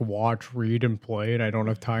to like watch, read, and play, and I don't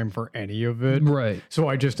have time for any of it. Right. So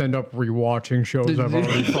I just end up rewatching shows I've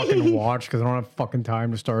already fucking watched because I don't have fucking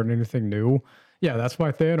time to start anything new. Yeah, that's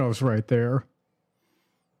my Thanos right there.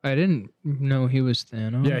 I didn't know he was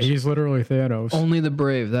Thanos. Yeah, he's literally Thanos. Only the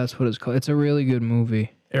Brave, that's what it's called. It's a really good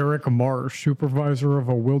movie. Eric Marsh, supervisor of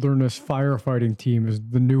a wilderness firefighting team, is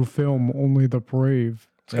the new film Only the Brave.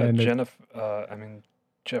 It's got And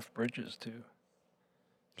Jeff Bridges too.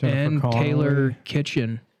 Jennifer and Connelly. Taylor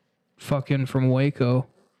Kitchen, fucking from Waco.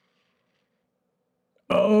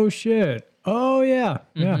 Oh, shit. Oh, yeah.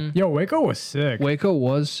 Yeah. Yo, Waco was sick. Waco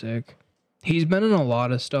was sick. He's been in a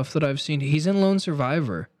lot of stuff that I've seen. He's in Lone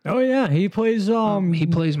Survivor. Oh, yeah. He plays... He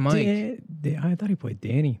plays Mike. I thought he played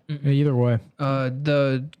Danny. Either way.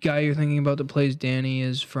 The guy you're thinking about that plays Danny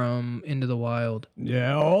is from Into the Wild.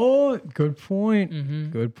 Yeah. Oh, good point. Mm-hmm.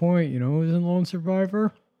 Good point. You know who's in Lone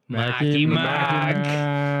Survivor? Mackie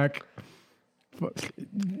Mac.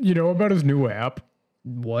 You know about his new app?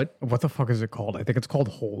 What? What the fuck is it called? I think it's called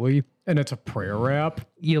Holy, and it's a prayer app.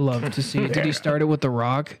 You love to see it. Did he start it with The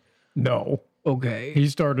Rock? No. Okay. He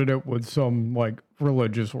started it with some like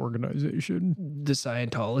religious organization. The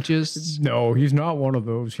Scientologists? No, he's not one of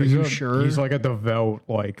those. He's you sure? He's like a devout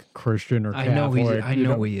like Christian or Catholic. I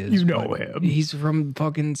know he is. You know but him. He's from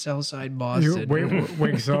fucking Southside He Boston.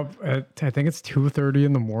 wakes up at I think it's 2:30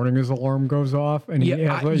 in the morning. His alarm goes off, and he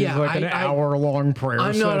has like an hour-long prayer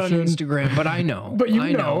I'm session. not on Instagram, but I know. But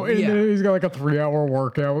I know. and Yeah. then he's got like a 3-hour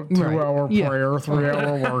workout, 2-hour Yeah. prayer,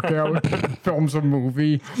 3-hour workout, films a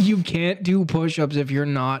movie. You can't do push-ups if you're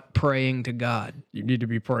not praying to God. You need to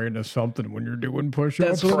be praying to something when you're doing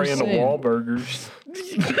push-ups. That's what I'm Praying to saying. Wahlburgers.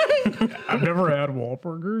 I've never had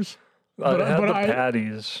Wahlburgers. I had but the I-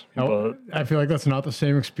 patties, but I feel like that's not the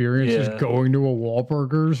same experience Yeah. as going to a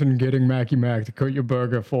Wahlburgers and getting Mackie Mac to cook your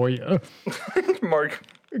burger for you. Mark,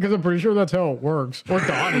 Because I'm pretty sure that's how it works. Or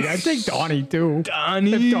Donnie. I think Donnie too.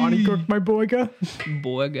 Donnie. If Donnie cooked my burger.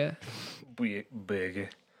 Boyga. big.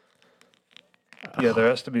 Yeah, there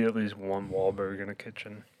has to be at least one Wahlburger in a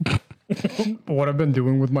kitchen. But what I've been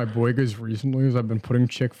doing with my burgers recently is I've been putting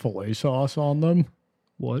Chick-fil-A sauce on them.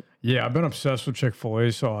 What? Yeah, I've been obsessed with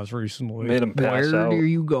Chick-fil-A sauce recently. Made him pass Where out. are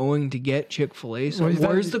you going to get Chick-fil-A? Well, is that-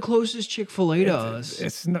 Where's the closest Chick-fil-A to us?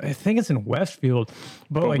 It's not, I think it's in Westfield.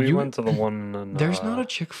 But like we went to the one in, There's not a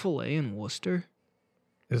Chick-fil-A in Worcester.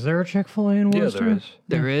 is there a Chick-fil-A in Yeah, Worcester? there is.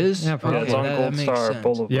 There is? Yeah, Yeah, probably. it's on that Gold makes Star sense.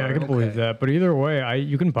 Boulevard. Yeah, I can believe Okay. that. But either way,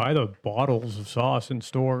 you can buy the bottles of sauce in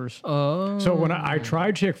stores. Oh. So when I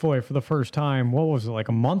tried Chick-fil-A for the first time, what was it, like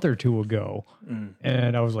a month or two ago?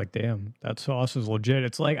 And I was like, damn, that sauce is legit.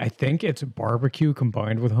 It's like, I think it's barbecue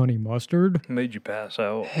combined with honey mustard. Made you pass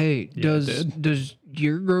out. Hey, it does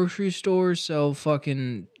your grocery store sell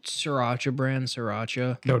fucking Sriracha brand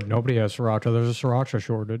Sriracha? No, nobody has sriracha. There's a sriracha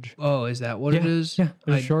shortage. Oh, is that what it Yeah, is? yeah,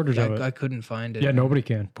 there's a shortage of it. I couldn't find it. Yeah, nobody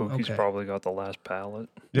can. Pookie's Okay. probably got the last pallet.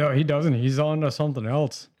 No, he doesn't. He's on to something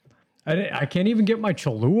else. I can't even get my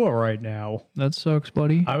Cholula right now. That sucks,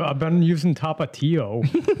 buddy. I've been using Tapatio.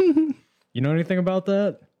 You know anything about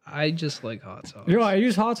that? I just like hot sauce. You know, I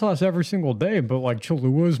use hot sauce every single day, but like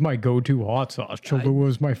Cholula is my go-to hot sauce. Cholula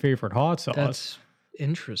is my favorite hot sauce. That's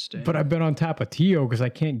interesting. But I've been on Tapatio because I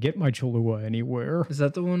can't get my Cholula anywhere. Is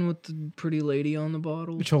that the one with the pretty lady on the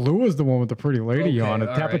bottle? Cholula is the one with the pretty lady Okay, on it.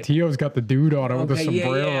 all right. Tapatio's got the dude on it with the Okay, yeah,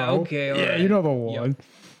 sombrero. yeah, okay, all yeah, right. you know the one.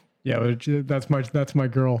 Yeah, but that's my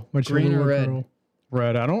girl. My Green or Cholula red? girl.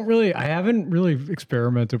 Red. I haven't really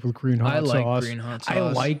experimented with green hot I like sauce. green hot I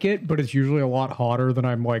sauce. like it, but it's usually a lot hotter than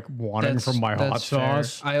I'm like wanting from my hot that's fair.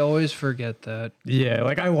 sauce. I always forget that. Yeah,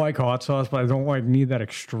 like I like hot sauce, but I don't like need that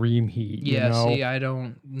extreme heat. Yeah, you know? see, I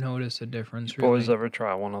don't notice a difference really. Boys ever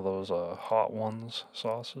try one of those hot ones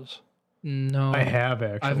sauces? No. I have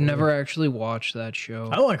actually. I've never actually watched that show.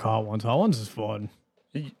 I like hot ones. Hot ones is fun.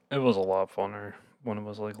 It was a lot funner when it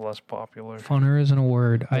was like less popular. Funner isn't a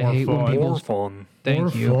word. I More hate when fun. people. More fun.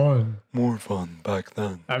 Thank you. Fun. More fun back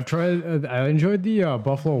then. I've tried. I enjoyed the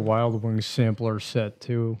Buffalo Wild Wings sampler set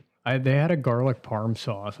too. They had a garlic parm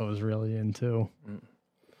sauce I was really into.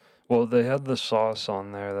 Well, they had the sauce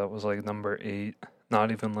on there that was like number 8.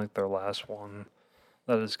 Not even like their last one.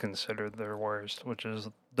 That is considered their worst, which is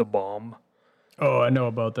the bomb. Oh, I know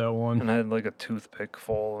about that one. And I had like a toothpick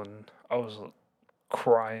full, and I was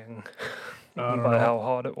crying I don't by know. how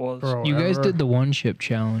hot it was. Bro, You guys did the one chip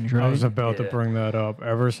challenge, right? I was about to Yeah. bring that up.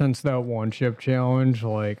 Ever since that one chip challenge,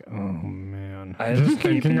 like, oh man, I had to just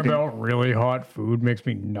keep thinking eating- about really hot food makes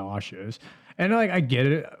me nauseous. And like, I get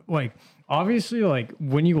it. Like, obviously, like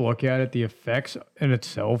when you look at it, the effects in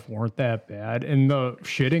itself weren't that bad, and the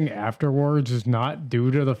shitting afterwards is not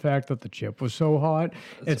due to the fact that the chip was so hot.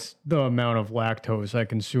 It's the amount of lactose I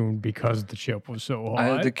consumed because the chip was so hot. I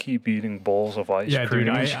had to keep eating bowls of ice Yeah, cream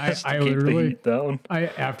dude, I just to keep literally- the heat down.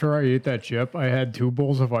 After I ate that chip, I had 2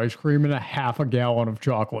 bowls of ice cream and a half a gallon of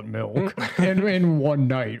chocolate milk in one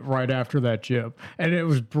night right after that chip. And it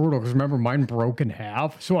was brutal because remember, mine broke in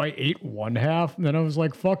half. So I ate one half and then I was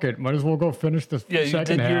like, fuck it. Might as well go finish the Yeah, you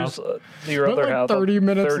second did half. yours, your But other like half 30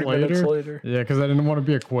 minutes 30 minutes later. Yeah, because I didn't want to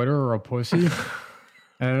be a quitter or a pussy.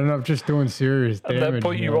 I ended up just doing serious And damage. that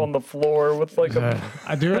put you man. on the floor with like a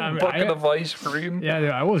I do. I mean, bucket of ice cream. yeah,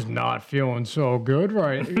 dude, I was not feeling so good,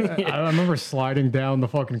 right? I remember sliding down the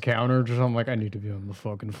fucking counter, just I'm like, I need to be on the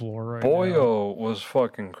fucking floor right now. Boyo was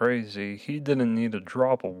fucking crazy. He didn't need a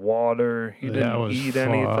drop of water. He That didn't was eat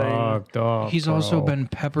anything. fucked up, He's also bro. been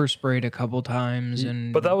pepper sprayed a couple times,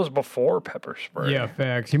 and But that was before pepper spray. Yeah,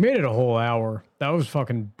 facts. He made it a whole hour. That was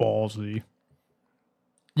fucking ballsy.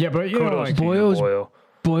 Yeah, but you know, Kudos like to you, Boyo's- Boyo.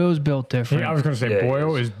 Boyo's built different. I was gonna say Yeah, he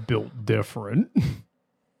Boyo is. is built different,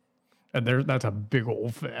 and that's a big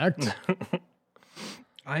old fact.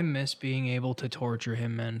 I miss being able to torture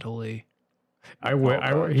him mentally.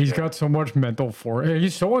 God, He's yeah. got so much mental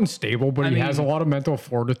He's so unstable, but I he has a mean- lot of mental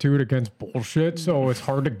fortitude against bullshit. So it's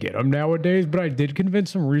hard to get him nowadays. But I did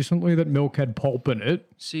convince him recently that milk had pulp in it.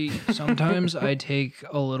 See, sometimes I take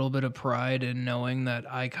a little bit of pride in knowing that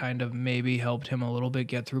I kind of maybe helped him a little bit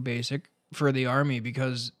get through basic for the army,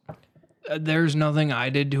 because there's nothing I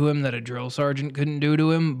did to him that a drill sergeant couldn't do to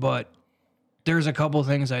him, but there's a couple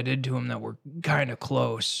things I did to him that were kind of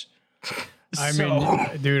close. I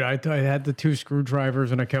mean, dude, I had the 2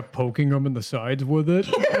 screwdrivers and I kept poking him in the sides with it.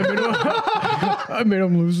 I made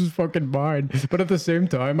him lose his fucking mind. But at the same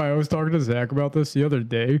time, I was talking to Zach about this the other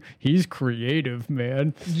day. He's creative,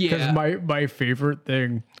 man. Yeah. Because my favorite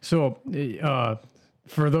thing. So,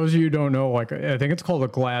 for those of you who don't know, like I think it's called a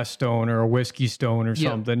glass stone or a whiskey stone or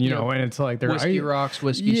Yep, something, you yep. know, and it's like they're Whiskey rocks,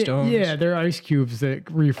 whiskey stones. Yeah, they're ice cubes that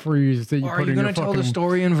refreeze that you Are put you in your going to tell fucking the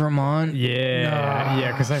story in Vermont? yeah,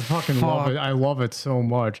 yeah, because I fucking love Fuck. it. I love it so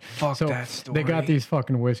much. Fuck so that They got story. these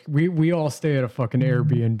fucking whiskey. We all stay at a fucking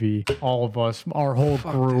Airbnb. All of us, our whole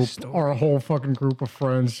Fuck group, this story. our whole fucking group of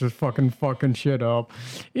friends, just fucking shit up.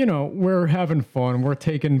 You know, we're having fun. We're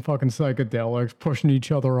taking fucking psychedelics, pushing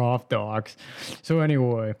each other off docks. So anyway.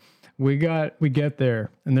 We get there,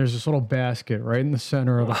 and there's this little basket right in the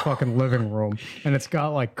center of the fucking living room, and it's got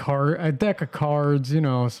like a deck of cards, you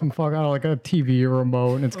know, some like a TV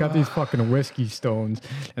remote, and it's got these fucking whiskey stones,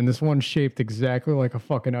 and this one's shaped exactly like a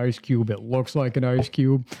fucking ice cube. It looks like an ice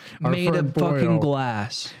cube. Our Made of friend fucking Boyo-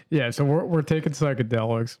 glass. Yeah, so we're taking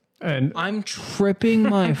psychedelics, and I'm tripping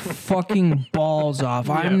my fucking balls off.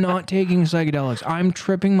 I'm not taking psychedelics. I'm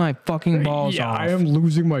tripping my fucking balls yeah, off. I am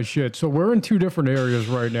losing my shit. So we're in 2 different areas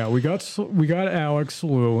right now. We got Alex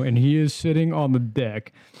Slew, and he is sitting on the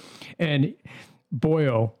deck, and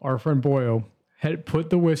Boyo, our friend Boyo, had put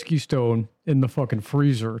the whiskey stone in the fucking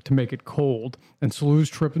freezer to make it cold. And Slew's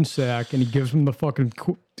tripping sack, and he gives him the fucking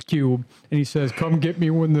cube, and he says, "Come get me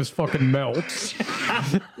when this fucking melts."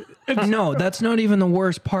 No, that's not even the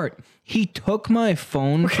worst part. He took my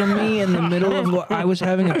phone from me in the middle of what I was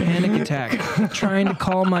having a panic attack, trying to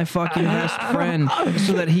call my fucking best friend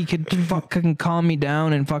so that he could fucking calm me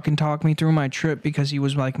down and fucking talk me through my trip, because he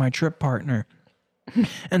was like my trip partner.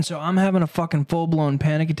 And so I'm having a fucking full-blown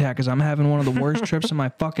panic attack because I'm having one of the worst trips of my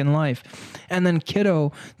fucking life. And then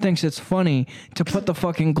Kiddo thinks it's funny to put the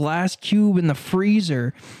fucking glass cube in the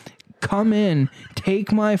freezer, come in,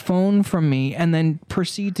 take my phone from me, and then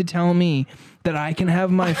proceed to tell me that I can have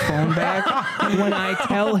my phone back when I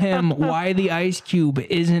tell him why the ice cube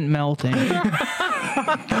isn't melting.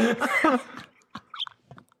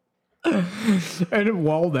 And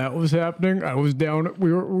while that was happening, I was down.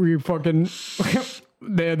 We fucking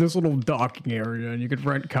they had this little docking area, and you could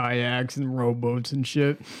rent kayaks and rowboats and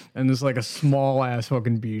shit. And there's like a small ass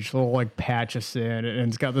fucking beach, little like patch of sand, and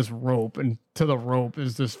it's got this rope, and to the rope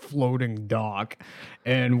is this floating dock.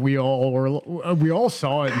 And we all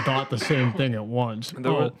saw it and thought the same thing at once.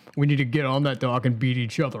 We need to get on that dock and beat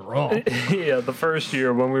each other up. Yeah, the first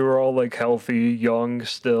year when we were all like healthy, young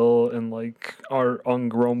still, and like our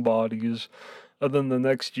ungrown bodies. And then the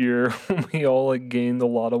next year, we all like gained a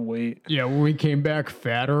lot of weight. Yeah, when we came back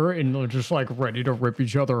fatter and just like ready to rip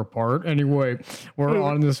each other apart. Anyway, we're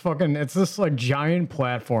on this it's this like giant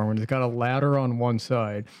platform, and it's got a ladder on one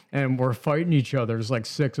side, and we're fighting each other. There's like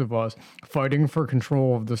 6 of us fighting for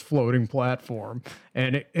control of this floating platform.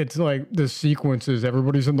 And it's like the sequences,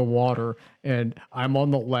 everybody's in the water, and I'm on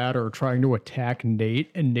the ladder trying to attack Nate,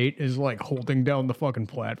 and Nate is like holding down the fucking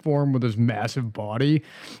platform with his massive body,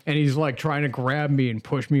 and he's like trying to grab me and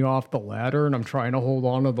push me off the ladder, and I'm trying to hold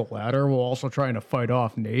on to the ladder while also trying to fight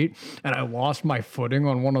off Nate, and I lost my footing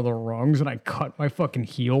on one of the rungs, and I cut my fucking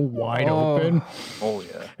heel wide open. Oh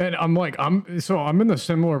yeah. And I'm in the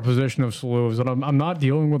similar position of Slews, and I'm not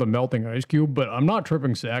dealing with a melting ice cube, but I'm not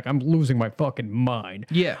tripping sack. I'm losing my fucking mind.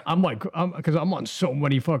 Yeah. Because I'm on so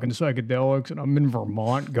many fucking psychedelics, and I'm in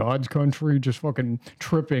Vermont, God's country, just fucking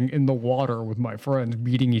tripping in the water with my friends,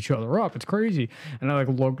 beating each other up. It's crazy. And I like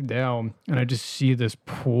look down, and I just see this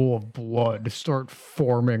pool of blood start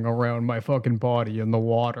forming around my fucking body in the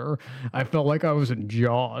water. I felt like I was in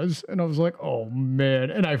Jaws, and I was like, oh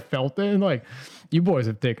man. And I felt it, and like, you boys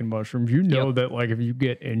have taken mushrooms. You know that like if you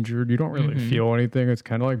get injured, you don't really feel anything. It's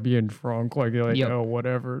kind of like being drunk. Like you're like, oh,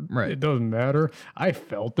 whatever. Right. It doesn't matter. I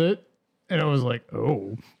felt it, and I was like,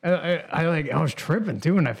 oh. And I was tripping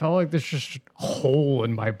too, and I felt like this just hole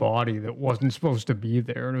in my body that wasn't supposed to be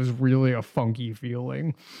there, and it was really a funky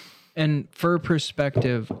feeling. And for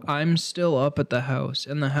perspective, I'm still up at the house,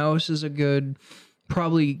 and the house is a good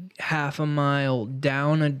probably half a mile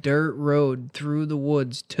down a dirt road through the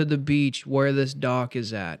woods to the beach where this dock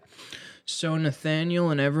is at. So Nathaniel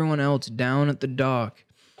and everyone else down at the dock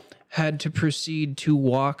had to proceed to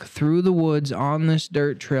walk through the woods on this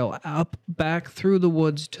dirt trail up back through the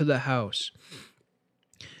woods to the house.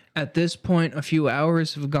 At this point, a few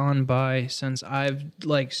hours have gone by since I've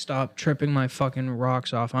like stopped tripping my fucking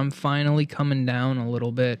rocks off. I'm finally coming down a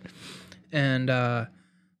little bit, and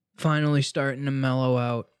finally starting to mellow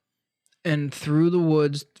out. And through the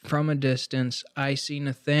woods from a distance, I see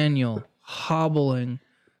Nathaniel hobbling,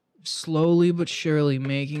 slowly but surely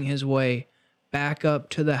making his way back up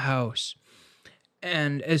to the house.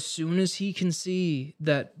 And as soon as he can see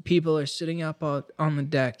that people are sitting up on the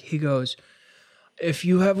deck, he goes, if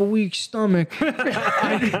you have a weak stomach,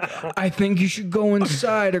 I think you should go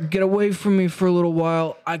inside or get away from me for a little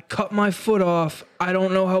while. I cut my foot off. I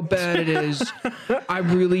don't know how bad it is.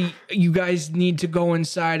 You guys need to go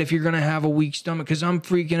inside if you're going to have a weak stomach, because I'm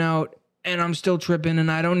freaking out and I'm still tripping,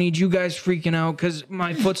 and I don't need you guys freaking out because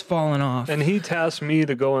my foot's falling off. And he tasked me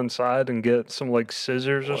to go inside and get some like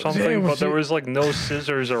scissors or something, but there was like no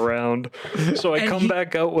scissors around. So I come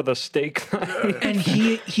back out with a steak knife. And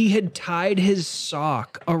he had tied his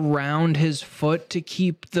sock around his foot to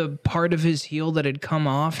keep the part of his heel that had come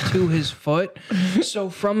off to his foot.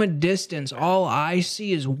 So from a distance, all I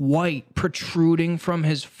see is white protruding from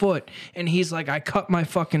his foot. And he's like, I cut my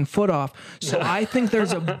fucking foot off. So I think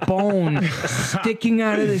there's a bone sticking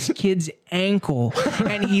out of this kid's ankle,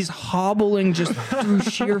 and he's hobbling just through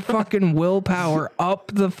sheer fucking willpower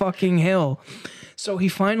up the fucking hill. So he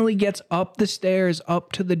finally gets up the stairs,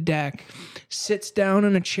 up to the deck, sits down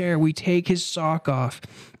in a chair. We take his sock off,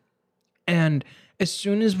 and as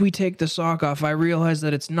soon as we take the sock off, I realize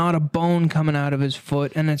that it's not a bone coming out of his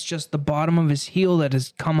foot, and it's just the bottom of his heel that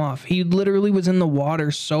has come off. He literally was in the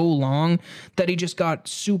water so long that he just got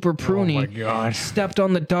super pruny. Oh my God. Stepped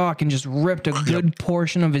on the dock and just ripped a good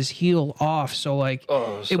portion of his heel off. So like,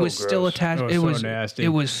 it was still attached. It was so nasty. It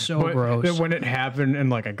was so gross. When it happened,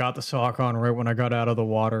 and like I got the sock on right when I got out of the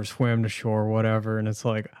water, swam to shore, whatever, and it's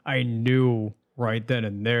like I knew right then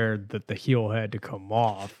and there that the heel had to come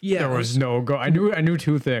off. Yeah, there was no go. I knew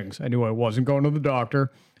 2 things. I knew I wasn't going to the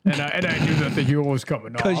doctor, and I knew that the heel was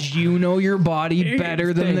coming off. Because you know your body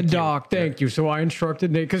better than the doctor. Thank you. So I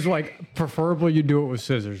instructed Nate, because like preferably you do it with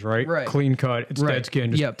scissors, right? Right. Clean cut. It's dead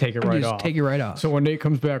skin. Just take it right off. Take it right off. So when Nate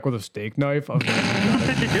comes back with a steak knife, I was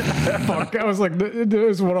like, fuck. I was like,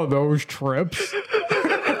 there's one of those trips.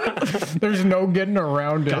 There's no getting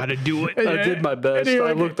around it. Gotta do it. I did my best.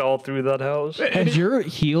 I looked all through that house. Has your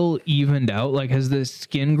heel evened out? Like, has the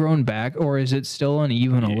skin grown back, or is it still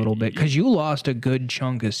uneven a little bit? Because you lost a good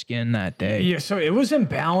chunk of skin that day. Yeah, so it was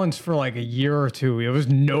imbalanced for like a year or two. It was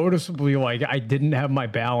noticeably like I didn't have my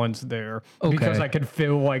balance there because I could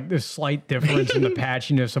feel like this slight difference in the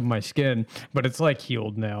patchiness of my skin. But it's like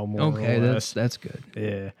healed now, more or less. that's good.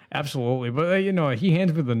 Yeah, absolutely. But you know, he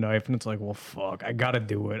hands me the knife, and it's like, well, fuck, I gotta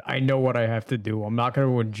do it. I know what I have to do. I'm not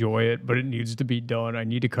gonna enjoy it, but it needs to be done. I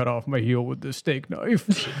need to cut off my heel with this steak knife.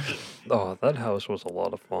 Oh, that house was a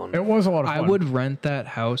lot of fun. It was a lot of fun. I would rent that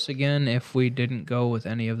house again if we didn't go with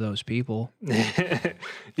any of those people.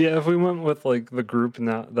 Yeah, if we went with like the group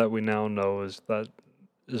now that we now know is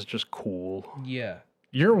just cool. Yeah.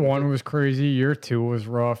 Year 1 was crazy. Year 2 was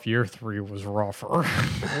rough. Year 3 was rougher.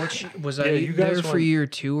 Was Yeah, I you guys there for went- year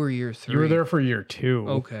 2 or year 3? You were there for year 2.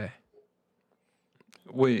 Okay.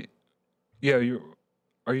 Wait, yeah,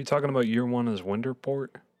 are you talking about year 1 as Winterport?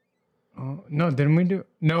 No, didn't we do?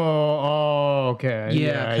 No. Oh, okay.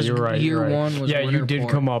 Yeah, 'cause you're right. year you're right. 1 was Yeah, you did Winterport.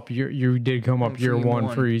 come up. You did come up For year year 1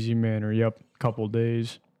 1. for Easy Manor. Yep, couple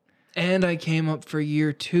days. And I came up for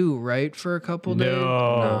year 2, right? For a couple days?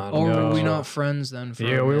 Nah, Or no. were we not friends then? For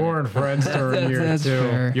Yeah, a we minute? weren't friends during year That's 2.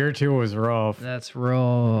 fair. Year 2 was rough. That's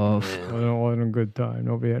rough. It wasn't a good time.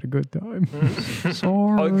 Nobody had a good time.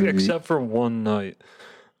 Sorry. Except for one night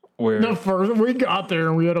where The first we got there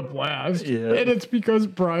and we had a blast. Yeah. And it's because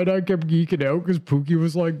Brian and I kept geeking out because Pookie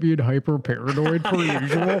was like being hyper paranoid per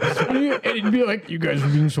usual. And he'd be like, you guys are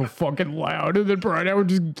being so fucking loud. And then Brian and I would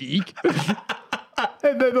just geek.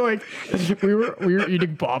 And then like we were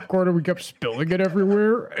eating popcorn and we kept spilling it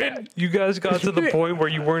everywhere. And you guys got to the point where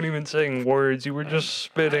you weren't even saying words, you were just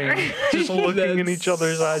spitting, just looking in each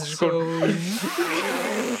other's eyes, just going.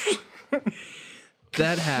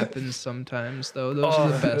 That happens sometimes, though. Those are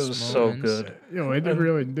the best it was moments. so good. you know, it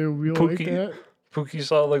really do be like that. Pookie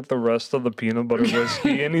saw like the rest of the peanut butter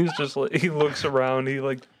whiskey, and he's just like, he looks around, he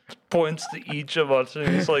like points to each of us, and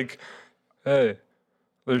he's like, "Hey,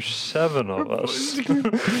 there's 7 of us."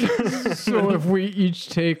 So if we each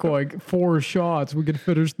take like 4 shots, we could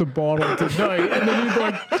finish the bottle tonight. And then he'd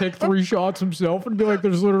like take 3 shots himself and be like,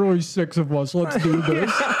 there's literally 6 of us. Let's do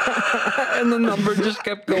this. And the number just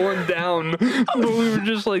kept going down. But we were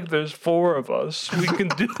just like, "There's 4 of us. We can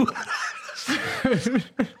do it."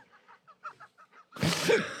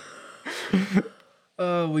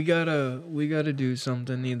 We gotta do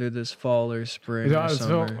something either this fall or spring Yeah, or so-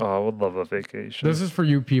 summer. Oh, I would love a vacation. This is for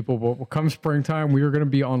you people, but come springtime, we are going to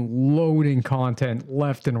be unloading content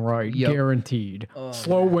left and right, Yep. guaranteed.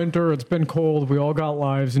 Slow winter, it's been cold, we all got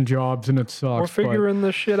lives and jobs, and it sucks. We're figuring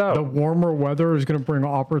this shit but the out. warmer weather is going to bring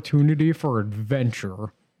opportunity for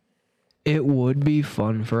adventure. It would be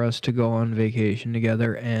fun for us to go on vacation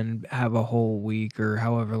together and have a whole week or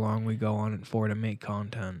however long we go on it for to make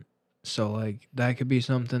content. So, like, that could be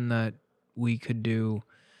something that we could do.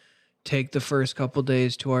 Take the first couple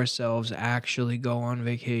days to ourselves, actually go on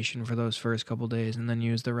vacation for those first couple days, and then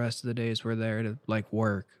use the rest of the days we're there to, like,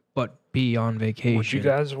 work, but be on vacation. Would you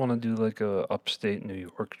guys want to do like a upstate New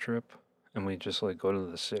York trip, and we just like go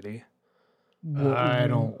to the city? I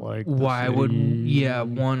don't like the Why would... city. Yeah,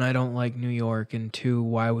 1, I don't like New York, and 2,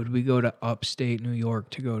 why would we go to upstate New York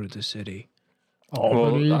to go to the city?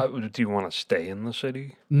 Albany? Well, do you want to stay in the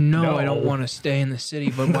city? No, I No. don't want to stay in the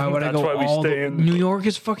city, but why would I That's go why we all stay the... in- New York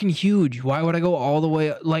is fucking huge. Why would I go all the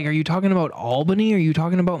way... Like, are you talking about Albany or are you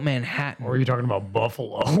talking about Manhattan? Or are you talking about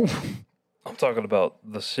Buffalo? I'm talking about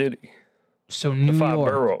the city, So the New 5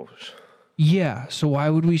 York. boroughs. Yeah, so why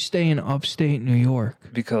would we stay in upstate New York?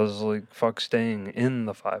 Because like fuck staying in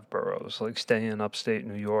the 5 boroughs, like stay in upstate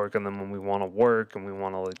New York, and then when we want to work and we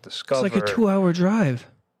want to like It's discover, like a 2-hour drive.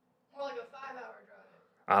 More like a 5-hour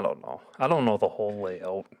drive. I don't know. I don't know the whole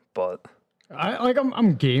layout, but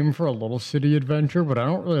I'm game for a little city adventure, but I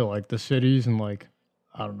don't really like the cities, and like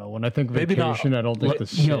I don't know. When I think Maybe not- vacation, I don't think the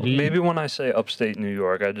Yo, city. maybe when I say upstate New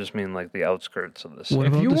York, I just mean like the outskirts of the city. What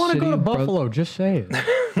if about you the want to go city to of Bro- Buffalo, just say it.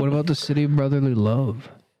 What about the city of brotherly love?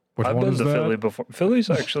 Which I've one been is to that? Philly before. Philly's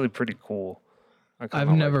actually pretty cool. I kinda I've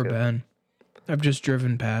like never it. been. I've just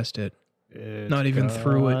driven past it. It's Not even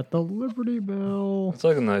through it. got the Liberty Bell. It's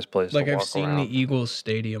like a nice place Like, to I've walk seen around. the Eagles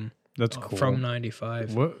Stadium That's cool. from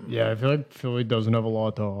 95. What? Yeah, I feel like Philly doesn't have a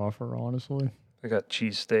lot to offer, honestly. They got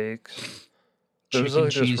cheesesteaks. There was Chicken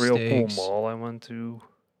like this real cool cheesesteaks. mall I went to,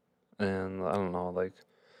 and I don't know, like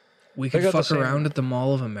We They could got the fuck same- around at the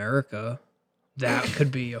Mall of America. That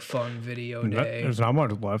could be a fun video day. There's not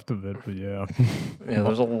much left of it, but yeah. yeah,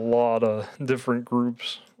 there's a lot of different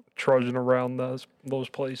groups trudging around those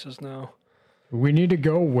places now. We need to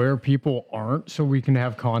go where people aren't so we can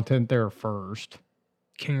have content there first.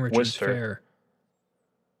 King Richard's Worcester. Fair.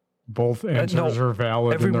 Both answers no, are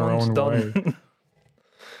valid in their Everyone's own way. done.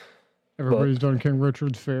 Everybody's done King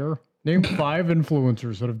Richard's Fair. Name 5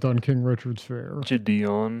 influencers that have done King Richard's Fair.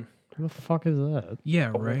 Jadeon. Who the fuck is that?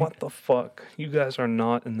 Yeah, right. What the fuck? You guys are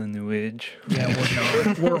not in the new age. Yeah, we're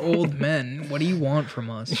not. We're old men. What do you want from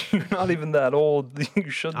us? You're not even that old. You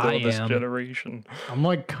should know I this am. generation. I'm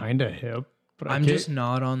like kind of hip, but I'm just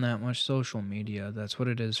not on that much social media. That's what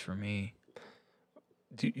it is for me.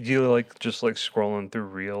 Do you like just like scrolling through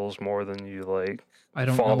reels more than you like I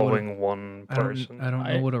don't know what following one person? I don't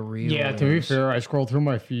know what a reel Yeah, is. to be fair, I scroll through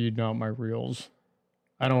my feed, not my reels.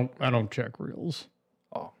 I don't check reels.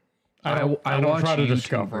 Oh, I don't watch try to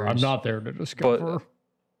discover. I'm YouTubers. not there to discover.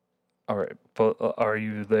 all right. But are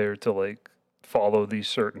you there to like follow these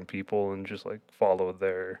certain people and just like follow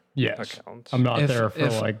their Yes. accounts? I'm not If- there for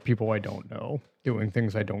if- like people I don't know doing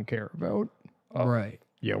things I don't care about. Right.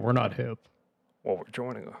 Yeah, we're not hip. Well, we're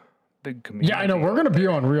joining a big community. Yeah, I know. We're gonna be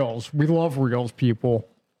on reels. We love reels, people.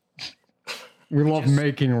 We love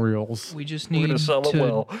making reels. We just We're need gonna sell it to.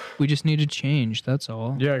 well. We just need to change. That's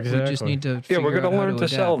all. Yeah, We just exactly. need to. Yeah, figure we're out gonna how learn to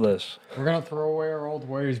sell adapt. this. We're gonna throw away our old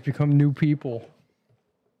ways, become new people.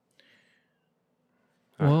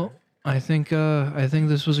 Well, I think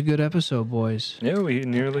this was a good episode, boys. Yeah, we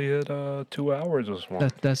nearly hit 2 hours this one.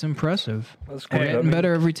 That's impressive. That's We're great. I getting mean,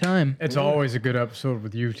 better every time. It's always a good episode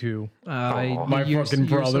with you two. My fucking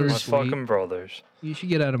brothers. my fucking brothers. You should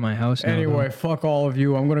get out of my house now. Anyway, fuck all of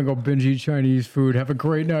you. I'm gonna go binge eat Chinese food. Have a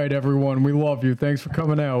great night, everyone. We love you. Thanks for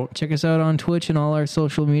coming out. check us out on Twitch and all our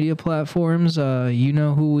social media platforms. You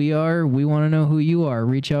know who we are. We want to know who you are.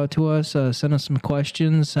 Reach out to us. Send us some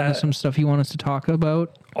questions. Send us some stuff you want us to talk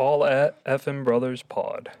about. All at FM Brothers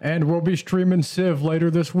Pod. And we'll be streaming Civ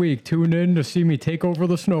later this week. Tune in to see me take over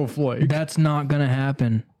the snowflake. That's not gonna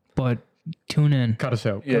happen. But tune in. Cut us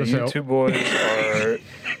out. Yeah, Cut us you out. two boys are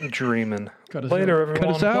dreaming. Cut us Later, out. everyone.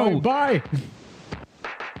 Cut us out. Bye.